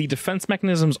the defense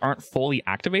mechanisms aren't fully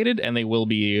activated, and they will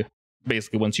be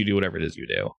basically once you do whatever it is you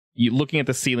do. Looking at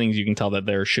the ceilings, you can tell that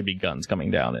there should be guns coming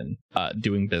down and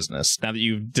doing business. Now that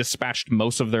you've dispatched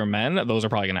most of their men, those are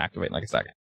probably going to activate in like a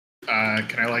second.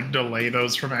 Can I like delay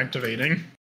those from activating?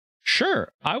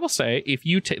 Sure. I will say if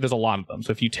you take, there's a lot of them.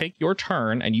 So if you take your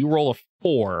turn and you roll a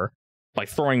 4 by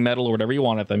throwing metal or whatever you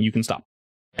want at them, you can stop.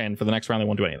 And for the next round, they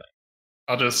won't do anything.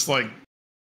 I'll just like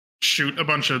shoot a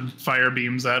bunch of fire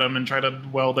beams at them and try to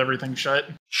weld everything shut.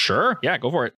 Sure. Yeah,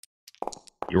 go for it.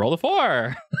 You roll a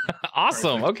 4.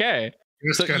 Awesome. Perfect. Okay.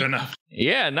 It's good enough.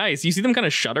 Yeah, nice. You see them kind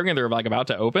of shuddering and they're like about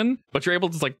to open, but you're able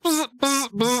to just like bzz, bzz,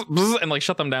 bzz, bzz, and like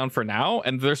shut them down for now.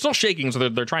 And they're still shaking, so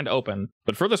they're trying to open.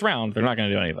 But for this round, they're not going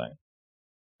to do anything.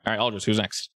 All right, Aldris, who's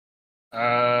next?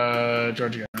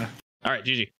 Georgiana. All right,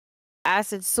 Gigi.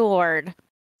 Acid sword.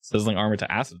 Sizzling armor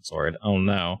to acid sword. Oh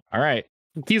no. All right.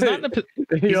 He's not in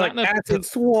a He's like, acid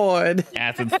sword.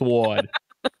 acid sword.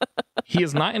 He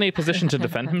is not in a position to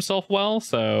defend himself well,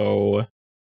 so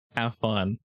have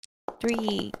fun.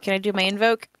 3. Can I do my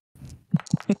invoke?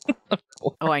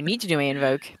 Oh, I need to do my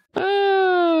invoke.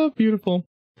 Beautiful.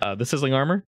 The sizzling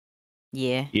armor.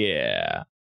 Yeah. Yeah.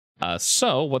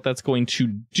 So what that's going to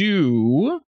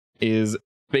do is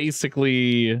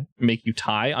basically make you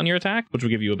tie on your attack, which will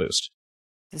give you a boost.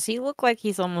 Does he look like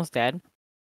he's almost dead?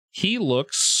 He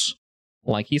looks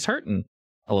like he's hurting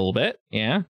a little bit.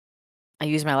 Yeah. I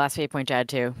use my last fate point to add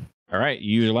 2. All right.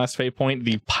 You use your last fate point,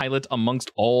 the pilot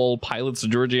amongst all pilots,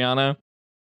 Georgiana,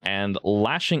 and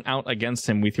lashing out against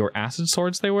him with your acid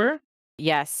swords they were.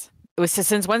 Yes. It was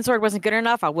since one sword wasn't good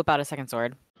enough, I'll whip out a second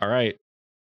sword. All right.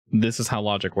 This is how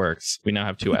logic works. We now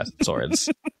have 2 acid swords.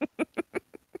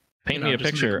 Paint me a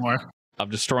picture of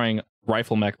destroying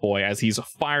Rifle Mech Boy as he's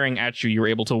firing at you. You're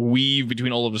able to weave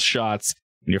between all of his shots.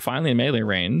 And you're finally in melee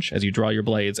range as you draw your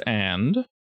blades and...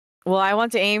 Well, I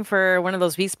want to aim for one of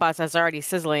those weak spots that's already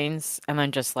sizzling and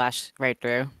then just slash right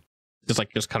through.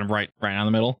 Just kind of right down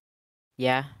the middle.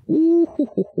 Yeah. Ooh,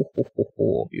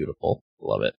 beautiful.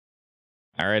 Love it.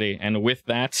 Alrighty. And with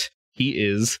that, he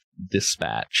is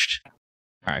dispatched.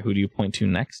 All right, who do you point to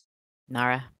next?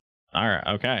 Nara. Nara,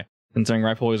 okay. Considering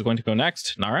Rifle Boy is going to go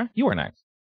next, Nara, you are next.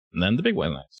 And then the big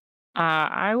one next.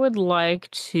 I would like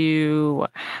to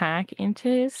hack into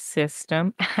his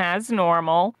system as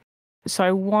normal. So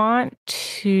I want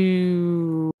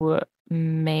to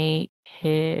make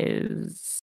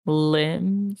his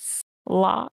limbs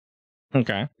lock.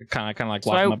 Okay. Kind of like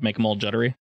lock him up, make him all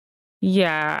juddery.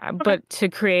 Yeah, but to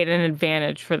create an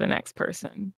advantage for the next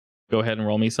person. Go ahead and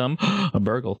roll me some. A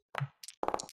burgle.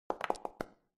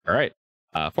 All right.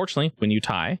 Fortunately, when you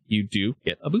tie, you do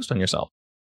get a boost on yourself.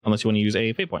 Unless you want to use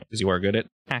a fate point, because you are good at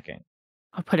hacking.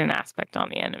 I'll put an aspect on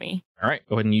the enemy. All right.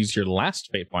 Go ahead and use your last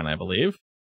fate point, I believe.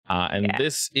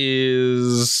 This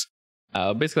is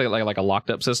basically like a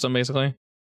locked up system, basically.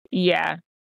 Yeah.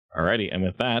 Alrighty. And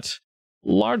with that,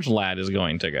 Large Lad is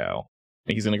going to go.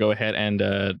 He's going to go ahead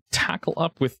and tackle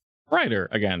up with Ryder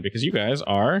again, because you guys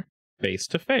are face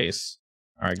to face.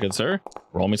 All right, good sir.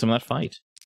 Roll me some of that fight.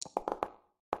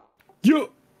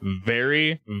 You.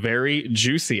 Very, very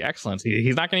juicy. Excellent.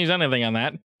 He's not going to use anything on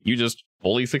that. You just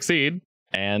fully succeed.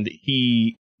 And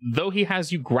though he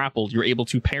has you grappled, you're able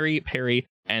to parry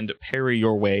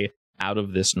your way out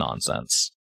of this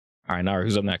nonsense. All right, Nara,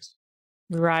 who's up next?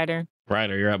 Ryder.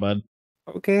 Ryder, you're up, bud.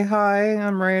 Okay, hi,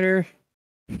 I'm Ryder.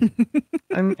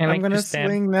 I'm gonna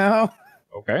swing now.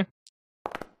 Okay.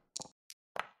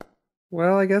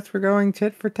 Well, I guess we're going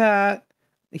tit for tat.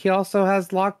 He also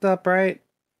has locked up, right?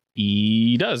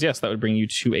 He does, yes. That would bring you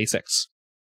to a 6.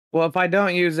 Well, if I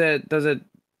don't use it, what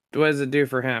does it do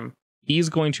for him? He's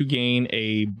going to gain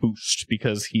a boost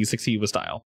because he succeeded with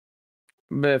style.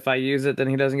 But if I use it, then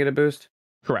he doesn't get a boost?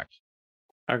 Correct.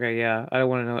 Okay, yeah. I don't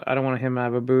want him to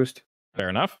have a boost. Fair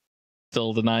enough.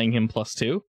 Still denying him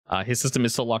 +2. His system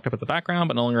is still locked up at the background,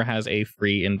 but no longer has a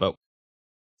free invoke.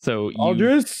 So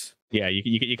Aldris? Yeah,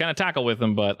 you kind of tackle with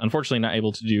him, but unfortunately not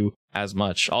able to do as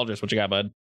much. Aldris, what you got,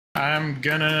 bud? I'm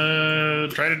gonna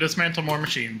try to dismantle more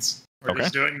machines. We're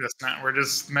just doing this now. We're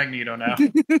just Magneto now.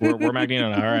 we're Magneto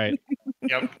now. All right.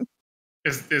 Yep.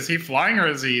 Is he flying or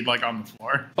is he like on the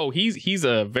floor? Oh, he's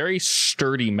a very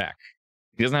sturdy mech.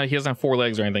 He doesn't have 4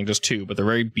 legs or anything, just 2, but they're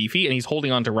very beefy, and he's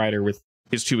holding on to Ryder with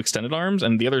his 2 extended arms,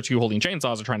 and the other 2 holding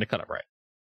chainsaws are trying to cut up right.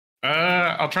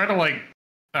 I'll try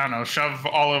to shove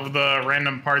all of the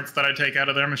random parts that I take out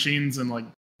of their machines and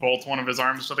bolt one of his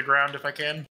arms to the ground if I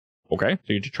can. Okay,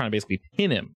 so you're just trying to basically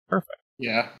pin him. Perfect.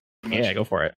 Yeah. Yeah, go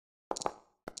for it.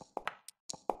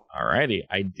 Alrighty,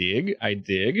 I dig.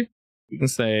 You can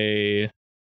say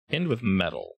pinned with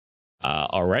metal.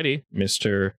 Alrighty,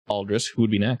 Mr. Aldris, who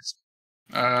would be next?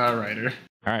 Ryder.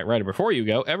 All right, Ryder, before you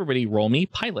go, everybody roll me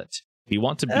pilot. If you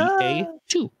want to beat a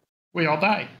 2. We all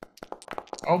die.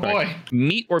 Oh boy. Sorry.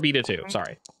 Meet or beat a 2,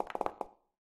 sorry.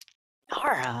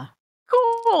 Nara.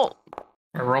 Cool.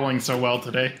 We're rolling so well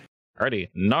today. Alrighty,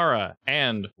 Nara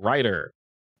and Ryder.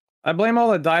 I blame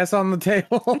all the dice on the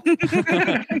table.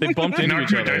 They bumped into Knock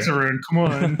each my dice other. around. Come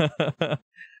on. Yeah,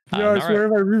 I Nara, swear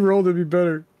if I re-rolled, it'd be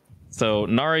better. so,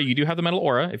 Nara, you do have the metal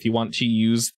aura if you want to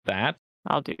use that.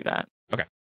 I'll do that.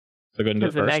 So, go ahead and do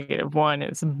it Because the first.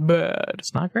 -1 is bad.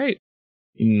 It's not great.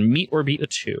 Meet or beat a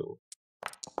 2.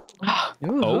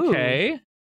 Okay.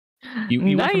 You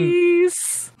went from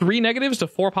Nice. 3 negatives to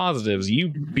 4 positives. You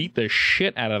beat the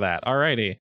shit out of that.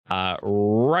 Alrighty.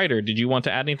 Ryder, did you want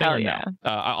to add anything Hell or yeah.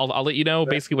 no? I'll let you know.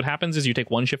 Basically, what happens is you take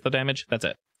 1 shift of damage. That's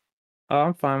it. Oh,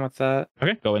 I'm fine with that.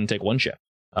 Okay, go ahead and take 1 shift.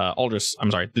 Aldris, I'm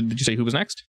sorry. Did you say who was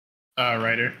next?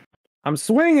 Ryder. I'm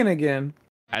swinging again.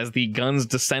 As the guns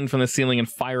descend from the ceiling and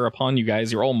fire upon you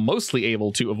guys, you're all mostly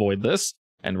able to avoid this.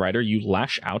 And Ryder, you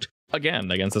lash out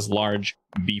again against this large,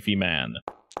 beefy man.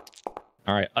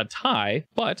 All right, a tie,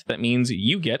 but that means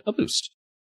you get a boost.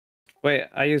 Wait,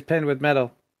 I use pen with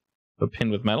metal. The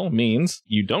pin with metal means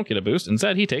you don't get a boost.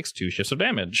 Instead, he takes 2 shifts of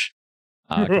damage.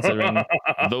 Considering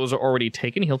those are already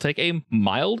taken, he'll take a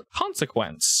mild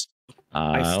consequence.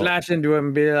 I slash into him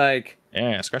and be like,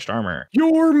 Yeah, scratched armor.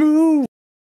 your move!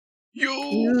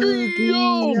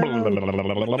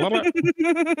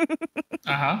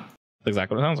 Uh-huh. That's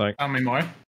exactly what it sounds like. Tell me more.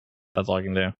 That's all I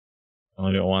can do.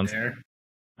 Only do it once. There.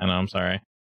 I know, I'm sorry.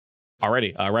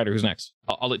 Alrighty, Ryder, who's next?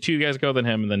 I'll let 2 guys go, then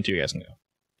him, and then 2 guys can go.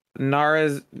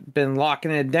 Nara's been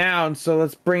locking it down, so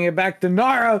let's bring it back to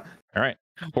Nara. All right.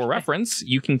 For reference,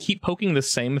 you can keep poking the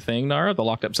same thing, Nara, the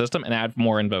locked up system, and add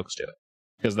more invokes to it.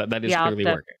 Because that is Yeah, clearly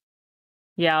working.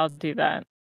 Yeah, I'll do that.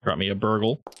 Brought me a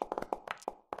burgle.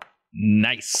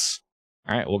 Nice.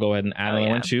 All right, we'll go ahead and add another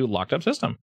one to locked up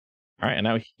system. All right, and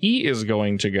now he is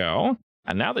going to go.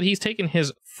 And now that he's taken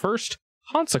his first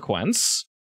consequence,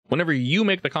 whenever you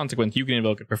make the consequence, you can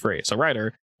invoke it for free. So,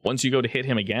 Ryder, once you go to hit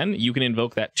him again, you can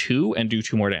invoke that 2 and do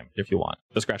 2 more damage if you want.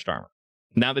 The scratched armor.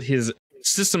 Now that his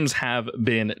systems have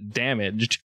been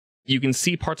damaged, you can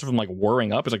see parts of him like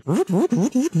whirring up. It's like,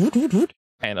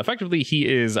 and effectively he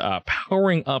is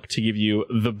powering up to give you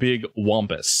the big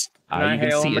wampus. You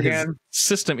can see his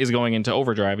system is going into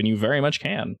overdrive, and you very much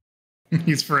can.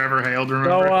 He's forever hailed,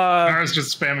 remember? So, Nara's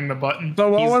just spamming the button. So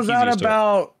what was He's that used to it.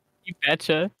 about, You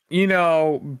betcha. you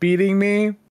know, beating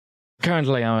me?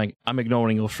 Currently, I'm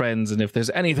ignoring your friends, and if there's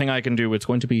anything I can do, it's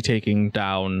going to be taking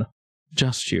down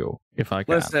just you, if I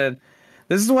can. Listen,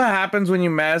 this is what happens when you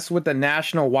mess with the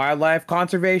National Wildlife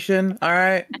Conservation, all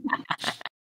right?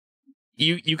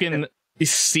 You can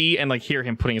see and like hear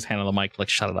him putting his hand on the mic, like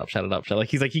shut it up, shut it up, shut it up. Like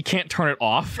he's like he can't turn it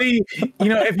off. See, you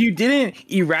know, if you didn't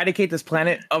eradicate this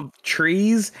planet of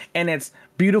trees and its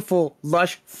beautiful,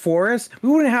 lush forests, we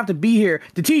wouldn't have to be here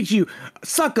to teach you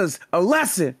suckers a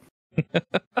lesson.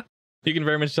 You can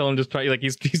very much tell him just try, like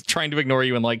he's trying to ignore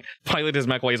you and like pilot his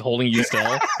mech while he's holding you still,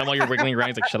 and while you're wiggling around,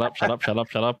 he's like shut up, shut up, shut up,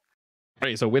 shut up.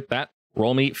 Okay, so with that,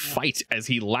 roll me fight as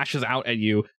he lashes out at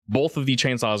you. Both of the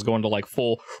chainsaws go into like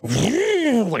full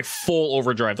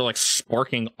overdrive. They're like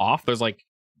sparking off. There's like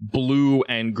blue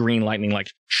and green lightning like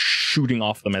shooting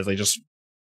off them as they just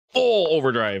full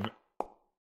overdrive.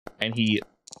 And he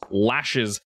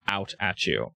lashes out at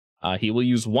you. He will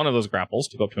use one of those grapples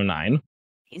to go up to a 9.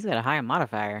 He's got a high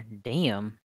modifier.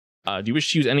 Damn. Do you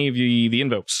wish to use any of the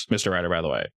invokes, Mr. Ryder, by the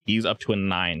way? He's up to a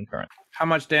 9 currently. How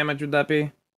much damage would that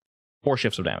be? 4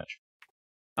 shifts of damage.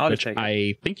 I'll Which just take it.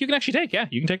 I think you can actually take. Yeah,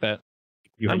 you can take that.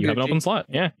 You I'm have an Gucci. open slot.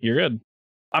 Yeah, you're good.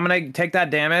 I'm gonna take that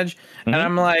damage, and Mhm.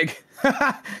 I'm like,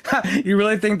 you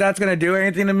really think that's gonna do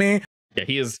anything to me? Yeah,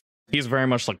 he's very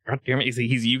much like, God damn it.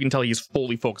 He's you can tell he's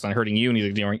fully focused on hurting you, and he's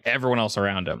ignoring everyone else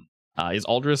around him. Is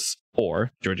Aldris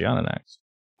or Georgiana next?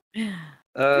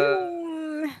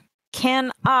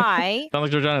 Can I? Sounds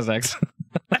like Georgiana's next.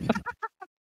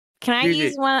 Can I Gigi.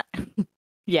 use one?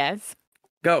 Yes.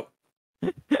 Go.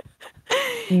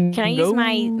 Can I use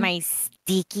my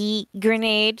sticky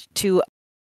grenade to?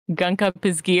 Gunk up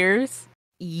his gears?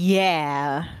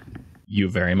 Yeah. You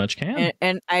very much can.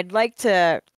 And I'd like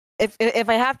to. If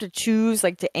I have to choose,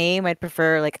 like to aim, I'd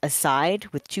prefer like a side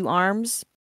with 2 arms.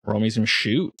 Roll me some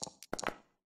shoot.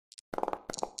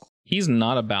 He's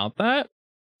not about that,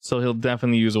 so he'll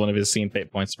definitely use one of his scene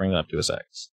fate points to bring that up to a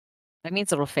 6. That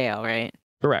means it'll fail, right?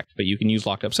 Correct, but you can use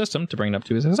locked up system to bring it up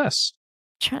to a success.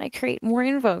 trying to create more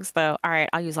invokes though. All right,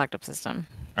 I'll use locked up system.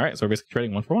 All right, so we're basically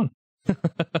trading 1 for 1.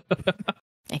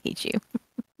 I hate you.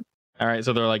 All right,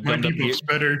 so they're like My people's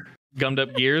better. gummed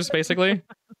up gears, basically.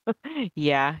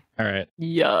 Yeah. All right.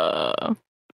 Yeah.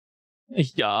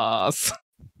 Yas.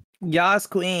 Yas,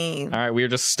 queen. All right, we are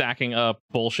just stacking up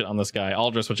bullshit on this guy.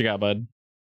 Aldris, what you got, bud?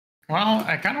 Well,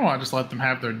 I kind of want to just let them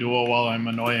have their duel while I'm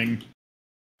annoying.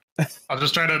 I'll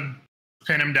just try to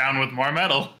pin him down with more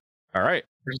metal. All right.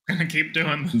 We're just gonna keep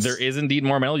doing this. There is indeed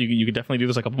more metal. You could definitely do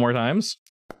this a couple more times.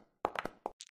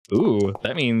 Ooh,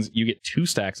 that means you get 2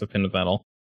 stacks of pinned with metal.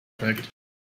 Perfect.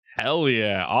 Hell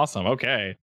yeah. Awesome.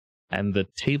 Okay. And the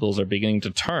tables are beginning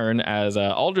to turn as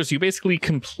Aldris, you basically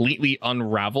completely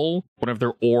unravel one of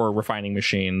their ore refining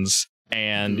machines,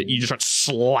 and you just start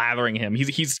slathering him.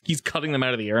 He's cutting them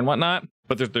out of the air and whatnot,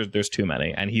 but there's too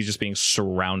many, and he's just being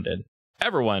surrounded.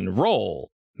 Everyone, roll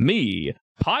me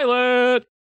pilot.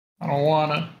 I don't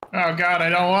wanna. Oh god, I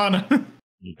don't wanna.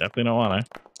 You definitely don't wanna.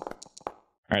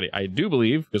 Alrighty, I do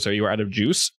believe, because you are out of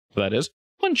juice, so that is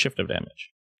 1 shift of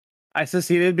damage. I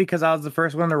succeeded because I was the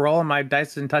first one to roll and my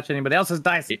dice didn't touch anybody else's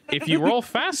dice. If you roll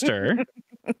faster,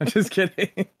 I'm just kidding.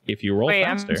 if you roll Wait,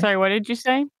 faster, I'm sorry. What did you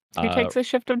say? Who takes a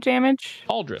shift of damage?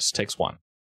 Aldris takes 1.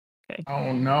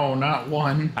 Oh no, not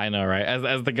 1. I know, right?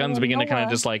 As the guns begin to kind of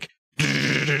just like,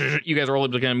 you guys are all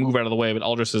able to kind of move out of the way, but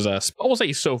Aldris is, I will say,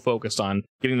 he's so focused on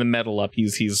getting the metal up.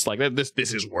 He's like, this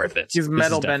is worth it. He's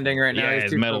metal bending right now. Yeah,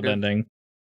 he's too metal focused. bending.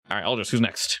 All right, Aldris, who's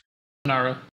next?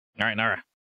 Nara. All right, Nara.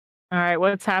 All right,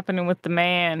 what's happening with the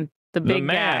man? The big The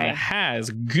man guy. has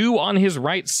goo on his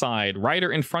right side, Ryder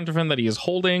in front of him that he is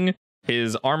holding.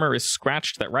 His armor is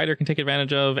scratched that Ryder can take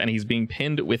advantage of, and he's being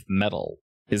pinned with metal.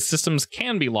 His systems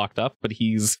can be locked up, but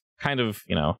he's kind of,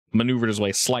 maneuvered his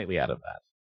way slightly out of that.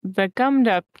 The gummed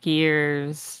up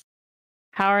gears.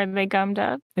 How are they gummed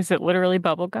up? Is it literally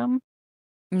bubble gum?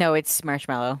 No, it's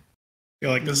marshmallow. I feel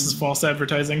like this is false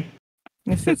advertising.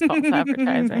 This is false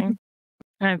advertising.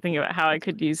 I'm thinking about how I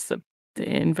could use the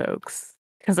invokes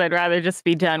because I'd rather just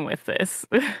be done with this.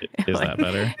 Is that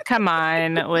better? Come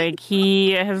on, like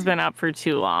he has been up for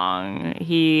too long.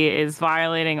 He is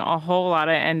violating a whole lot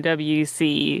of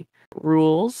NWC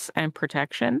rules and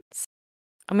protections.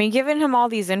 I mean, giving him all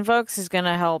these invokes is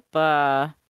gonna help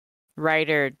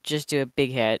Ryder just do a big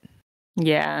hit.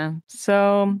 Yeah,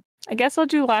 so I guess I'll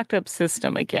do locked up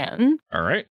system again. All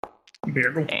right.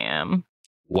 Beargle. Damn.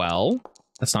 Well,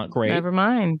 that's not great. Never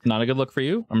mind. Not a good look for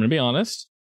you. I'm going to be honest.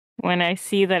 When I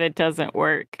see that it doesn't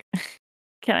work,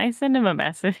 can I send him a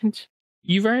message?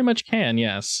 You very much can,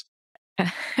 yes.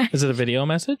 Is it a video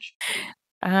message?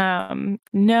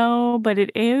 No, but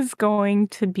it is going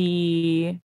to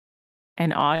be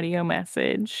an audio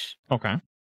message. Okay.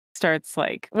 Starts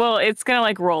it's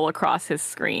gonna roll across his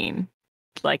screen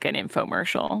like an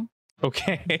infomercial.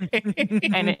 Okay.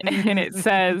 and it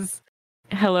says,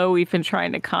 "Hello, we've been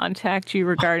trying to contact you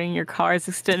regarding your car's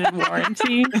extended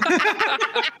warranty."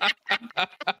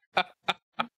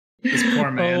 This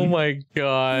poor man. Oh my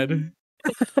god.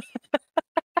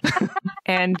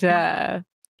 And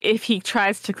if he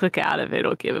tries to click out of it,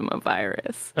 it'll give him a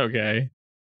virus. Okay.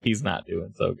 He's not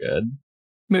doing so good.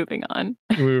 Moving on.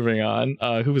 Moving on.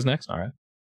 Who was next, Nara?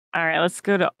 All right, let's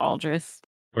go to Aldris.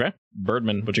 Okay.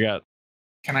 Birdman, what you got?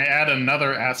 Can I add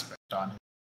another aspect on it?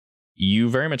 You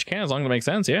very much can, as long as it makes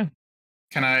sense, yeah.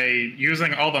 Can I,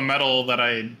 using all the metal that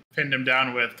I pinned him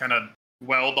down with, kind of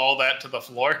weld all that to the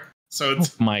floor? So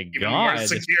it's My even more god.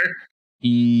 secure?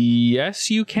 Yes,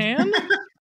 you can?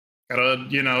 Gotta,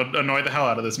 annoy the hell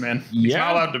out of this man. He's Yeah.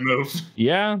 not allowed to move.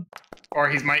 Yeah. Or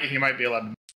he might be allowed to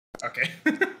move. Okay.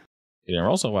 You didn't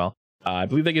roll so well. I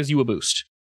believe that gives you a boost.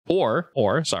 Or,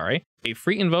 sorry, a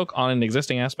free invoke on an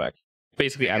existing aspect.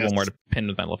 Basically, add one more to pin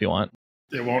with metal if you want.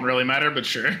 It won't really matter, but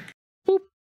sure. Boop.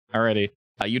 Alrighty.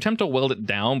 You attempt to weld it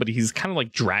down, but he's kind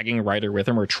of dragging Ryder with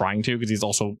him, or trying to, because he's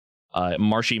also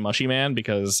marshy mushy man,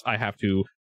 because I have to,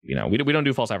 we don't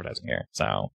do false advertising here.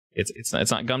 So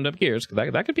it's not gummed up gears,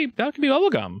 because that could be bubble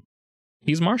gum.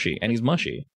 He's marshy and he's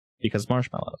mushy because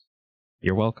marshmallows.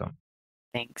 You're welcome.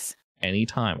 Thanks.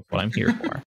 Anytime. It's what I'm here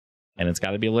for. And it's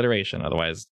got to be alliteration.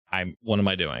 Otherwise, what am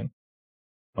I doing?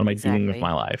 What am I doing with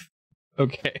my life?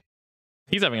 Okay.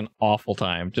 He's having an awful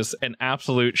time. Just an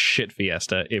absolute shit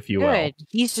fiesta, if you will. Good.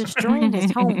 He's destroying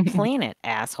his home planet,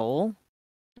 asshole.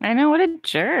 I know, what a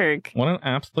jerk. What an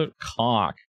absolute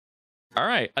cock. All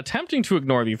right. Attempting to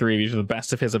ignore the three of you to the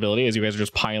best of his ability, as you guys are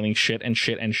just piling shit and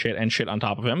shit and shit and shit on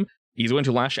top of him, he's going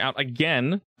to lash out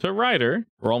again to Ryder.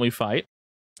 Roll me fight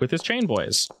with his chain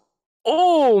boys.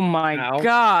 Oh my Ow.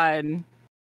 god.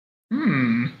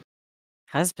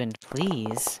 Husband,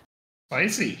 please.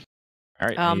 Spicy. All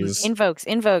right.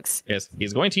 Invokes. Yes,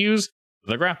 he's going to use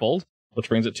the grappled, which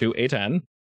brings it to a 10.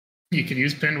 You can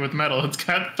use pinned with metal. It's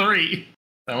got 3.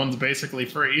 That one's basically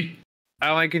free. I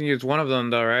only can use one of them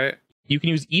though, right? You can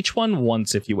use each one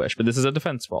once if you wish, but this is a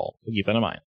defense roll, so keep that in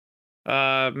mind.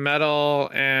 Metal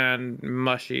and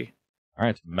mushy. All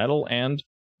right, metal and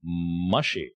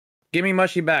mushy. Give me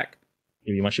mushy back.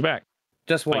 Give you mushy back.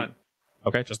 Just one.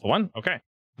 Okay, just the one? Okay.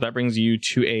 That brings you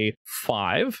to a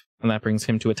 5, and that brings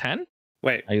him to a 10.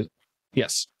 Wait.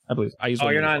 Yes, I believe. I used Oh,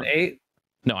 one you're before. not an 8?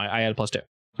 No, I had a +2,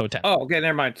 so a 10. Oh, okay,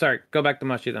 never mind. Sorry. Go back to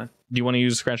mushy then. Do you want to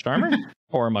use scratched armor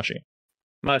or mushy?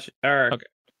 Mushy. Or Okay.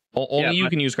 Only Yeah, you mushy.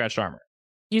 can use scratched armor.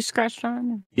 You scratched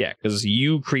on? Yeah, because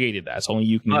you created that, so only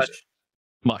you can use mush. it.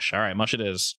 Mush. All right, mush it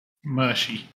is.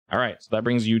 Mushy. All right, so that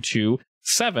brings you to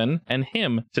 7 and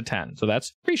him to 10. So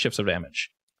that's 3 shifts of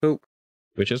damage. Poop.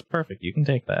 Which is perfect. You can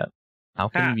take that. How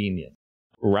Ha. convenient.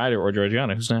 Ryder or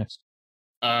Georgiana, who's next?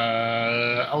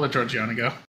 I'll let Georgiana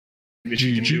go. Maybe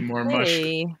she can do more mush.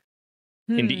 Hey.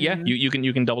 Indeed, yeah, you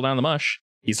can double down the mush.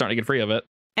 He's starting to get free of it.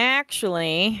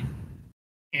 Actually,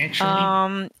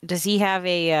 Actually, does he have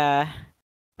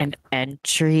an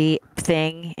entry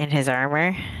thing in his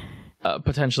armor?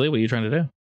 Potentially, what are you trying to do?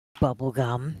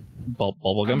 Bubblegum.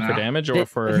 Bubblegum Oh, for no. damage or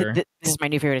for... This is my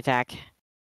new favorite attack.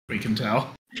 we can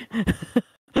tell.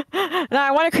 Now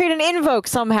I want to create an invoke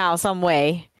somehow, some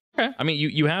way. Okay. I mean,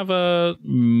 you have a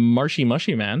marshy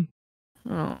mushy man.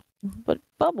 Oh, but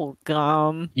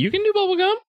bubblegum. You can do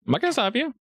bubblegum. I'm not gonna stop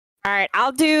you. All right,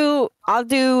 I'll do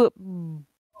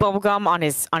bubblegum on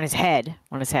his head.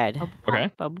 On his head.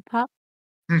 Okay. Bubble pop.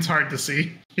 It's hard to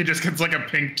see. He just gets like a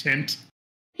pink tint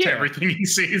to everything he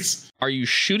sees. Are you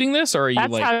shooting this, or are you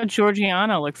That's like? how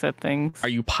Georgiana looks at things. Are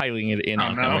you piling it in Oh,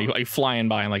 on no. him? Are you flying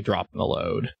by and like dropping the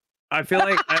load? I feel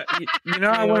like you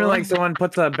know how when like someone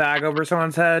puts a bag over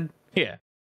someone's head? Yeah.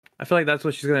 I feel like that's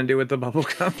what she's gonna do with the bubble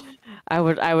gum. I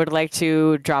would like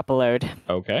to drop a load.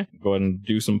 Okay. Go ahead and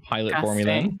do some pilot for me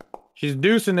then. She's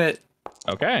deucing it.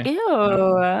 Okay.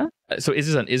 Ew. So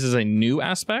is this a new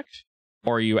aspect,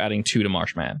 or are you adding 2 to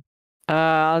Marshman?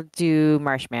 I'll do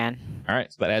Marshman. All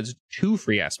right. So that adds 2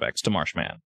 free aspects to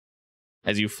Marshman.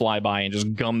 As you fly by and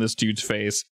just gum this dude's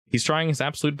face, he's trying his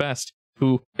absolute best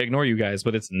to ignore you guys,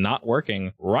 but it's not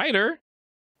working. Ryder,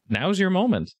 now's your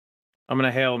moment. I'm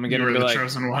gonna hail him and get You him were to be the like,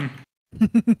 chosen one.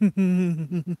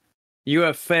 "You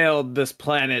have failed this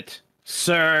planet,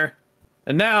 sir,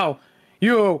 and now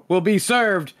you will be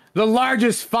served the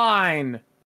largest fine."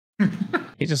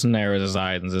 He just narrows his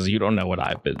eyes and says, "You don't know what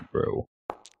I've been through."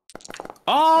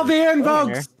 All the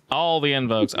invokes. All the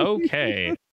invokes.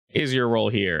 Okay. Is your roll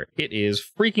here? It is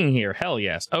freaking here. Hell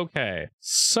yes. Okay.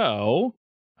 So,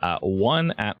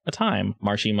 1 at a time.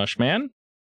 Marshy Mushman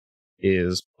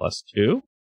is +2.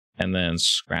 And then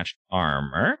Scratched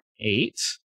Armor, 8.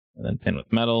 And then Pin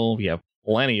with Metal. We have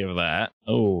plenty of that.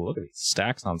 Oh, look at these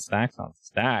stacks on stacks on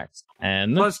stacks.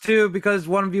 And +2 because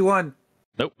 1v1.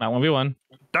 nope, not 1v1.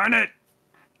 Darn it.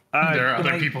 There are can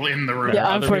other I- people in the room. There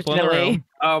are other people in the Unfortunately. room.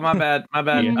 Oh, my bad. My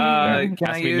bad. Yeah. Can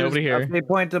Has I to be use nobody here. a fate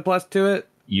point to +2 it?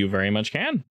 You very much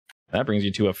can. That brings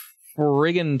you to a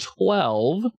friggin'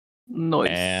 12. Nice.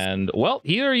 And, well,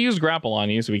 he already used grapple on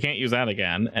you, so we can't use that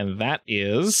again. And that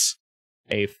is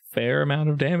a fair amount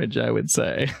of damage, I would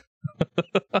say.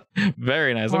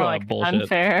 Very nice. Look More at like that bullshit.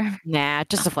 unfair. Nah,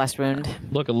 just a flesh wound.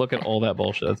 Look at all that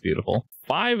bullshit. That's beautiful.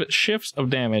 5 shifts of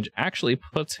damage actually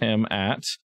puts him at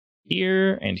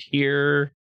here and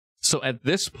here. So at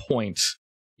this point,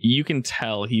 you can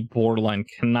tell he borderline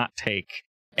cannot take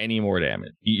any more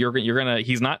damage.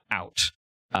 He's not out.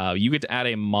 You get to add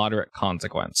a moderate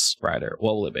consequence, Ryder.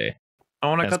 What will it be? I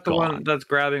want to That's cut the gone. one that's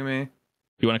grabbing me.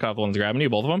 You want to cut off the ones grabbing you,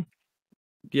 both of them?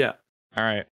 Yeah. All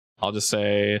right. I'll just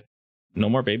say no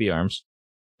more baby arms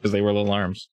because they were little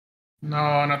arms.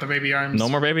 No, not the baby arms. No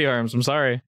more baby arms. I'm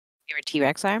sorry. They were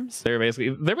T-Rex arms. They're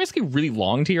basically really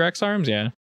long T-Rex arms. Yeah.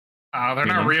 They're You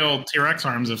not know? real T-Rex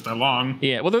arms if they're long.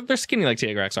 Yeah. Well, they're skinny like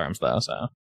T-Rex arms though. So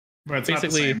But it's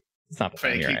basically, not it's not the the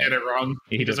same. same. Fake. You're He right. did it wrong.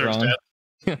 He did it deserves wrong.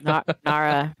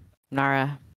 death.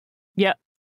 Nara. Yep.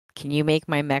 Can you make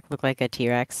my mech look like a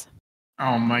T-Rex?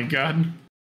 Oh my god.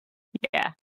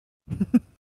 Yeah.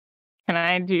 Can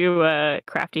I do a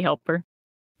crafty helper?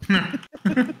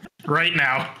 Right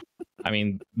now. I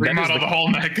mean, that is Remodel the whole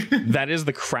neck. that is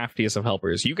the craftiest of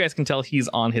helpers. You guys can tell he's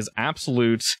on his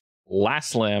absolute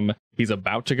last limb. He's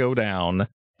about to go down,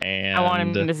 and I want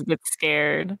him to get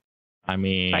scared I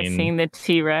mean, by seeing the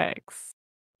T-Rex.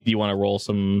 do you want to roll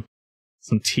some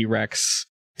T-Rex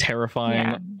terrifying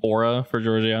Yeah. aura for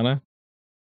Georgiana?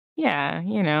 Yeah,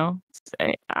 you know.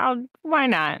 Why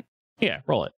not? Yeah,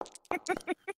 roll it.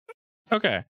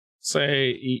 Okay.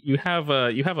 Say you have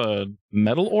a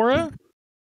metal aura.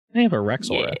 I have a Rex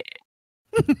aura.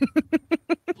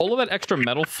 All of that extra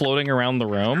metal floating around the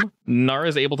room, Nara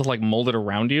is able to like mold it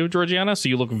around you, Georgiana, so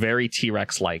you look very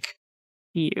T-Rex like.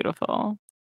 Beautiful.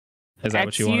 Is that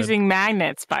what you wanted? using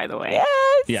magnets, by the way. Yes.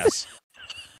 Yes.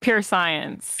 Pure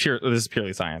science. This is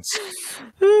purely science.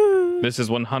 This is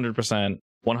 100%,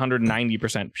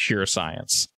 190% pure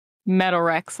science. Metal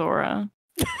Rex aura.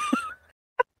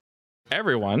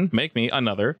 Everyone, make me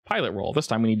another pilot roll. This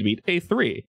time we need to beat a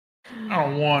 3. I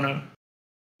don't wanna.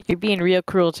 You're being real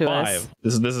cruel to 5. us.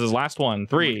 This is his last one.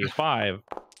 3, 5.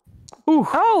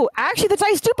 Oh, actually, the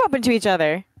dice do bump into each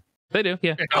other. They do,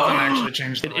 yeah. It doesn't actually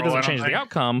change the It roll, I doesn't don't change the think.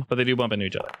 outcome, but they do bump into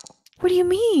each other. What do you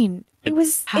mean?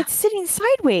 It's sitting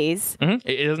sideways.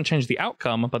 It doesn't change the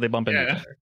outcome, but they bump into each Yeah.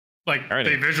 other. Like, Alrighty.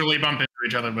 they visually bump into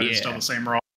each other, but it's still Yeah. the same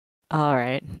roll. All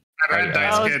right. I've had Alright,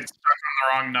 dice alright. get stuck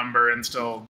on the wrong number and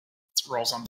still roll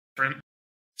something different.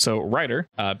 So, Ryder,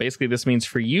 basically this means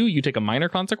for you, you take a minor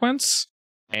consequence,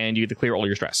 and you get to clear all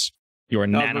your stress. Your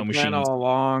nano machines. all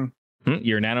along.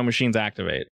 Your nano machines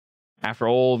activate. After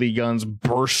all the guns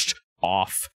burst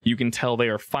off, you can tell they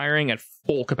are firing at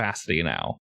full capacity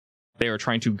now. They are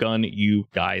trying to gun you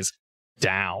guys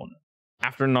down.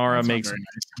 After Nara That's not makes very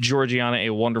nice. Georgiana a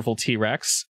wonderful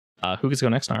T-Rex, who gets to go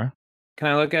next, Nara? Can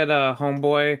I look at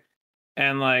Homeboy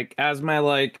and like as my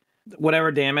like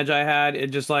whatever damage I had, it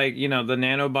just like, you know, the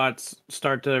nanobots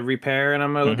start to repair and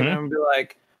I'm gonna look at Mhm. him and be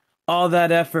like, all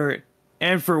that effort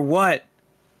and for what?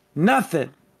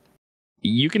 Nothing.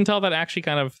 You can tell that actually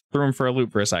kind of threw him for a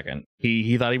loop for a second.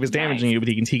 He thought he was damaging Nice. you, but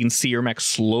he can see your mech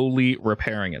slowly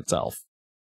repairing itself.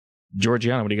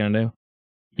 Georgiana, what are you gonna do?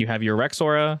 You have your Rex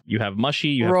Aura, you have Mushy,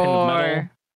 you have Pin of Metal.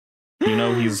 Roar. You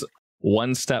know he's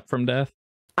one step from death.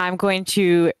 I'm going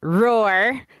to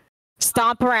roar,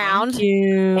 stomp around, Thank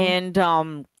you. and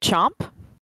chomp.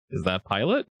 Is that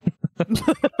pilot?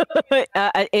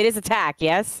 It is attack,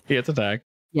 yes? Yeah, it's attack.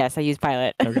 Yes, I use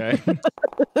pilot. Okay.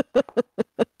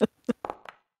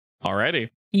 Alrighty.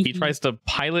 He tries to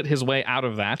pilot his way out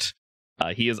of that.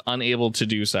 He is unable to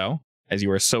do so, as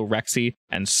you are so Rexy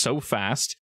and so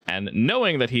fast. And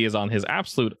knowing that he is on his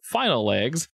absolute final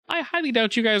legs, I highly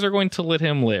doubt you guys are going to let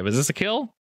him live. Is this a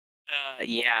kill?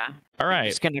 Yeah. All I'm right.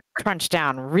 just going to crunch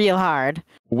down real hard.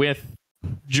 With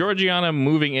Georgiana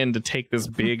moving in to take this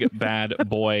big bad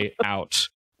boy out,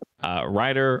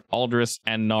 Ryder, Aldris,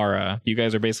 and Nara, you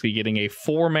guys are basically getting a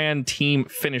 4-man team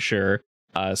finisher,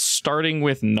 starting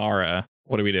with Nara.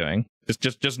 What are we doing?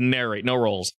 Just narrate, no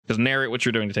rolls. Just narrate what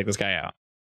you're doing to take this guy out.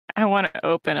 I want to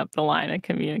open up the line of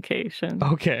communication.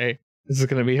 Okay. This is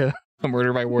going to be a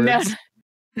murder by words.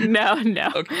 No.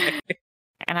 Okay.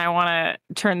 And I want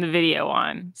to turn the video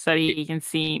on so he can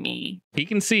see me. He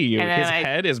can see you. And then His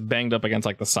head is banged up against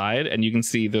like the side, and you can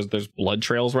see there's blood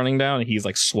trails running down, and he's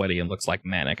like sweaty and looks like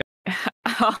manic.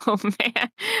 Oh man,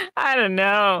 I don't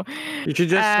know. You should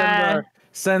just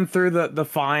send through the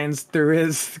fines through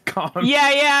his comms. Yeah,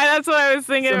 that's what I was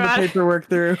thinking Send the about. paperwork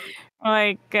through.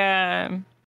 Like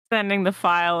sending the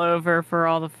file over for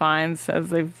all the fines as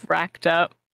they've racked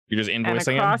up. You're just And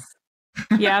invoicing him? across.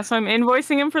 Yeah, so I'm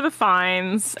invoicing him for the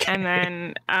fines, and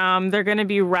then they're going to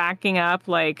be racking up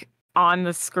like on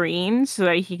the screen so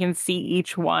that he can see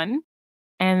each one.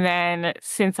 And then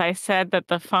since I said that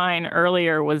the fine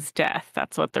earlier was death,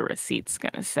 that's what the receipt's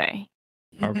going to say.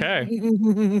 Okay.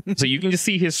 So you can just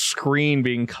see his screen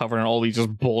being covered in all these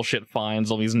just bullshit fines,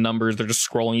 all these numbers. They're just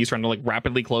scrolling. He's trying to like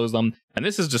rapidly close them. And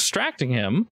this is distracting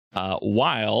him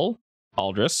while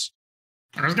Aldris.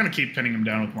 I'm just gonna keep pinning him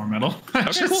down with more metal. Okay,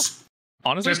 just,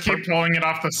 Honestly, just keep pulling it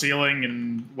off the ceiling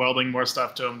and welding more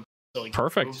stuff to him. Till he can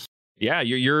Perfect. move. Yeah,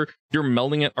 you're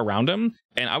melding it around him,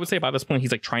 and I would say by this point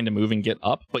he's like trying to move and get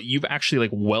up, but you've actually like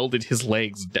welded his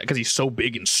legs because he's so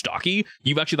big and stocky.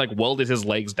 You've actually like welded his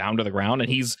legs down to the ground,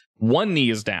 and he's one knee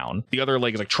is down, the other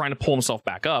leg is like trying to pull himself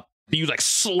back up. You like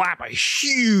slap a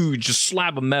huge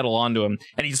slab of metal onto him,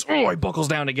 and he buckles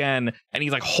down again, and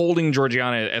he's like holding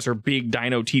Georgiana as her big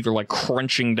dino teeth are like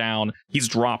crunching down. He's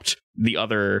dropped the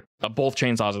other both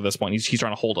chainsaws at this point. He's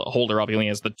trying to hold her up. He only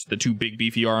has the two big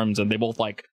beefy arms, and they both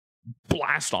like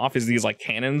blast off as these like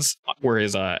cannons where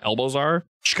his elbows are.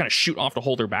 Just kind of shoot off to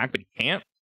hold her back, but he can't.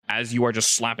 As you are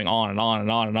just slapping on and on and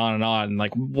on and on and on, and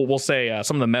like we'll say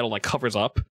some of the metal like covers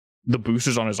up the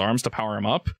boosters on his arms to power him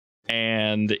up,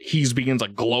 and he begins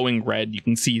like glowing red. You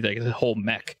can see like the whole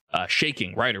mech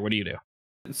shaking. Ryder, what do you do?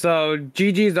 So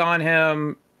Gigi's on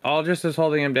him. Aldris is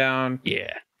holding him down.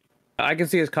 Yeah, I can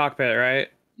see his cockpit, right?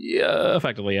 yeah,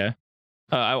 effectively, yeah.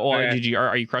 Okay. GG,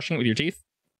 are you crushing it with your teeth?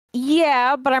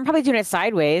 Yeah, but I'm probably doing it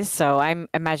sideways, so I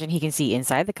imagine he can see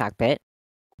inside the cockpit.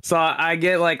 So I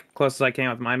get like close as I can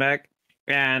with my mech,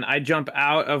 and I jump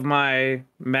out of my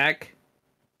mech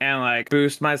and like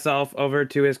boost myself over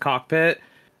to his cockpit.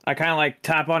 I kind of like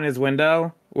tap on his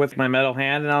window with my metal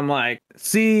hand, and I'm like,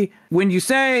 see, when you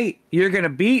say you're gonna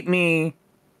beat me,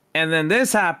 and then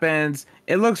this happens,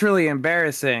 it looks really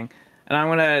embarrassing. And I'm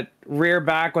gonna rear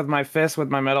back with my fist with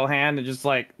my metal hand and just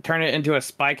like turn it into a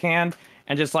spike hand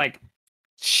and just like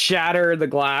shatter the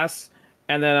glass.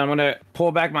 And then I'm gonna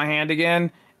pull back my hand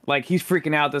again. Like, he's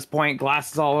freaking out at this point.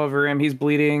 Glass is all over him. He's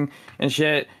bleeding and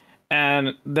shit.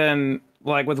 And then,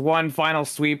 like, with one final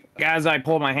sweep, as I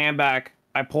pull my hand back,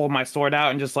 I pull my sword out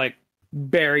and just like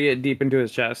bury it deep into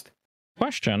his chest.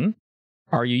 Question.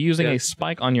 Are you using a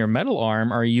spike on your metal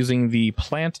arm, or are you using the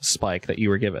plant spike that you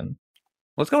were given?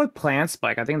 Let's go with plant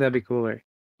spike. I think that'd be cooler.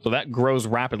 So that grows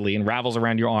rapidly and ravels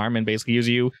around your arm and basically gives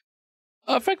you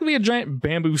effectively a giant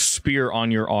bamboo spear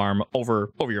on your arm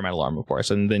over your metal arm, of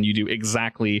course. And then you do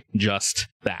exactly just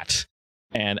that.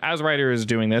 And as Ryder is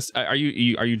doing this, are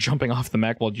you jumping off the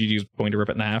mech while Gigi's going to rip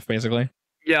it in half, basically?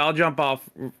 Yeah, I'll jump off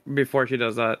before she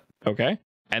does that. Okay.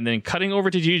 And then cutting over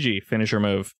to Gigi, finish your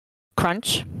move.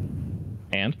 Crunch.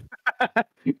 And?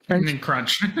 And then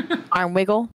crunch. Arm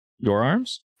wiggle. Your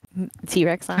arms?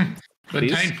 T-Rex arms.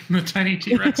 the tiny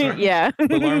T-Rex. Yeah.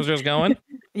 The arms just going?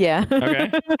 Yeah.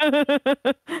 Okay.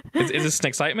 Is this an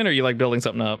excitement, or are you like building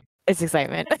something up? It's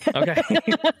excitement. Okay.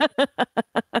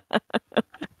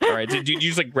 All right. Did you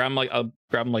just like grab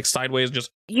them like sideways?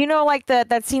 Just You know, like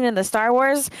that scene in the Star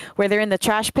Wars where they're in the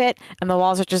trash pit and the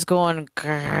walls are just going.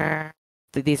 Grrr.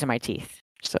 These are my teeth.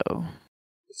 So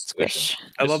squish.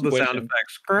 I love the sound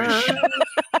effects.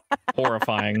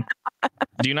 Horrifying.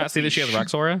 Do you not see that she has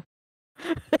Rex aura?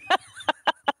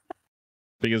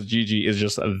 Because Gigi is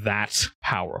just that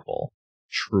powerful.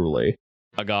 Truly.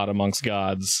 A god amongst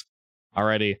gods.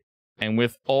 Alrighty. And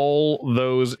with all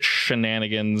those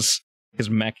shenanigans, his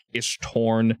mech is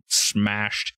torn,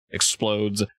 smashed,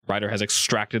 explodes. Ryder has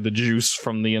extracted the juice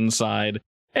from the inside,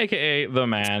 aka the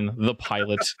man, the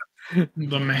pilot.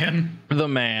 The man. The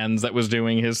man's that was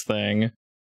doing his thing.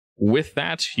 With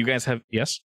that, you guys have...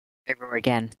 Yes? I roar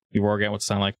again. You roar again. What's it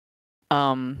sound like?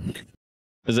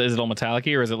 Is it all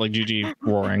metallic-y, or is it like Gigi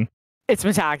roaring? It's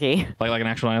Mataki. Like an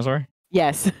actual dinosaur?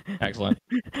 Yes. Excellent.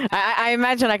 I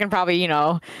imagine I can probably,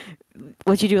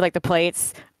 what you do, like the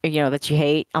plates, that you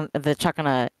hate, the chuck on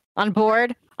a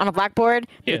blackboard.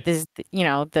 Yeah. This,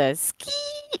 the ski.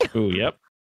 Ooh, yep.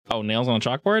 Oh, nails on a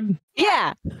chalkboard?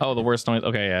 Yeah. Oh, the worst noise.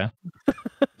 Okay, yeah.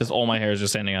 Just all my hair is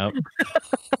just standing up.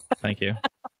 Thank you.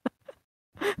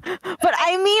 But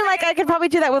I mean, like, I could probably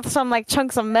do that with some like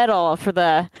chunks of metal for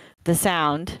the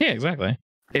sound. Yeah, exactly.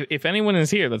 If anyone is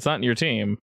here that's not in your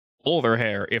team, all their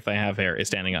hair, if they have hair, is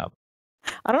standing up.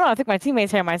 I don't know. I think my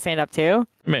teammates' hair might stand up too.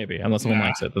 Maybe, unless someone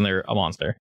likes it, then they're a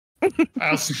monster.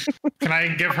 Can I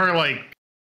give her like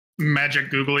magic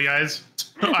googly eyes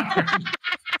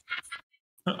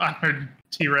on her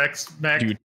T-Rex back?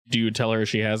 Do you tell her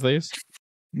she has these?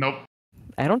 Nope.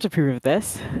 I don't approve of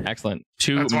this. Excellent.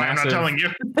 That's why I'm not telling you.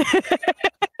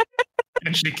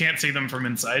 And she can't see them from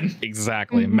inside.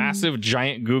 Exactly. Mm-hmm. Massive,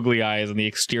 giant googly eyes on the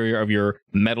exterior of your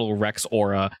metal Rex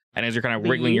aura. And as you're kind of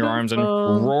wriggling your arms and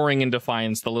roaring in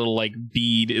defiance, the little like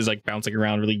bead is like bouncing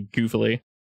around really goofily.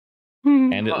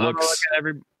 And it looks...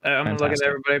 I'm gonna look at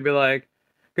everybody and be like,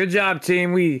 good job,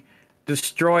 team. We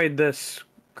destroyed this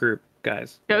group,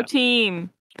 guys. Go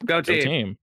team. Go team. Go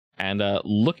team. And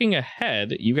looking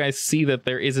ahead, you guys see that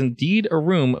there is indeed a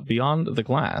room beyond the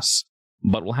glass.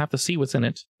 But we'll have to see what's in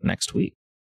it next week.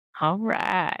 All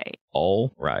right.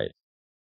 All right.